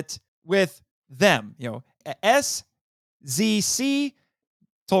Hobbit with them. SZC,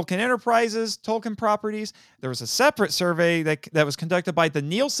 Tolkien Enterprises, Tolkien Properties. There was a separate survey that was conducted by the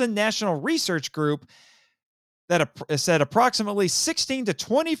Nielsen National Research Group that said approximately 16 to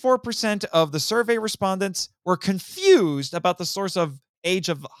 24% of the survey respondents were confused about the source of Age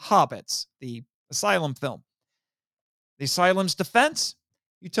of Hobbits, the Asylum film. The Asylum's defense?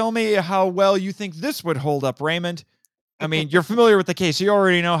 You tell me how well you think this would hold up, Raymond. I mean, you're familiar with the case. You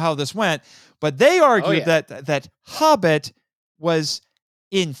already know how this went. But they argued that Hobbit was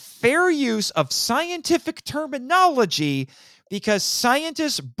in fair use of scientific terminology because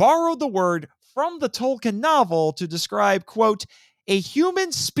scientists borrowed the word from the Tolkien novel to describe, quote, a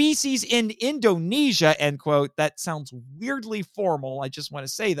human species in Indonesia, end quote. That sounds weirdly formal. I just want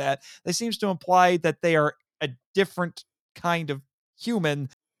to say that. That seems to imply that they are a different kind of human.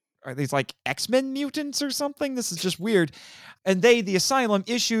 Are these like X-Men mutants or something? This is just weird. And the Asylum,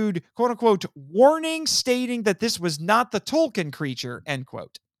 issued, quote unquote, warning stating that this was not the Tolkien creature, end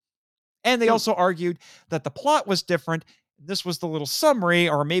quote. And they also argued that the plot was different. This was the little summary,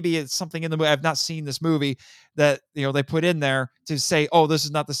 or maybe it's something in the movie. I've not seen this movie that, they put in there to say, oh, this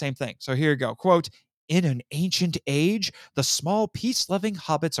is not the same thing. So here you go. Quote, in an ancient age, the small peace-loving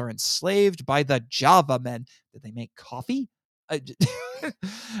hobbits are enslaved by the Java men. Did they make coffee?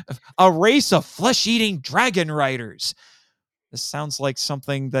 A race of flesh-eating dragon riders. This sounds like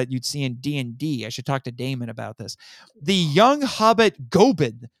something that you'd see in D&D. I should talk to Damon about this. The young hobbit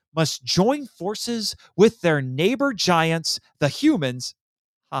Gobin must join forces with their neighbor giants, the humans,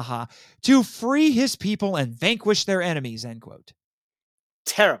 to free his people and vanquish their enemies, end quote.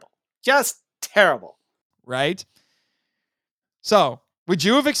 Terrible. Just terrible. Right? So, would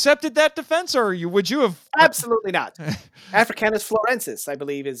you have accepted that defense, or would you have... Absolutely not. Africanus florensis, I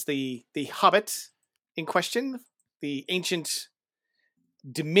believe, is the hobbit in question. The ancient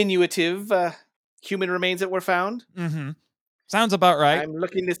diminutive human remains that were found. Mm-hmm. Sounds about right. I'm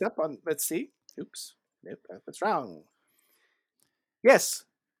looking this up on, let's see. Oops. Nope, that's wrong. Yes.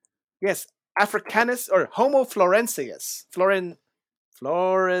 Africanus or Homo florensis. Floresiensis.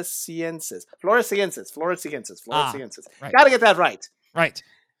 Right. Gotta get that right. Right.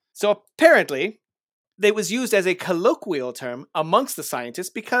 So apparently, it was used as a colloquial term amongst the scientists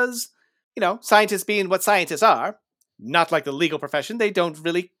because, scientists being what scientists are, not like the legal profession, they don't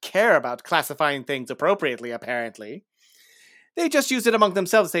really care about classifying things appropriately, apparently. They just use it among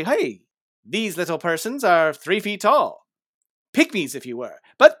themselves and say, hey, these little persons are 3 feet tall. Pygmies, if you were.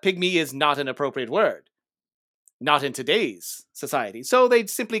 But pygmy is not an appropriate word. Not in today's society. So they'd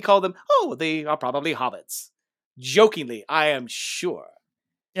simply call them, they are probably hobbits. Jokingly, I am sure.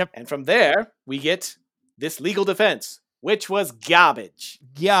 Yep. And from there, we get this legal defense, which was garbage.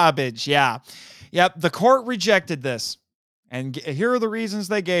 Garbage, yeah. Yep, the court rejected this. And here are the reasons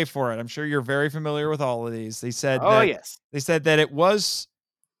they gave for it. I'm sure you're very familiar with all of these. They said They said that it was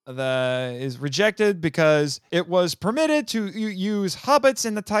is rejected because it was permitted to use hobbits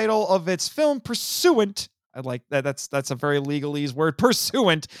in the title of its film pursuant. I like that. That's a very legalese word.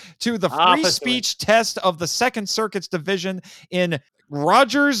 Pursuant to the free speech test of the Second Circuit's division in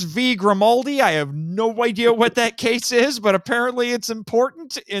Rogers v. Grimaldi. I have no idea what that case is, but apparently it's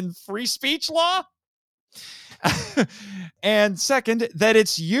important in free speech law. And second, that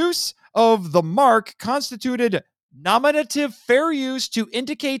its use of the mark constituted nominative fair use to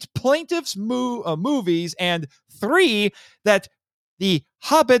indicate plaintiff's movies, and 3, that the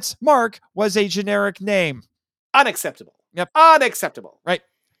Hobbit's mark was a generic name. Unacceptable. Yep. Unacceptable. Right.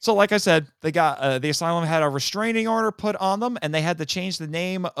 So like I said, they got the Asylum had a restraining order put on them, and they had to change the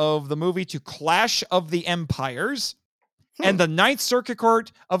name of the movie to Clash of the Empires. And the Ninth Circuit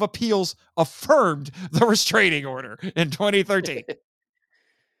Court of Appeals affirmed the restraining order in 2013.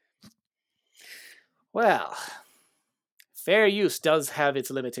 Well, fair use does have its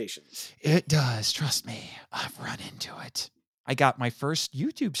limitations. It does. Trust me. I've run into it. I got my first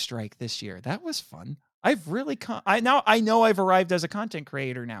YouTube strike this year. That was fun. I've really... I know I've arrived as a content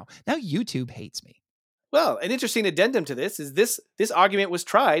creator now. Now YouTube hates me. Well, an interesting addendum to this is this argument was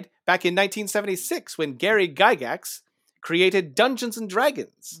tried back in 1976 when Gary Gygax created Dungeons and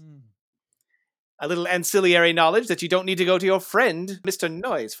Dragons. A little ancillary knowledge that you don't need to go to your friend, Mr.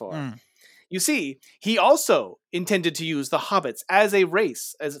 Noise, for. You see, he also intended to use the hobbits as a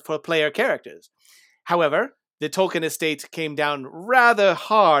race for player characters. However, the Tolkien estate came down rather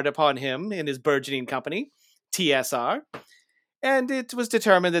hard upon him in his burgeoning company, TSR, and it was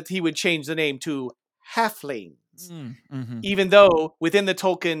determined that he would change the name to Halflings. Even though within the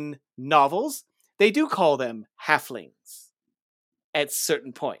Tolkien novels, they do call them halflings at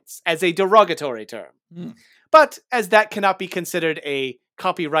certain points as a derogatory term. But as that cannot be considered a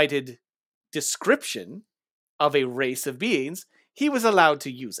copyrighted description of a race of beings, he was allowed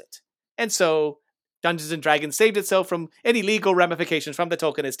to use it. And so Dungeons and Dragons saved itself from any legal ramifications from the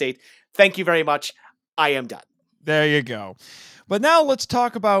Tolkien estate. Thank you very much. I am done. There you go. But now let's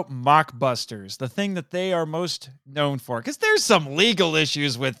talk about mockbusters, the thing that they are most known for, because there's some legal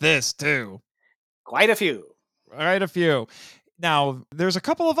issues with this too. Quite a few. Now, there's a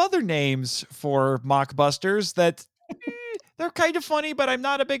couple of other names for mockbusters that they're kind of funny, but I'm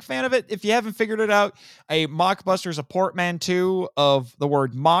not a big fan of it. If you haven't figured it out, a mockbuster is a portmanteau of the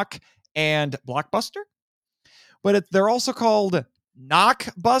word mock and blockbuster. But they're also called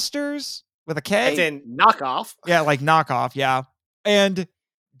knockbusters with a K. As in knockoff. Yeah, like knockoff, yeah. And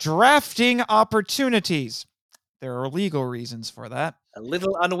drafting opportunities. There are legal reasons for that. A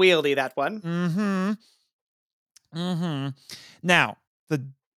little unwieldy, that one. Now, the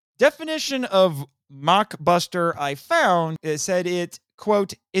definition of mockbuster I found, it said it,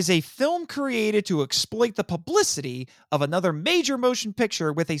 quote, is a film created to exploit the publicity of another major motion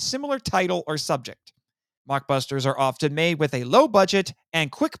picture with a similar title or subject. Mockbusters are often made with a low budget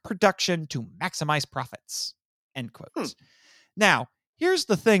and quick production to maximize profits, end quote. Now, here's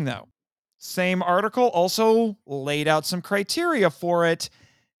the thing, though. Same article also laid out some criteria for it.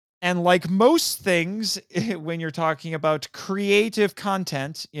 And like most things, when you're talking about creative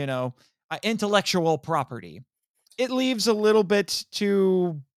content, intellectual property, it leaves a little bit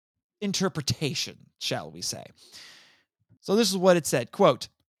to interpretation, shall we say. So this is what it said, quote,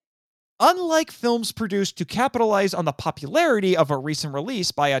 Unlike films produced to capitalize on the popularity of a recent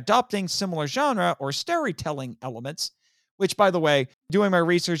release by adopting similar genre or storytelling elements, which, by the way, doing my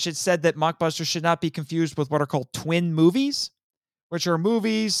research, it said that mockbusters should not be confused with what are called twin movies, which are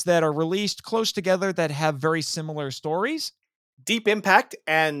movies that are released close together that have very similar stories. Deep Impact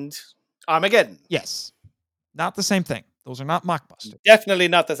and Armageddon. Yes. Not the same thing. Those are not mockbusters. Definitely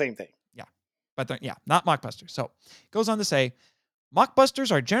not the same thing. Yeah. But not mockbusters. So it goes on to say,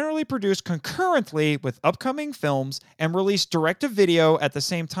 mockbusters are generally produced concurrently with upcoming films and released direct to video at the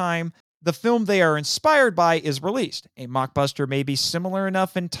same time the film they are inspired by is released. A mockbuster may be similar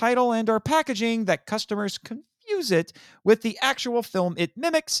enough in title and or packaging that customers confuse it with the actual film it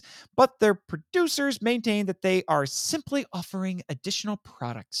mimics, but their producers maintain that they are simply offering additional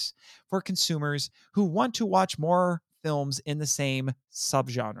products for consumers who want to watch more films in the same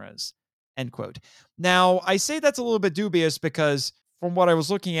subgenres. End quote. Now, I say that's a little bit dubious because from what I was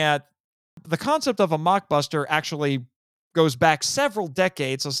looking at, the concept of a mockbuster actually goes back several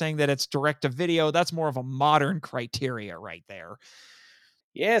decades. So saying that it's direct to video, that's more of a modern criteria right there.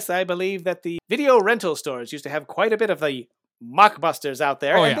 Yes, I believe that the video rental stores used to have quite a bit of the mockbusters out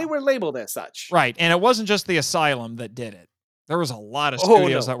there, and they were labeled as such. Right, and it wasn't just the Asylum that did it. There was a lot of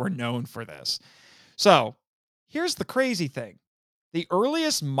studios that were known for this. So, here's the crazy thing. The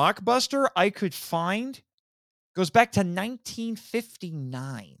earliest mockbuster I could find goes back to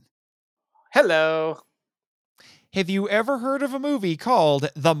 1959. Hello. Have you ever heard of a movie called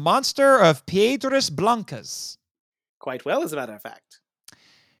The Monster of Piedras Blancas? Quite well, as a matter of fact.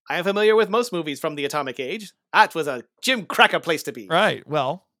 I am familiar with most movies from the Atomic Age. That was a Jim Cracker place to be. Right.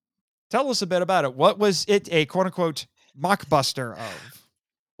 Well, tell us a bit about it. What was it a quote-unquote mockbuster of?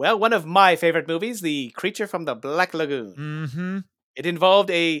 Well, one of my favorite movies, The Creature from the Black Lagoon. Mm-hmm. It involved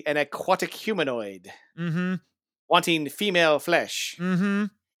an aquatic humanoid wanting female flesh. Mm-hmm.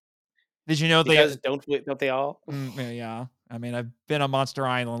 Did you know don't they all? Yeah. I mean, I've been on Monster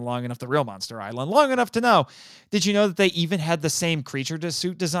Island long enough, the real Monster Island, long enough to know. Did you know that they even had the same creature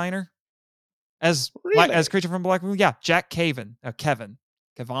suit designer as Creature from Black Lagoon? Yeah, Jack Kevin.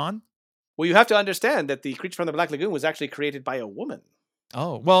 Kevon? Well, you have to understand that the Creature from the Black Lagoon was actually created by a woman.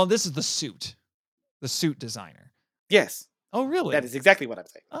 Oh, well, this is the suit designer. Yes. Oh, really? That is exactly what I'm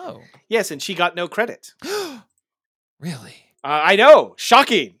saying. Oh. Yes, and she got no credit. Really? I know.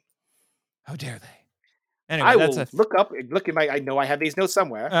 Shocking. How dare they? Anyway, I will look in my. I know I have these notes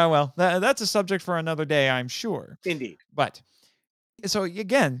somewhere. Oh, well, that's a subject for another day, I'm sure. Indeed. But so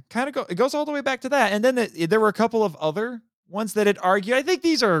again, it goes all the way back to that, and then there were a couple of other ones that had argued. I think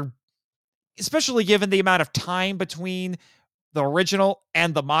these are, especially given the amount of time between the original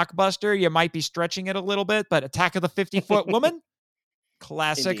and the mockbuster, you might be stretching it a little bit. But Attack of the 50-Foot Woman,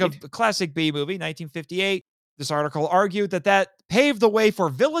 classic B movie, 1958. This article argued that paved the way for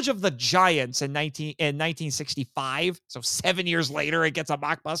Village of the Giants in 1965. So 7 years later, it gets a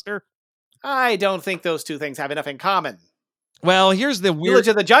mockbuster. I don't think those two things have enough in common. Well, here's the weird... Village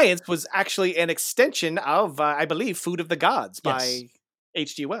of the Giants was actually an extension of, I believe, Food of the Gods by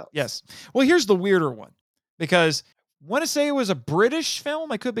H.G. Wells. Yes. Well, here's the weirder one. Because I want to say it was a British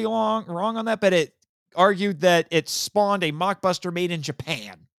film. I could be wrong on that, but it argued that it spawned a mockbuster made in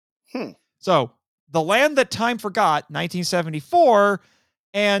Japan. So... The Land That Time Forgot, 1974,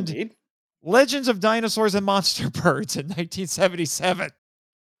 and Indeed. Legends of Dinosaurs and Monster Birds in 1977.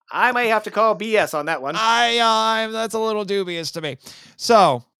 I may have to call BS on that one. That's a little dubious to me.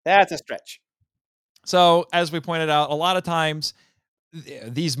 So that's a stretch. So as we pointed out, a lot of times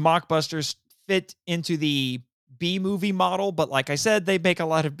these mockbusters fit into the B movie model, but like I said, they make a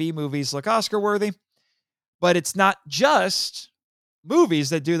lot of B movies look Oscar worthy. But it's not just movies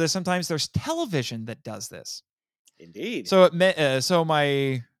that do this. Sometimes there's television that does this. Indeed. So so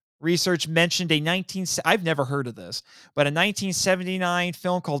my research mentioned I've never heard of this, but a 1979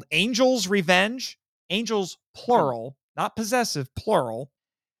 film called Angel's Revenge. Angels plural, not possessive, plural,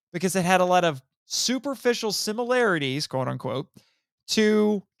 because it had a lot of superficial similarities, quote unquote,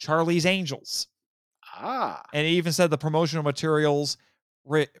 to Charlie's Angels. And it even said the promotional materials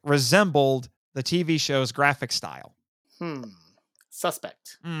resembled the TV show's graphic style.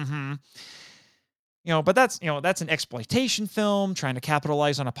 Suspect. But that's an exploitation film trying to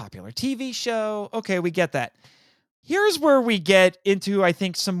capitalize on a popular TV show. Okay, we get that. Here's where we get into, I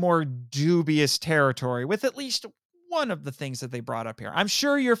think, some more dubious territory with at least one of the things that they brought up here. I'm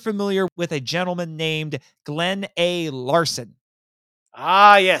sure you're familiar with a gentleman named Glenn A. Larson.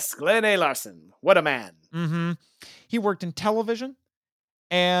 Yes, Glenn A. Larson. What a man. He worked in television,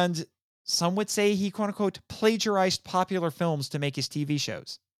 and some would say he, quote unquote, plagiarized popular films to make his TV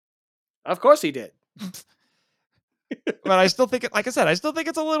shows. Of course he did. But I still think like I said, I still think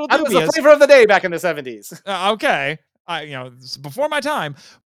it's a little That dubious. was the flavor of the day back in the 70s. Okay. It's before my time.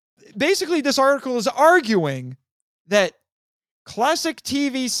 Basically, this article is arguing that classic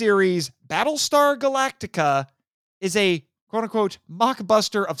TV series Battlestar Galactica is a quote-unquote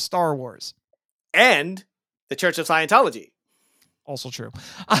mockbuster of Star Wars. And the Church of Scientology. Also true.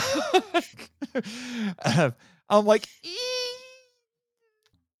 I'm like,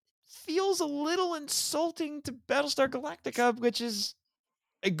 feels a little insulting to Battlestar Galactica, which is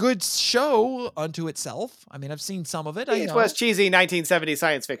a good show unto itself. I mean, I've seen some of it. It was cheesy 1970s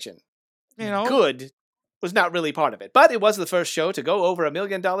science fiction. You know, good was not really part of it, but it was the first show to go over $1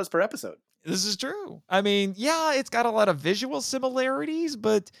 million per episode. This is true. I mean, yeah, it's got a lot of visual similarities,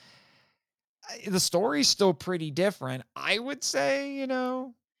 but the story's still pretty different. I would say,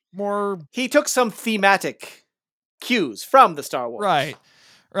 more. He took some thematic cues from the Star Wars.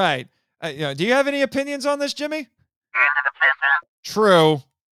 Right. Do you have any opinions on this, Jimmy? True.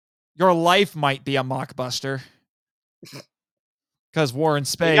 Your life might be a mockbuster. Because war in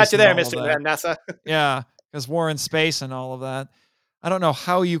space. We got you there, Mr. NASA. Yeah, because war in space and all of that. I don't know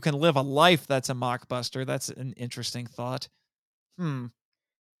how you can live a life that's a mockbuster. That's an interesting thought.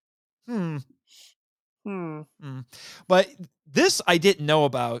 But this I didn't know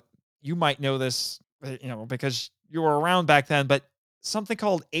about. You might know this, because you were around back then, but something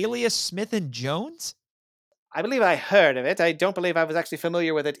called Alias Smith and Jones? I believe I heard of it. I don't believe I was actually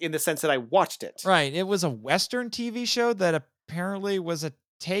familiar with it in the sense that I watched it. Right. It was a Western TV show that apparently was a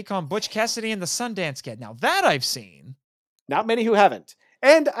take on Butch Cassidy and the Sundance Kid. Now that I've seen. Not many who haven't.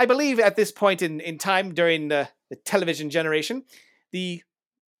 And I believe at this point in time during the television generation, the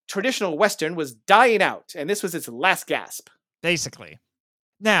traditional Western was dying out, and this was its last gasp. Basically.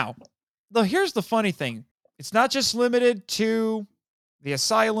 Now, here's the funny thing. It's not just limited to the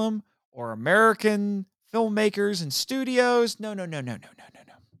Asylum or American filmmakers and studios. No.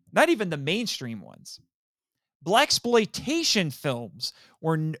 Not even the mainstream ones. Blaxploitation films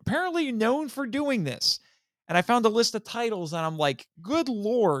were apparently known for doing this. And I found a list of titles and I'm like, good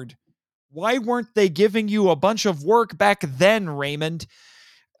Lord, why weren't they giving you a bunch of work back then, Raymond?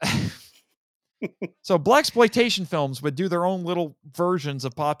 So blaxploitation films would do their own little versions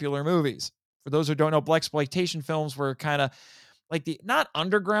of popular movies. For those who don't know, blaxploitation films were kind of like not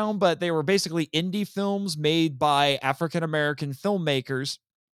underground, but they were basically indie films made by African-American filmmakers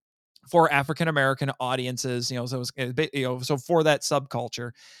for African-American audiences, so it was, so for that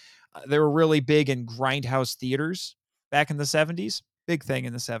subculture, they were really big in grindhouse theaters back in the 70s, big thing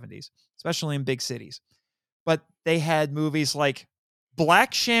in the 70s, especially in big cities. But they had movies like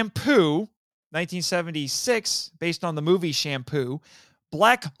Black Shampoo, 1976, based on the movie Shampoo,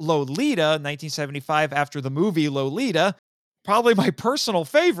 Black Lolita, 1975, after the movie Lolita, probably my personal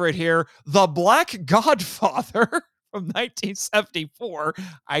favorite here, The Black Godfather from 1974.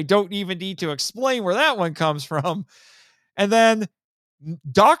 I don't even need to explain where that one comes from. And then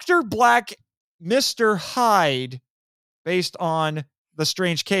Dr. Black, Mr. Hyde, based on The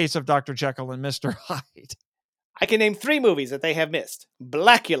Strange Case of Dr. Jekyll and Mr. Hyde. I can name 3 movies that they have missed.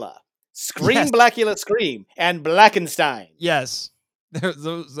 Blackula, Scream, yes. Blackula Scream, and Blackenstein. Yes.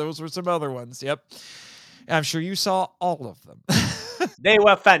 Those were some other ones. Yep. I'm sure you saw all of them. They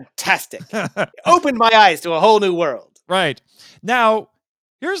were fantastic. It opened my eyes to a whole new world. Right. Now,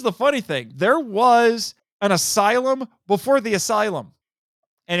 here's the funny thing. There was an Asylum before the Asylum.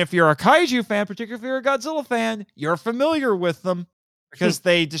 And if you're a kaiju fan, particularly if you're a Godzilla fan, you're familiar with them because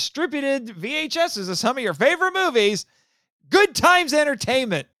they distributed VHSs of some of your favorite movies. Good Times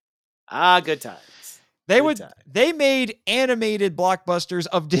Entertainment. Good times. They made animated blockbusters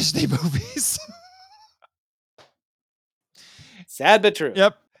of Disney movies. Sad but true.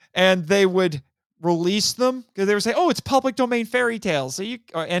 Yep. And they would release them because they would say, "Oh, it's public domain fairy tales,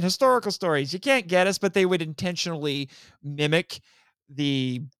 and historical stories. You can't get us," but they would intentionally mimic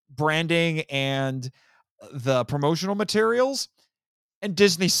the branding and the promotional materials, and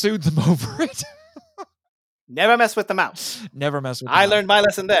Disney sued them over it. Never mess with the mouse. Never mess with the mouse. I learned my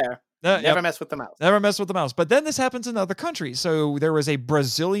lesson there. Never mess with the mouse. Never mess with the mouse. But then this happens in other countries. So there was a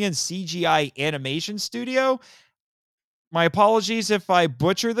Brazilian CGI animation studio. My apologies if I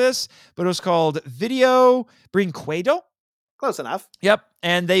butcher this, but it was called Video Brinquedo. Close enough. Yep.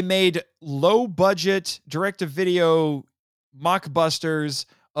 And they made low-budget direct-to-video mockbusters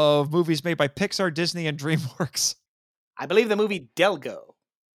of movies made by Pixar, Disney, and DreamWorks. I believe the movie Delgo.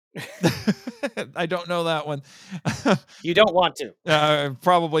 I don't know that one. You don't want to.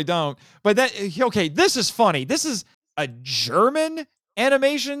 Probably don't. But this is funny. This is a German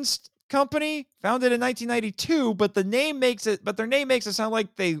animation company founded in 1992, but their name makes it sound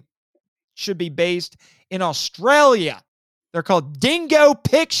like they should be based in Australia. They're called Dingo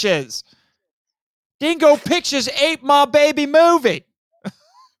Pictures. Dingo Pictures ate my baby movie.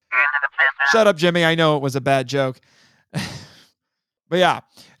 Shut up, Jimmy. I know it was a bad joke. But yeah,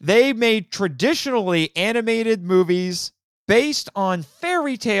 they made traditionally animated movies based on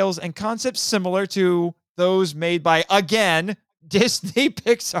fairy tales and concepts similar to those made by, again, Disney,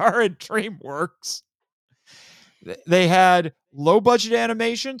 Pixar, and DreamWorks. They had low-budget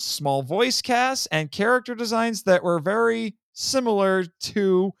animation, small voice casts, and character designs that were very similar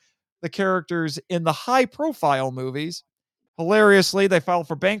to the characters in the high-profile movies. Hilariously, they filed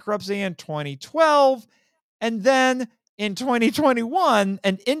for bankruptcy in 2012, and then in 2021,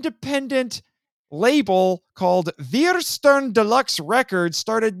 an independent label called Veerstern Deluxe Records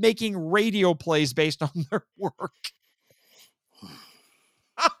started making radio plays based on their work.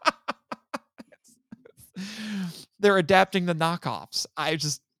 They're adapting the knockoffs.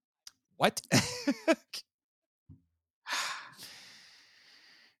 What?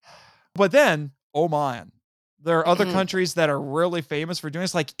 But then, oh man, there are other countries that are really famous for doing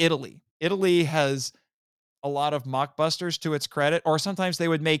this, like Italy. Italy has a lot of mockbusters to its credit, or sometimes they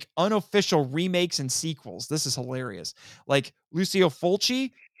would make unofficial remakes and sequels. This is hilarious. Like Lucio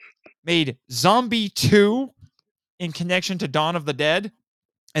Fulci made Zombie 2 in connection to Dawn of the Dead.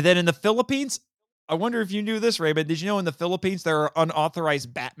 And then in the Philippines, I wonder if you knew this, Raymond. Did you know in the Philippines there are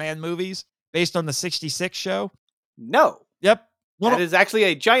unauthorized Batman movies based on the 66 show? No. Yep. That is actually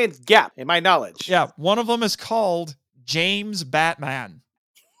a giant gap in my knowledge. Yeah. One of them is called James Batman.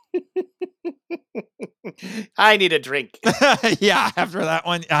 I need a drink. Yeah, after that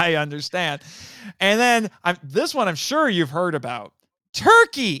one, I understand. And then this one I'm sure you've heard about.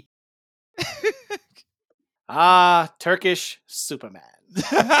 Turkey. Turkish Superman.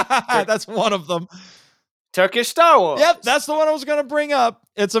 That's one of them. Turkish Star Wars. Yep, that's the one I was going to bring up.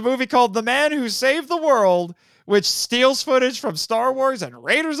 It's a movie called The Man Who Saved the World, which steals footage from Star Wars and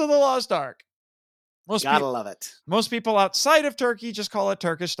Raiders of the Lost Ark. Gotta love it. Most people outside of Turkey just call it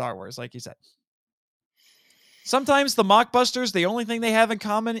Turkish Star Wars, like you said. Sometimes the mockbusters, the only thing they have in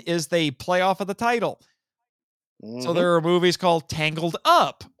common is they play off of the title. Mm-hmm. So there are movies called Tangled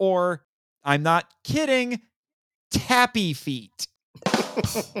Up, or, I'm not kidding, Tappy Feet.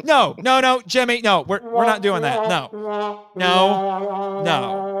 No, Jimmy, no, we're not doing that.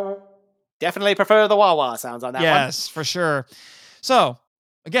 No. Definitely prefer the wah-wah sounds on that one. Yes, for sure. So,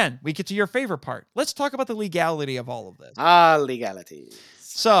 again, we get to your favorite part. Let's talk about the legality of all of this. Legality.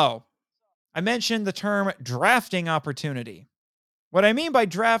 So, I mentioned the term drafting opportunity. What I mean by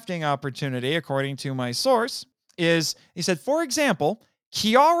drafting opportunity, according to my source, is, he said, for example,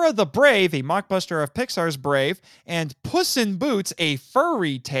 Kiara the Brave, a mockbuster of Pixar's Brave, and Puss in Boots, a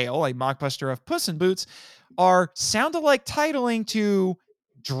furry tale, a mockbuster of Puss in Boots, are sound-alike titling to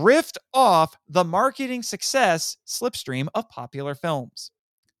drift off the marketing success slipstream of popular films.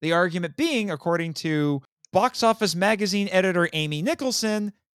 The argument being, according to Box Office Magazine editor Amy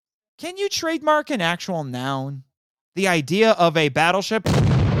Nicholson, can you trademark an actual noun? The idea of a battleship?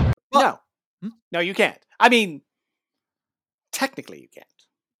 No. No, you can't. I mean, technically you can't.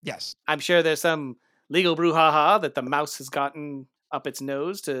 Yes. I'm sure there's some legal brouhaha that the mouse has gotten up its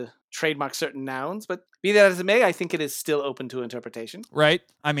nose to trademark certain nouns, but be that as it may, I think it is still open to interpretation. Right.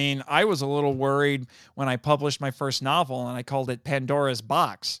 I mean, I was a little worried when I published my first novel and I called it Pandora's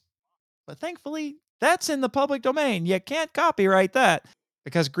Box. But thankfully, that's in the public domain. You can't copyright that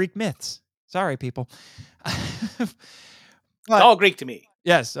because Greek myths. Sorry, people. It's all Greek to me.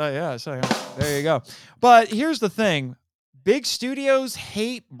 Yes. There you go. But here's the thing. Big studios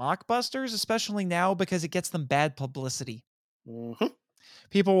hate mockbusters, especially now, because it gets them bad publicity. Mm-hmm.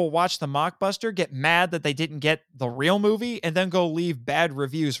 People will watch the mockbuster, get mad that they didn't get the real movie, and then go leave bad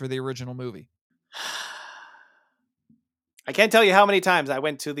reviews for the original movie. I can't tell you how many times I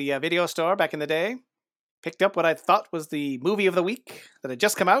went to the video store back in the day, picked up what I thought was the movie of the week that had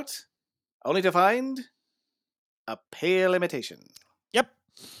just come out, only to find a pale imitation.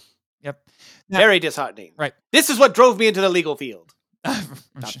 Yep. Now, very disheartening. Right. This is what drove me into the legal field.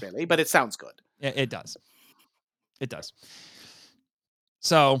 Not really, but it sounds good. Yeah, it does. It does.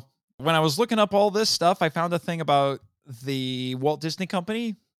 So when I was looking up all this stuff, I found a thing about the Walt Disney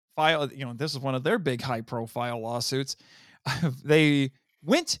Company file. This is one of their big high-profile lawsuits. They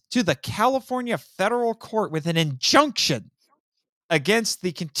went to the California federal court with an injunction against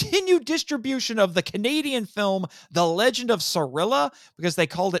the continued distribution of the Canadian film The Legend of Sorilla because they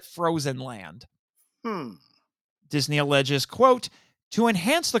called it Frozen Land. Disney alleges, quote, to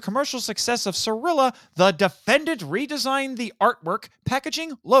enhance the commercial success of Sorilla, the defendant redesigned the artwork,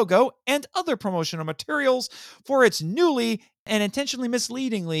 packaging, logo, and other promotional materials for its newly and intentionally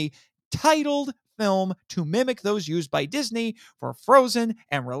misleadingly titled film to mimic those used by Disney for Frozen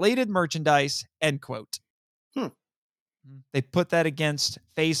and related merchandise, end quote. They put that against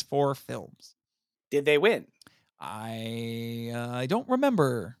Phase 4 films. Did they win? I don't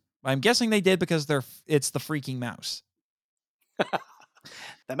remember. I'm guessing they did because it's the freaking mouse.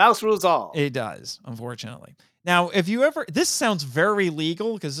 The mouse rules all. It does, unfortunately. Now, this sounds very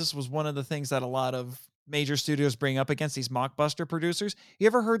legal because this was one of the things that a lot of major studios bring up against these mockbuster producers. You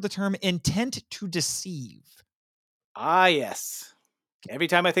ever heard the term intent to deceive? Ah, yes. Every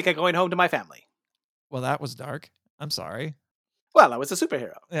time I think I'm going home to my family. Well, that was dark. I'm sorry. Well, I was a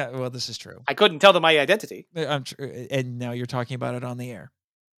superhero. Yeah, well, this is true. I couldn't tell them my identity. And now you're talking about it on the air.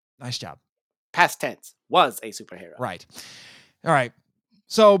 Nice job. Past tense. Was a superhero. Right. All right.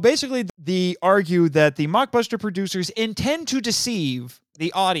 So basically, they argue that the mockbuster producers intend to deceive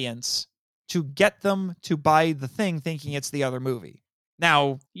the audience to get them to buy the thing thinking it's the other movie.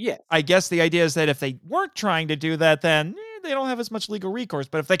 Now, I guess the idea is that if they weren't trying to do that, then they don't have as much legal recourse.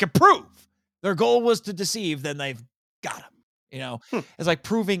 But if they can prove their goal was to deceive, then they've got them. You know, it's like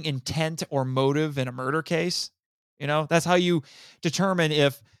proving intent or motive in a murder case. You know, that's how you determine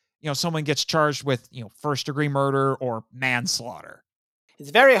if, someone gets charged with, first-degree murder or manslaughter. It's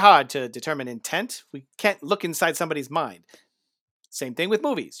very hard to determine intent. We can't look inside somebody's mind. Same thing with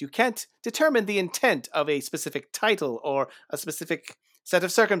movies. You can't determine the intent of a specific title or a specific set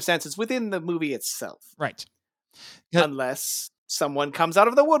of circumstances within the movie itself. Right. Unless someone comes out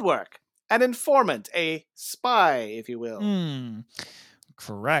of the woodwork. An informant, a spy, if you will.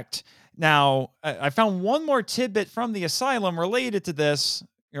 Correct. Now, I found one more tidbit from the Asylum related to this.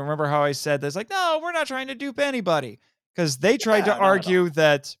 You remember how I said this? Like, no, we're not trying to dupe anybody. Because they tried to argue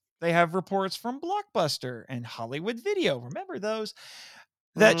that they have reports from Blockbuster and Hollywood Video. Remember those?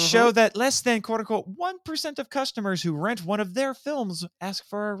 That show that less than, quote unquote, 1% of customers who rent one of their films ask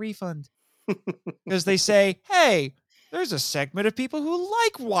for a refund. Because they say, hey, there's a segment of people who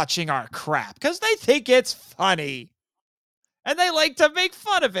like watching our crap because they think it's funny. And they like to make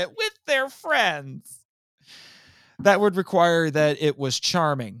fun of it with their friends. That would require that it was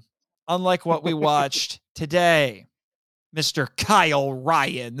charming. Unlike what we watched today. Mr. Kyle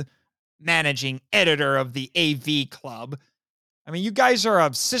Ryan, managing editor of the AV Club. I mean, you guys are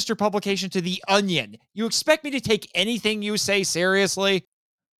a sister publication to The Onion. You expect me to take anything you say seriously?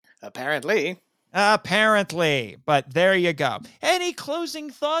 Apparently. But there you go. Any closing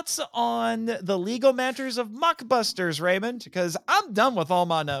thoughts on the legal matters of mockbusters, Raymond? Because I'm done with all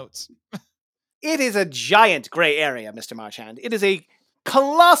my notes. It is a giant gray area, Mr. Marchand. It is a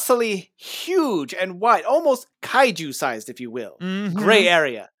colossally huge and wide, almost kaiju-sized, if you will, gray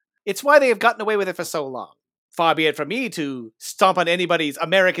area. It's why they have gotten away with it for so long. Far be it from me to stomp on anybody's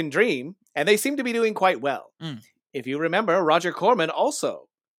American dream, and they seem to be doing quite well. If you remember, Roger Corman also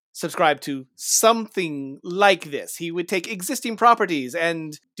subscribed to something like this. He would take existing properties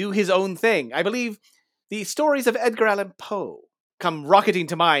and do his own thing. I believe the stories of Edgar Allan Poe come rocketing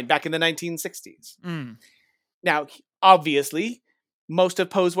to mind back in the 1960s. Now, obviously, most of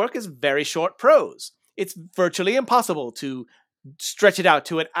Poe's work is very short prose. It's virtually impossible to stretch it out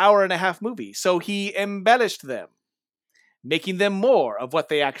to an hour-and-a-half movie, so he embellished them, making them more of what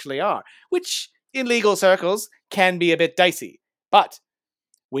they actually are, which, in legal circles, can be a bit dicey. But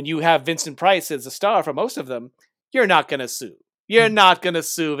when you have Vincent Price as a star for most of them, you're not going to sue. You're not going to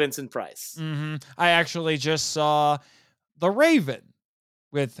sue Vincent Price. I actually just saw The Raven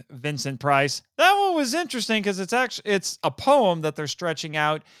with Vincent Price. That one was interesting because it's a poem that they're stretching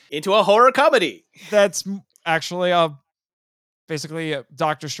out into a horror comedy. That's actually basically a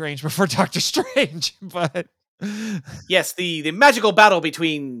Doctor Strange before Doctor Strange, but yes, the magical battle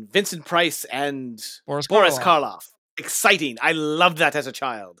between Vincent Price and Boris Karloff. Exciting. I loved that as a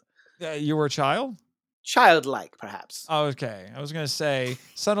child. You were a child? Childlike, perhaps. Oh, okay. I was going to say,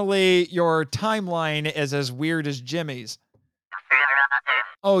 suddenly your timeline is as weird as Jimmy's.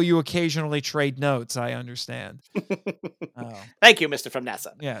 Oh, you occasionally trade notes, I understand. Thank you, Mr. from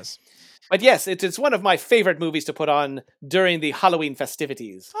NASA. Yes. But yes, it's one of my favorite movies to put on during the Halloween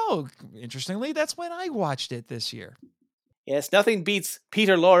festivities. Oh, interestingly, that's when I watched it this year. Yes, nothing beats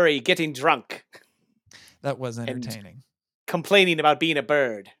Peter Lorre getting drunk. That was entertaining. Complaining about being a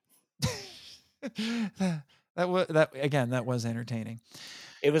bird. that was entertaining.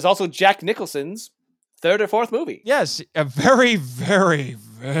 It was also Jack Nicholson's third or fourth movie. Yes, a very, very,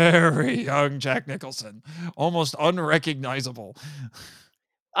 very young Jack Nicholson. Almost unrecognizable.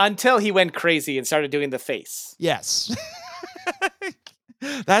 Until he went crazy and started doing the face. Yes.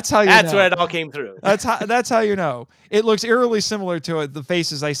 That's how you know. That's where it all came through. That's how you know. It looks eerily similar to the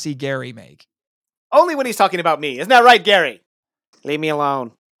faces I see Gary make. Only when he's talking about me. Isn't that right, Gary? Leave me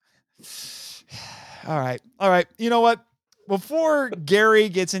alone. All right. You know what? Before Gary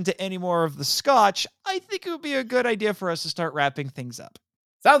gets into any more of the scotch, I think it would be a good idea for us to start wrapping things up.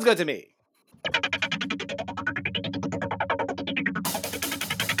 Sounds good to me.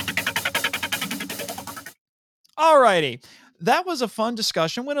 Alrighty. That was a fun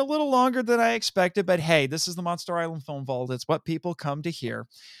discussion. Went a little longer than I expected, but hey, this is the Monster Island Film Vault. It's what people come to hear.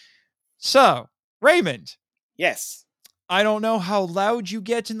 So, Raymond. Yes. I don't know how loud you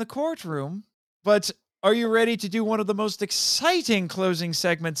get in the courtroom, but are you ready to do one of the most exciting closing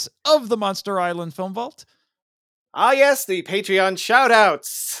segments of the Monster Island Film Vault? Ah, yes, the Patreon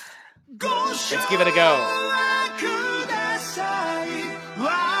shoutouts. Let's give it a go.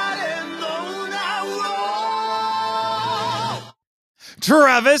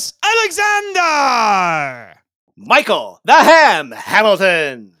 Travis Alexander! Michael the Ham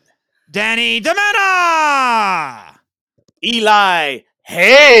Hamilton! Danny Demena! Eli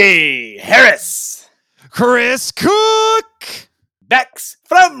Hey Harris! Chris Cook! Bex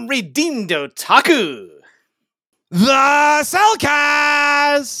from Redeemed Otaku! The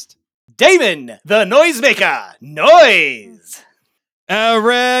Cellcast! Damon the Noisemaker! Noise!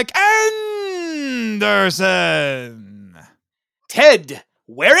 Eric Anderson! Ted,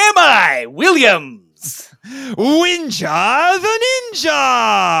 where am I? Williams! Winja the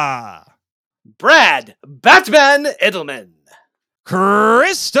Ninja! Brad, Batman Edelman!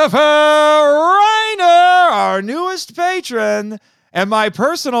 Christopher Reiner, our newest patron, and my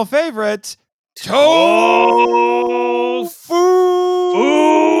personal favorite, Tofu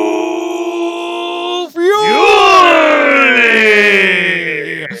Fury!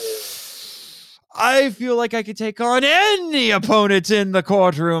 I feel like I could take on any opponent in the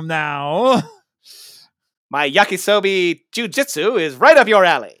courtroom now. My yakisobe jujitsu is right up your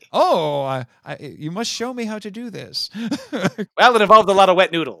alley. Oh, you must show me how to do this. Well, it involved a lot of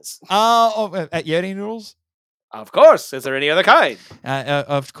wet noodles. At Yeti Noodles? Of course. Is there any other kind?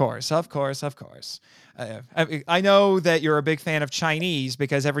 Of course. I know that you're a big fan of Chinese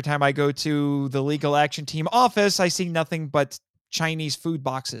because every time I go to the Legal Action Team office, I see nothing but Chinese food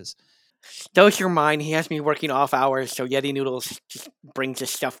boxes. Those are mine. He has me working off hours, so Yeti Noodles just brings his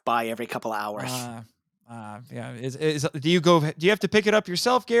stuff by every couple of hours. Yeah. Do you have to pick it up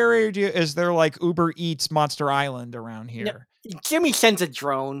yourself, Gary, or is there like Uber Eats Monster Island around here? No, Jimmy sends a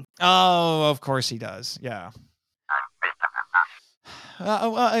drone. Oh, of course he does. Yeah.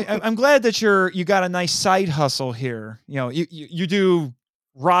 I'm glad that you got a nice side hustle here. You know, you do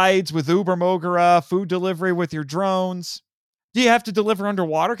rides with Uber Mogura, food delivery with your drones. Do you have to deliver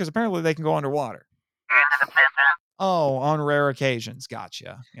underwater? Because apparently they can go underwater. Oh, on rare occasions.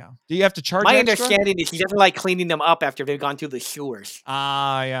 Gotcha. Yeah. Do you have to charge My extra? understanding is he doesn't like cleaning them up after they've gone through the sewers.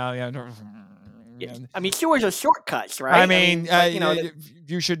 Yeah. I mean, sewers are shortcuts, right? I mean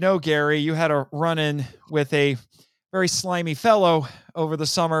you should know, Gary, you had a run-in with a very slimy fellow over the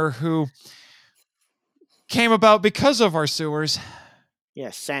summer who came about because of our sewers.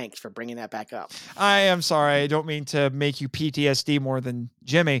 Yes, thanks for bringing that back up. I am sorry. I don't mean to make you PTSD more than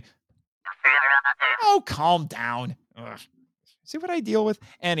Jimmy. Oh, calm down. Ugh. See what I deal with?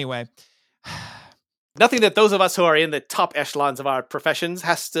 Anyway. Nothing that those of us who are in the top echelons of our professions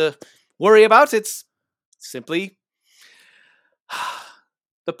has to worry about. It's simply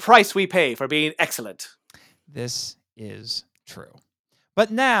the price we pay for being excellent. This is true.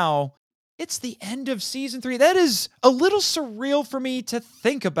 But now, it's the end of season 3. That is a little surreal for me to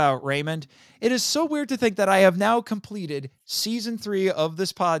think about, Raymond. It is so weird to think that I have now completed season 3 of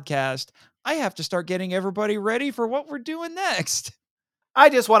this podcast. I have to start getting everybody ready for what we're doing next. I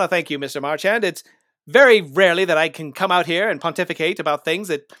just want to thank you, Mr. Marchand. It's very rarely that I can come out here and pontificate about things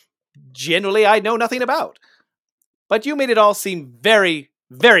that generally I know nothing about. But you made it all seem very,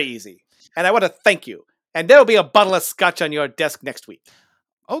 very easy. And I want to thank you. And there'll be a bottle of scotch on your desk next week.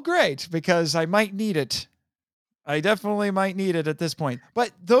 Oh, great, because I might need it. I definitely might need it at this point.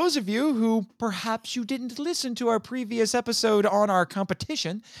 But those of you who perhaps you didn't listen to our previous episode on our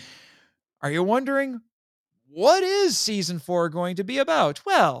competition, are you wondering, what is season 4 going to be about?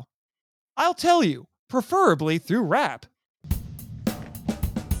 Well, I'll tell you, preferably through rap.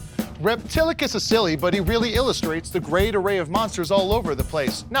 Reptilicus is silly, but he really illustrates the great array of monsters all over the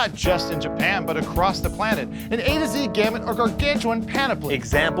place. Not just in Japan, but across the planet. An A to Z gamut or gargantuan panoply.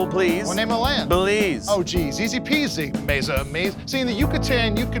 Example, please. Or name a land. Belize. Oh geez, easy peasy. Mesa Maze. See, in the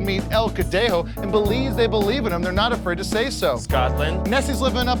Yucatan, you can meet El Cadejo, and Belize, they believe in him. They're not afraid to say so. Scotland. Nessie's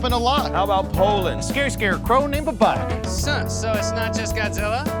living up in a lot. How about Poland? Scary crow named Babak. So it's not just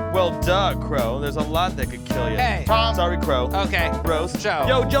Godzilla? Well, duh, Crow. There's a lot that could kill you. Hey. Tom. Sorry, Crow. Okay. Rose. Joe.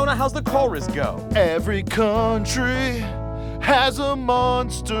 Yo, Jonah, how's the chorus go? Every country has a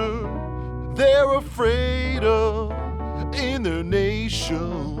monster. they're afraid of in their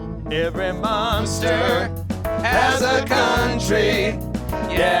nation. Every monster has a country,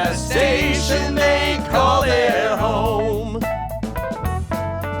 yeah, a station they call their home.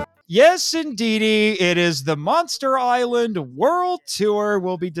 Yes, indeedy, it is the Monster Island World Tour.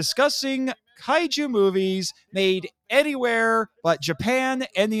 We'll be discussing kaiju movies made anywhere but Japan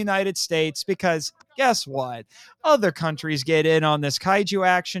and the United States, because guess what? Other countries get in on this kaiju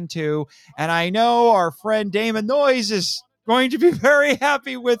action too, and I know our friend Damon Noyes is going to be very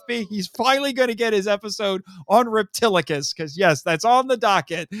happy with me. He's finally going to get his episode on Reptilicus, because yes, that's on the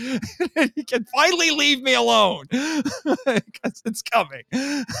docket. He can finally leave me alone, because it's coming.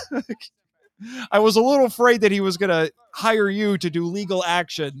 I was a little afraid that he was going to hire you to do legal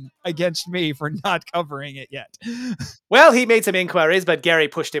action against me for not covering it yet. Well, he made some inquiries, but Gary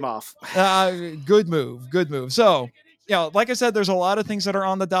pushed him off. Good move. So, like I said, there's a lot of things that are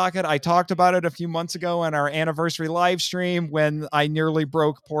on the docket. I talked about it a few months ago on our anniversary live stream when I nearly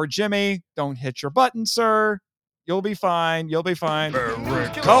broke poor Jimmy. Don't hit your button, sir. You'll be fine.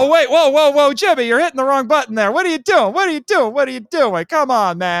 Oh, wait. Whoa, Jimmy, you're hitting the wrong button there. What are you doing? Come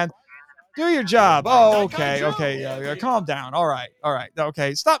on, man. Do your job. Oh, okay. Yeah, calm down. All right.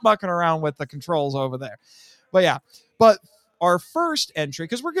 Okay, stop mucking around with the controls over there. But our first entry,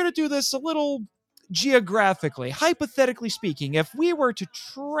 because we're going to do this a little geographically, hypothetically speaking, if we were to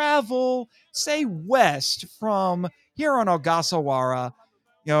travel, say, west from here on Ogasawara,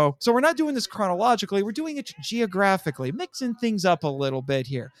 so we're not doing this chronologically, we're doing it geographically, mixing things up a little bit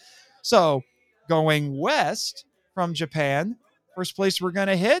here. So going west from Japan, first place we're going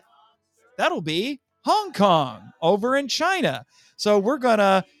to hit, that'll be Hong Kong over in China. So we're going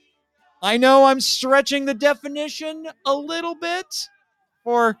to, I know I'm stretching the definition a little bit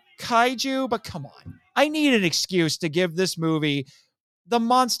for kaiju, but come on. I need an excuse to give this movie the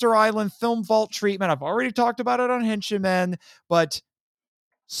Monster Island Film Vault treatment. I've already talked about it on Henchman, but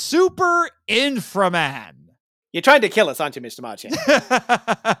Super Inframan. You're trying to kill us, aren't you, Mr. Marchand?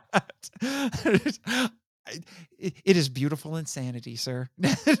 It is beautiful insanity, sir.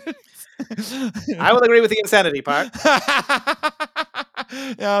 I will agree with the insanity part.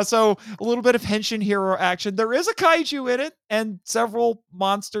 Yeah, so a little bit of Henshin hero action. There is a kaiju in it and several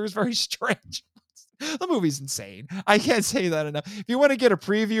monsters, very strange. The movie's insane. I can't say that enough. If you want to get a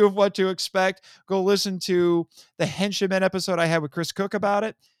preview of what to expect, go listen to the Henchman episode I had with Chris Cook about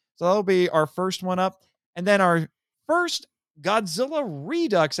it. So that'll be our first one up. And then our first Godzilla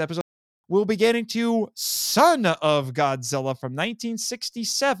Redux episode, we'll be getting to Son of Godzilla from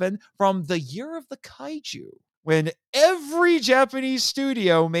 1967, from the year of the kaiju, when every Japanese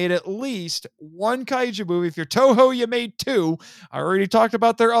studio made at least one kaiju movie. If you're Toho, you made two. I already talked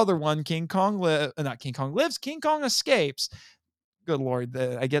about their other one, King Kong Lives, King Kong Escapes. Good Lord,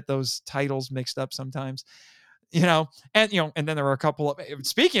 I get those titles mixed up sometimes. And then there were a couple of,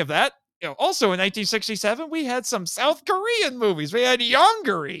 speaking of that, also in 1967, we had some South Korean movies. We had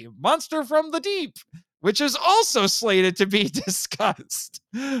Yongari, Monster from the Deep, which is also slated to be discussed.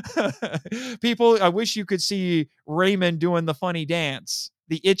 People, I wish you could see Raymond doing the funny dance,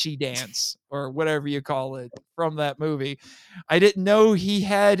 the itchy dance, or whatever you call it, from that movie. I didn't know he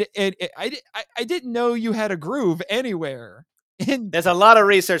had it. I didn't know you had a groove anywhere. There's a lot of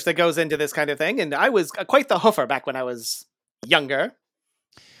research that goes into this kind of thing, and I was quite the hoofer back when I was younger.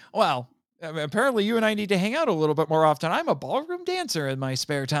 Well, apparently you and I need to hang out a little bit more often. I'm a ballroom dancer in my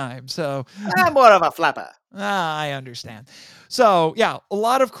spare time, so I'm more of a flapper. I understand. So yeah, a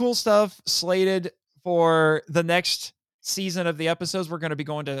lot of cool stuff slated for the next season of the episodes. We're going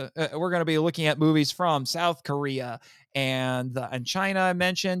to be looking at movies from South Korea and China. I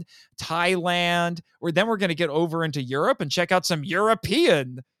mentioned Thailand. Then we're going to get over into Europe and check out some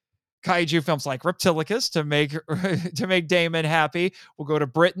European kaiju films like Reptilicus to make Damon happy. We'll go to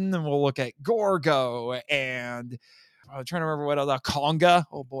Britain and we'll look at Gorgo and I'm trying to remember what else. Conga.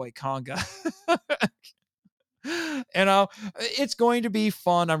 Oh boy, Conga. It's going to be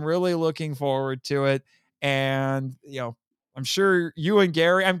fun. I'm really looking forward to it. And, I'm sure you and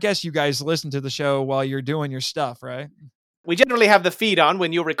Gary, I guess you guys listen to the show while you're doing your stuff, right? We generally have the feed on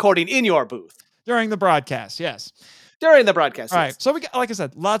when you're recording in your booth. During the broadcast, yes. During the broadcast, All right. So we got, like I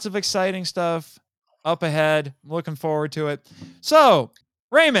said, lots of exciting stuff up ahead. I'm looking forward to it. So,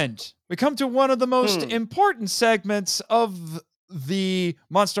 Raymond, we come to one of the most important segments of the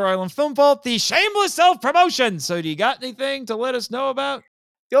Monster Island Film Vault, the shameless self-promotion. So do you got anything to let us know about?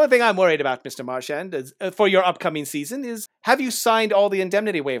 The only thing I'm worried about, Mr. Marchand, is, for your upcoming season is, have you signed all the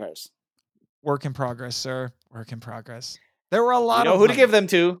indemnity waivers? Work in progress, sir. Work in progress. There were a lot of them. You know who to give them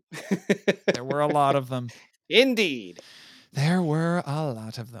to. There were a lot of them. Indeed. There were a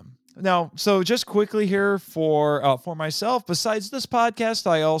lot of them. Now, so just quickly here for myself, besides this podcast,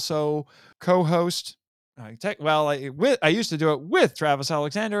 I also co-host. I used to do it with Travis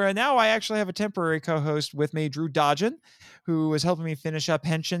Alexander, and now I actually have a temporary co-host with me, Drew Dodgen, who is helping me finish up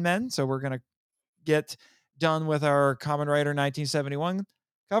Henshin Men. So we're going to get done with our Kamen Rider 1971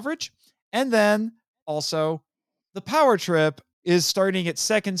 coverage. And then also the Power Trip is starting its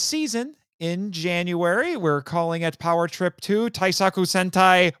second season in January. We're calling it Power Trip 2 Taisaku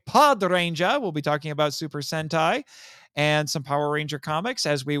Sentai Pod Ranger. We'll be talking about Super Sentai and some Power Ranger comics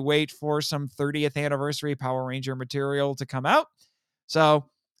as we wait for some 30th anniversary Power Ranger material to come out. So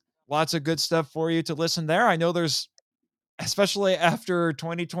lots of good stuff for you to listen there. I know there's, especially after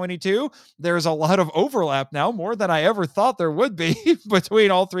 2022, there's a lot of overlap now, more than I ever thought there would be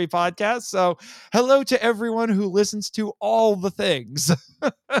between all three podcasts. So hello to everyone who listens to all the things.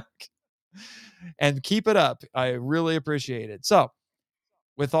 And keep it up. I really appreciate it. So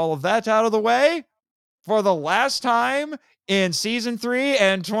with all of that out of the way, for the last time in season 3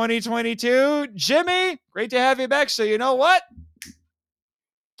 and 2022, Jimmy, great to have you back. So you know what?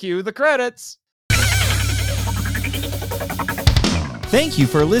 Cue the credits. Thank you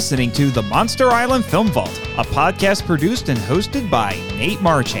for listening to the Monster Island Film Vault, a podcast produced and hosted by Nate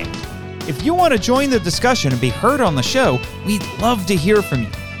Marchand. If you want to join the discussion and be heard on the show, we'd love to hear from you.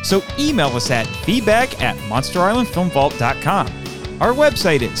 So email us at feedback@monsterislandfilmvault.com. Our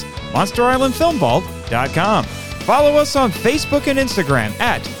website is monsterislandfilmvault.com. Follow us on Facebook and Instagram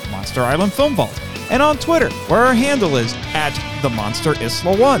at Monster Island Film Vault, and on Twitter, where our handle is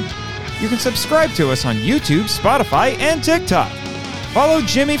 @TheMonsterIsla1. You can subscribe to us on YouTube, Spotify, and TikTok. Follow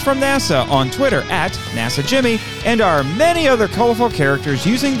Jimmy from NASA on Twitter at NASAJimmy, and our many other colorful characters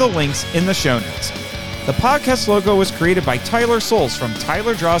using the links in the show notes. The podcast logo was created by Tyler Souls from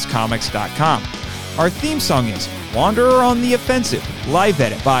TylerDrawsComics.com. Our theme song is Wanderer on the Offensive, live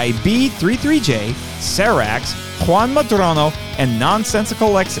edit by B33J, Sarax, Juan Madrono, and Nonsensical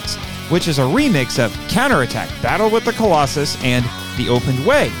Lexus, which is a remix of Counterattack Battle with the Colossus and The Opened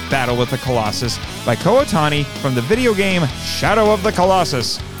Way Battle with the Colossus by Kootani from the video game Shadow of the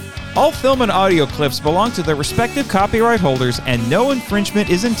Colossus. All film and audio clips belong to their respective copyright holders, and no infringement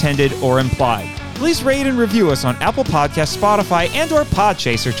is intended or implied. Please rate and review us on Apple Podcasts, Spotify, and or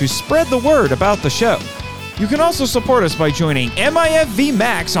Podchaser to spread the word about the show. You can also support us by joining MIFV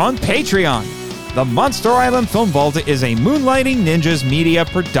Max on Patreon. The Monster Island Film Vault is a Moonlighting Ninjas media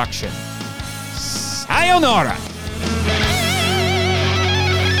production. Sayonara!